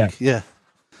don't think. Yeah.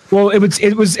 Well, it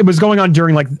was going on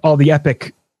during like all the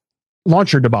Epic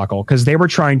launcher debacle because they were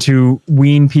trying to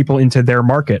wean people into their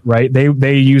market, right?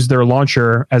 They use their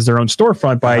launcher as their own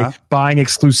storefront by buying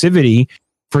exclusivity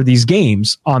for these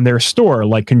games on their store,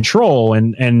 like Control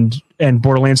and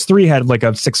Borderlands 3 had like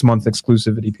a 6-month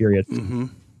exclusivity period. Mm-hmm.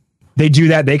 They do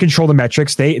that. They control the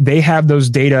metrics. They have those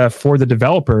data for the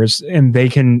developers, and they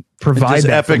can provide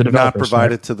that. Epic for the developers, not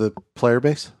provide it to the player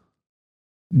base?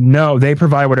 No, they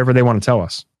provide whatever they want to tell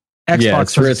us.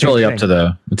 Xbox it's really up to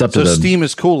the. It's up to the. Steam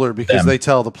is cooler because they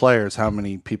tell the players how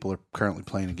many people are currently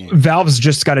playing a game. Valve's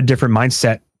just got a different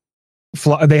mindset.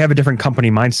 They have a different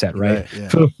company mindset, right? Yeah.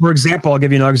 So, for example, I'll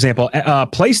give you another example.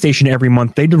 PlayStation every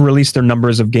month they release their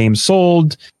numbers of games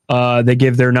sold. They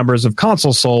give their numbers of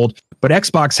consoles sold, but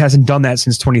Xbox hasn't done that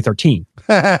since 2013.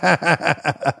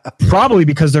 Probably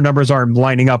because their numbers aren't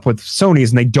lining up with Sony's,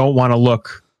 and they don't want to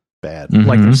look bad,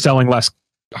 like they're selling less,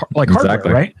 like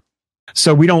hardware, right?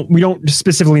 So we don't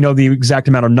specifically know the exact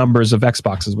amount of numbers of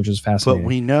Xboxes, which is fascinating. But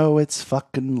we know it's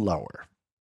fucking lower.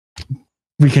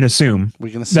 We can assume.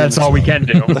 That's all we can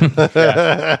do.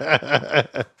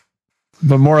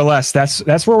 But more or less,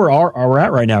 that's where we're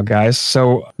at right now, guys.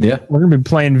 So we're gonna be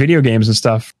playing video games and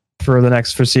stuff for the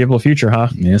next foreseeable future, huh?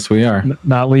 Yes, we are.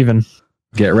 Not leaving.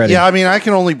 Get ready. Yeah, I mean, I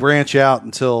can only branch out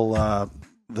until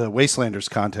the Wastelanders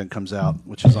content comes out,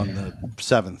 which is on the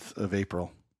 7th of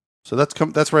April. So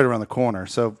that's right around the corner.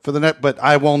 So for the but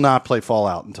I will not play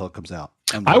Fallout until it comes out.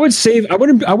 I would save. I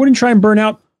wouldn't try and burn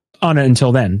out on it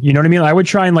until then. You know what I mean? I would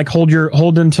try and like hold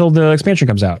until the expansion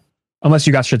comes out. Unless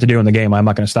you got shit to do in the game, I'm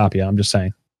not going to stop you. I'm just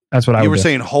saying. That's what I would do. You were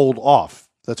saying hold off.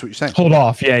 That's what you're saying. Hold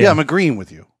off. Yeah. I'm agreeing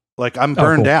with you. Like I'm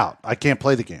burned out. I can't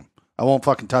play the game. I won't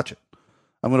fucking touch it.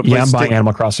 I'm going to play. Yeah, I'm buying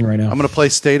Animal Crossing right now. I'm going to play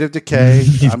State of Decay.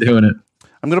 He's doing it.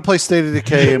 I'm going to play State of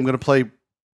Decay. I'm going to play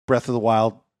Breath of the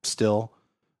Wild still.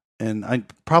 And I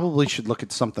probably should look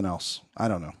at something else. I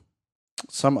don't know.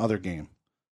 Some other game.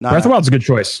 Breath of the Wild's a good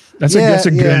choice. That's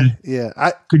a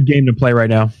good game to play right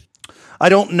now. I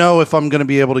don't know if I'm going to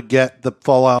be able to get the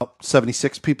Fallout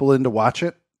 76 people in to watch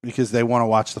it because they want to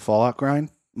watch the Fallout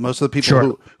grind. Most of the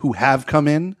people who have come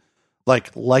in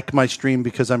like my stream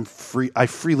because I'm free. I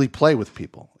freely play with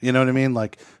people. You know what I mean?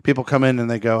 Like people come in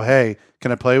and they go, "Hey,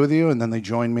 can I play with you?" And then they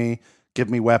join me, give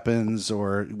me weapons,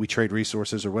 or we trade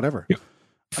resources or whatever. You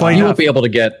won't be able to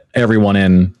get everyone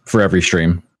in for every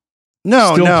stream.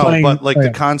 No, but like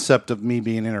the concept of me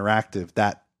being interactive,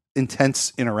 that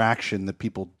intense interaction that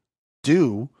people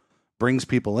do brings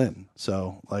people in.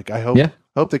 So like I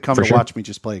hope they come to watch me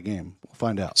just play a game. We'll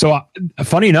find out. So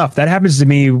funny enough, that happens to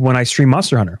me when I stream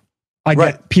Monster Hunter. I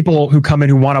get people who come in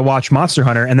who want to watch Monster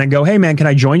Hunter and then go, "Hey man, can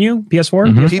I join you?"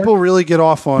 PS4? People really get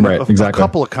off on a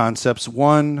couple of concepts.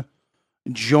 One,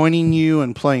 joining you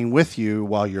and playing with you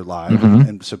while you're live, Mhm.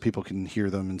 and so people can hear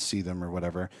them and see them or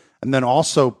whatever. And then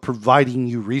also providing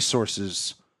you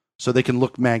resources so they can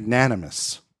look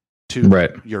magnanimous to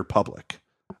Right. your public,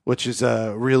 which is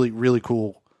a really, really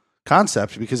cool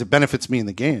concept because it benefits me in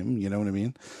the game. You know what I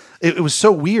mean? It was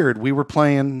so weird. We were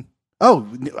playing. Oh,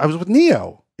 I was with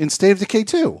Neo in State of Decay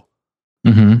 2.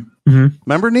 Mm-hmm.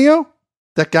 Remember Neo?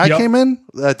 That guy Yep. came in,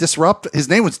 Disrupt. His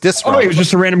name was Disrupt. Oh, he was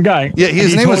just a random guy. Yeah, And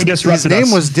his he name totally was disrupted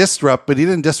us. Disrupt, but he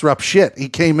didn't disrupt shit. He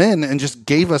came in and just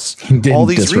gave us didn't all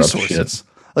these disrupt resources. shit.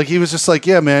 Like he was just like,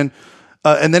 "Yeah, man."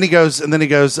 And then he goes,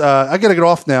 I gotta get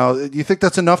off now. Do you think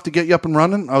that's enough to get you up and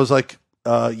running? I was like,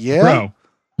 yeah.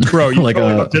 Bro, you Like,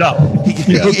 totally hooked it up.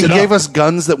 He hooked it gave up. us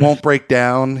guns that won't break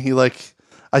down.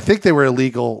 I think they were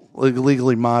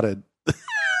illegally modded.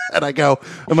 And I go,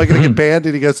 "Am I going to get banned?"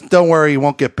 And he goes, "Don't worry, you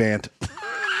won't get banned."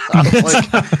 I was like,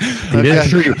 He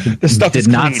didn't- okay. This stuff did is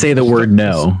not clean. say the word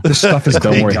no. This stuff is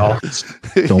Don't clean, worry. y'all.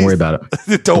 Don't worry about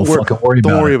it. Don't worry. fucking worry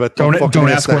Don't about worry it. about it. Don't fucking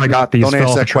ask where I got these. Don't Fell answer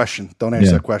off that a truck. question. Don't answer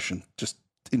Yeah. that question. Just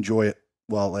enjoy it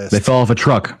while it lasts. They fell off a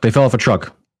truck.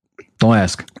 Don't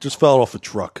ask. Just fell off a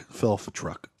truck.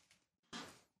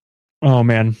 Oh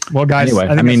man. Well, guys, Anyway, I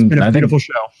think I mean, it's been a I think- beautiful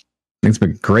show. I think it's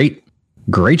been a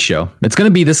great show. It's going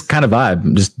to be this kind of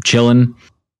vibe, just chilling,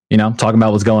 talking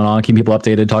about what's going on, keeping people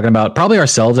updated, talking about probably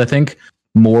ourselves, I think,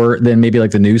 more than maybe like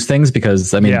the news things,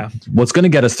 because what's going to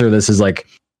get us through this is like,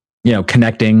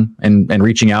 connecting and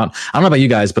reaching out. I don't know about you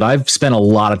guys, but I've spent a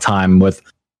lot of time with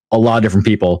a lot of different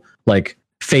people, like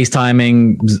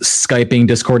FaceTiming, Skyping,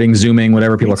 Discording, Zooming,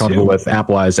 whatever people Me are comfortable too. with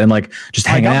app-wise, and like just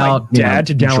I hanging got my out, dad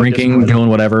to download drinking, Discord. doing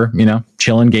whatever,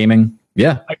 chilling, gaming.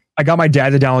 Yeah. I got my dad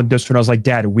to download Discord. I was like,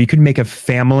 "Dad, we could make a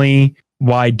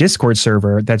family-wide Discord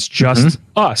server that's just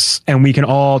us, and we can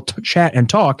all chat and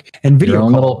talk and video Your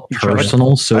own call little each other."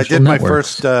 personal social I did my network.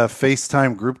 first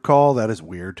FaceTime group call. That is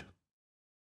weird.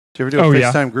 Did you ever do a Oh,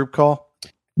 yeah. FaceTime group call?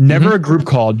 Never a group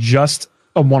call, just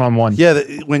a one-on-one. Yeah,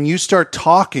 when you start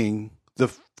talking,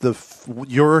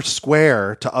 your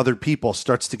square to other people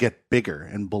starts to get bigger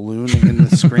and ballooning in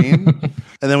the screen.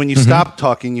 And then when you stop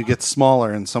talking, you get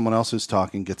smaller and someone else who's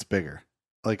talking gets bigger.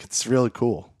 Like it's really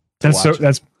cool. to watch.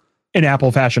 That's in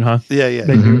Apple fashion, huh? Yeah, yeah.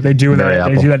 They do they do Very that.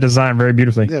 They Apple. do that design very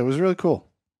beautifully. Yeah, it was really cool.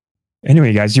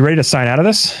 Anyway, guys, you ready to sign out of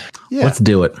this? Yeah. Let's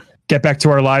do it. Get back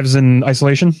to our lives in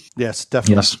isolation? Yes,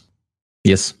 definitely.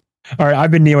 Yes. All right,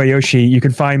 I've been Neo Ayoshi. You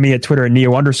can find me at Twitter at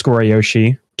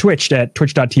Neo_Ayoshi, Twitch at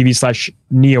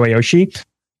twitch.tv/Neo Ayoshi.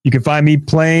 You can find me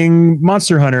playing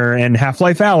Monster Hunter and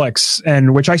Half-Life Alyx,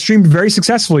 and which I streamed very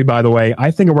successfully, by the way. I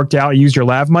think it worked out. I used your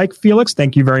lav mic, Felix.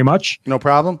 Thank you very much. No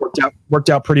problem. Worked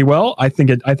out pretty well. I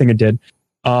think it did.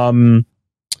 And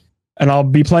I'll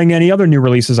be playing any other new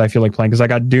releases I feel like playing because I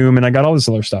got Doom and I got all this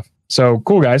other stuff. So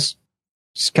cool, guys.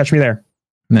 Just catch me there.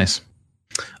 Nice.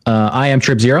 I am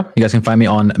Trip Zero. You guys can find me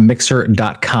on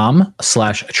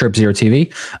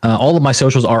mixer.com/Trip0TV. All of my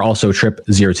socials are also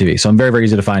Trip0TV. So I'm very, very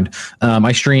easy to find.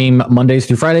 I stream Mondays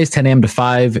through Fridays, 10 a.m. to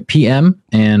 5 p.m.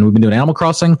 And we've been doing Animal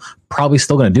Crossing. Probably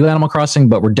still going to do Animal Crossing,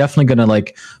 but we're definitely going to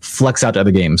like flex out to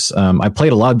other games. I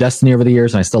played a lot of Destiny over the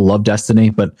years and I still love Destiny,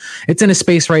 but it's in a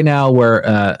space right now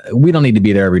where we don't need to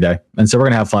be there every day. And so we're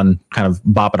going to have fun kind of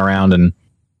bopping around and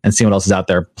seeing what else is out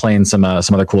there, playing some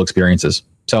other cool experiences.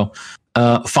 So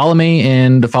follow me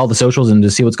and follow the socials and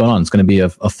just see what's going on. It's going to be a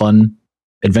fun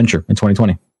adventure in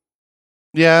 2020.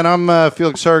 Yeah, and I'm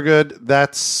Felix Hergood.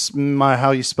 That's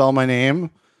how you spell my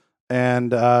name.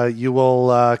 And you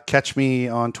will catch me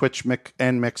on Twitch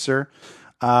and Mixer.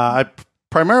 I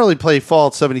primarily play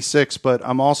Fallout 76, but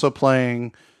I'm also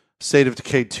playing State of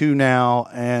Decay 2 now,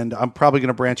 and I'm probably going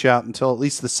to branch out until at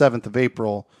least the 7th of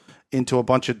April into a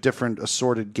bunch of different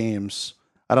assorted games.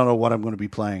 I don't know what I'm going to be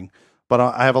playing, but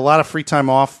I have a lot of free time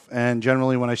off, and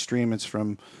generally when I stream, it's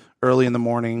from early in the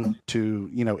morning to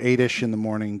 8-ish in the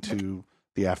morning to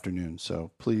the afternoon.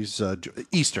 So please,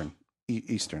 Eastern.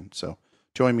 So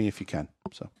join me if you can.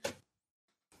 So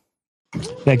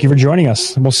Thank you for joining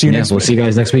us. We'll see you next We'll week. see you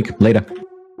guys next week. Later.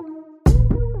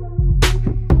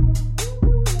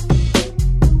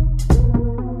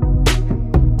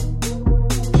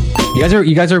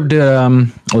 You guys are did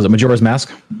what was it Majora's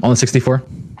Mask on the 64?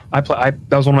 That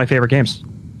was one of my favorite games.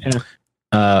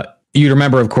 Yeah. You'd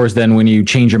remember, of course, then when you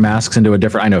change your masks into a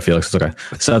different. I know, Felix. It's okay.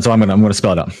 So I'm gonna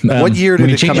spell it out. what year when did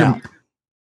you it change come your- out?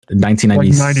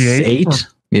 1998. Like 98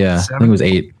 Yeah, I think it was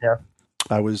 8. Yeah.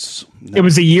 It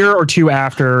was a year or two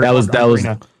after. That was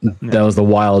the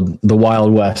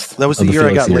wild west. That was of the year I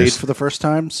Felix got laid years. for the first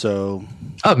time. So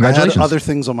Oh, I congratulations! had other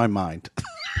things on my mind.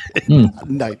 Hmm.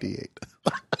 98.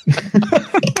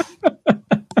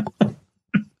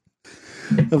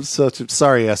 I'm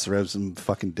sorry, S. Revs. I'm a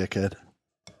fucking dickhead.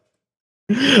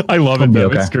 I love it It'll be though.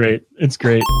 okay. It's great. It's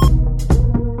great.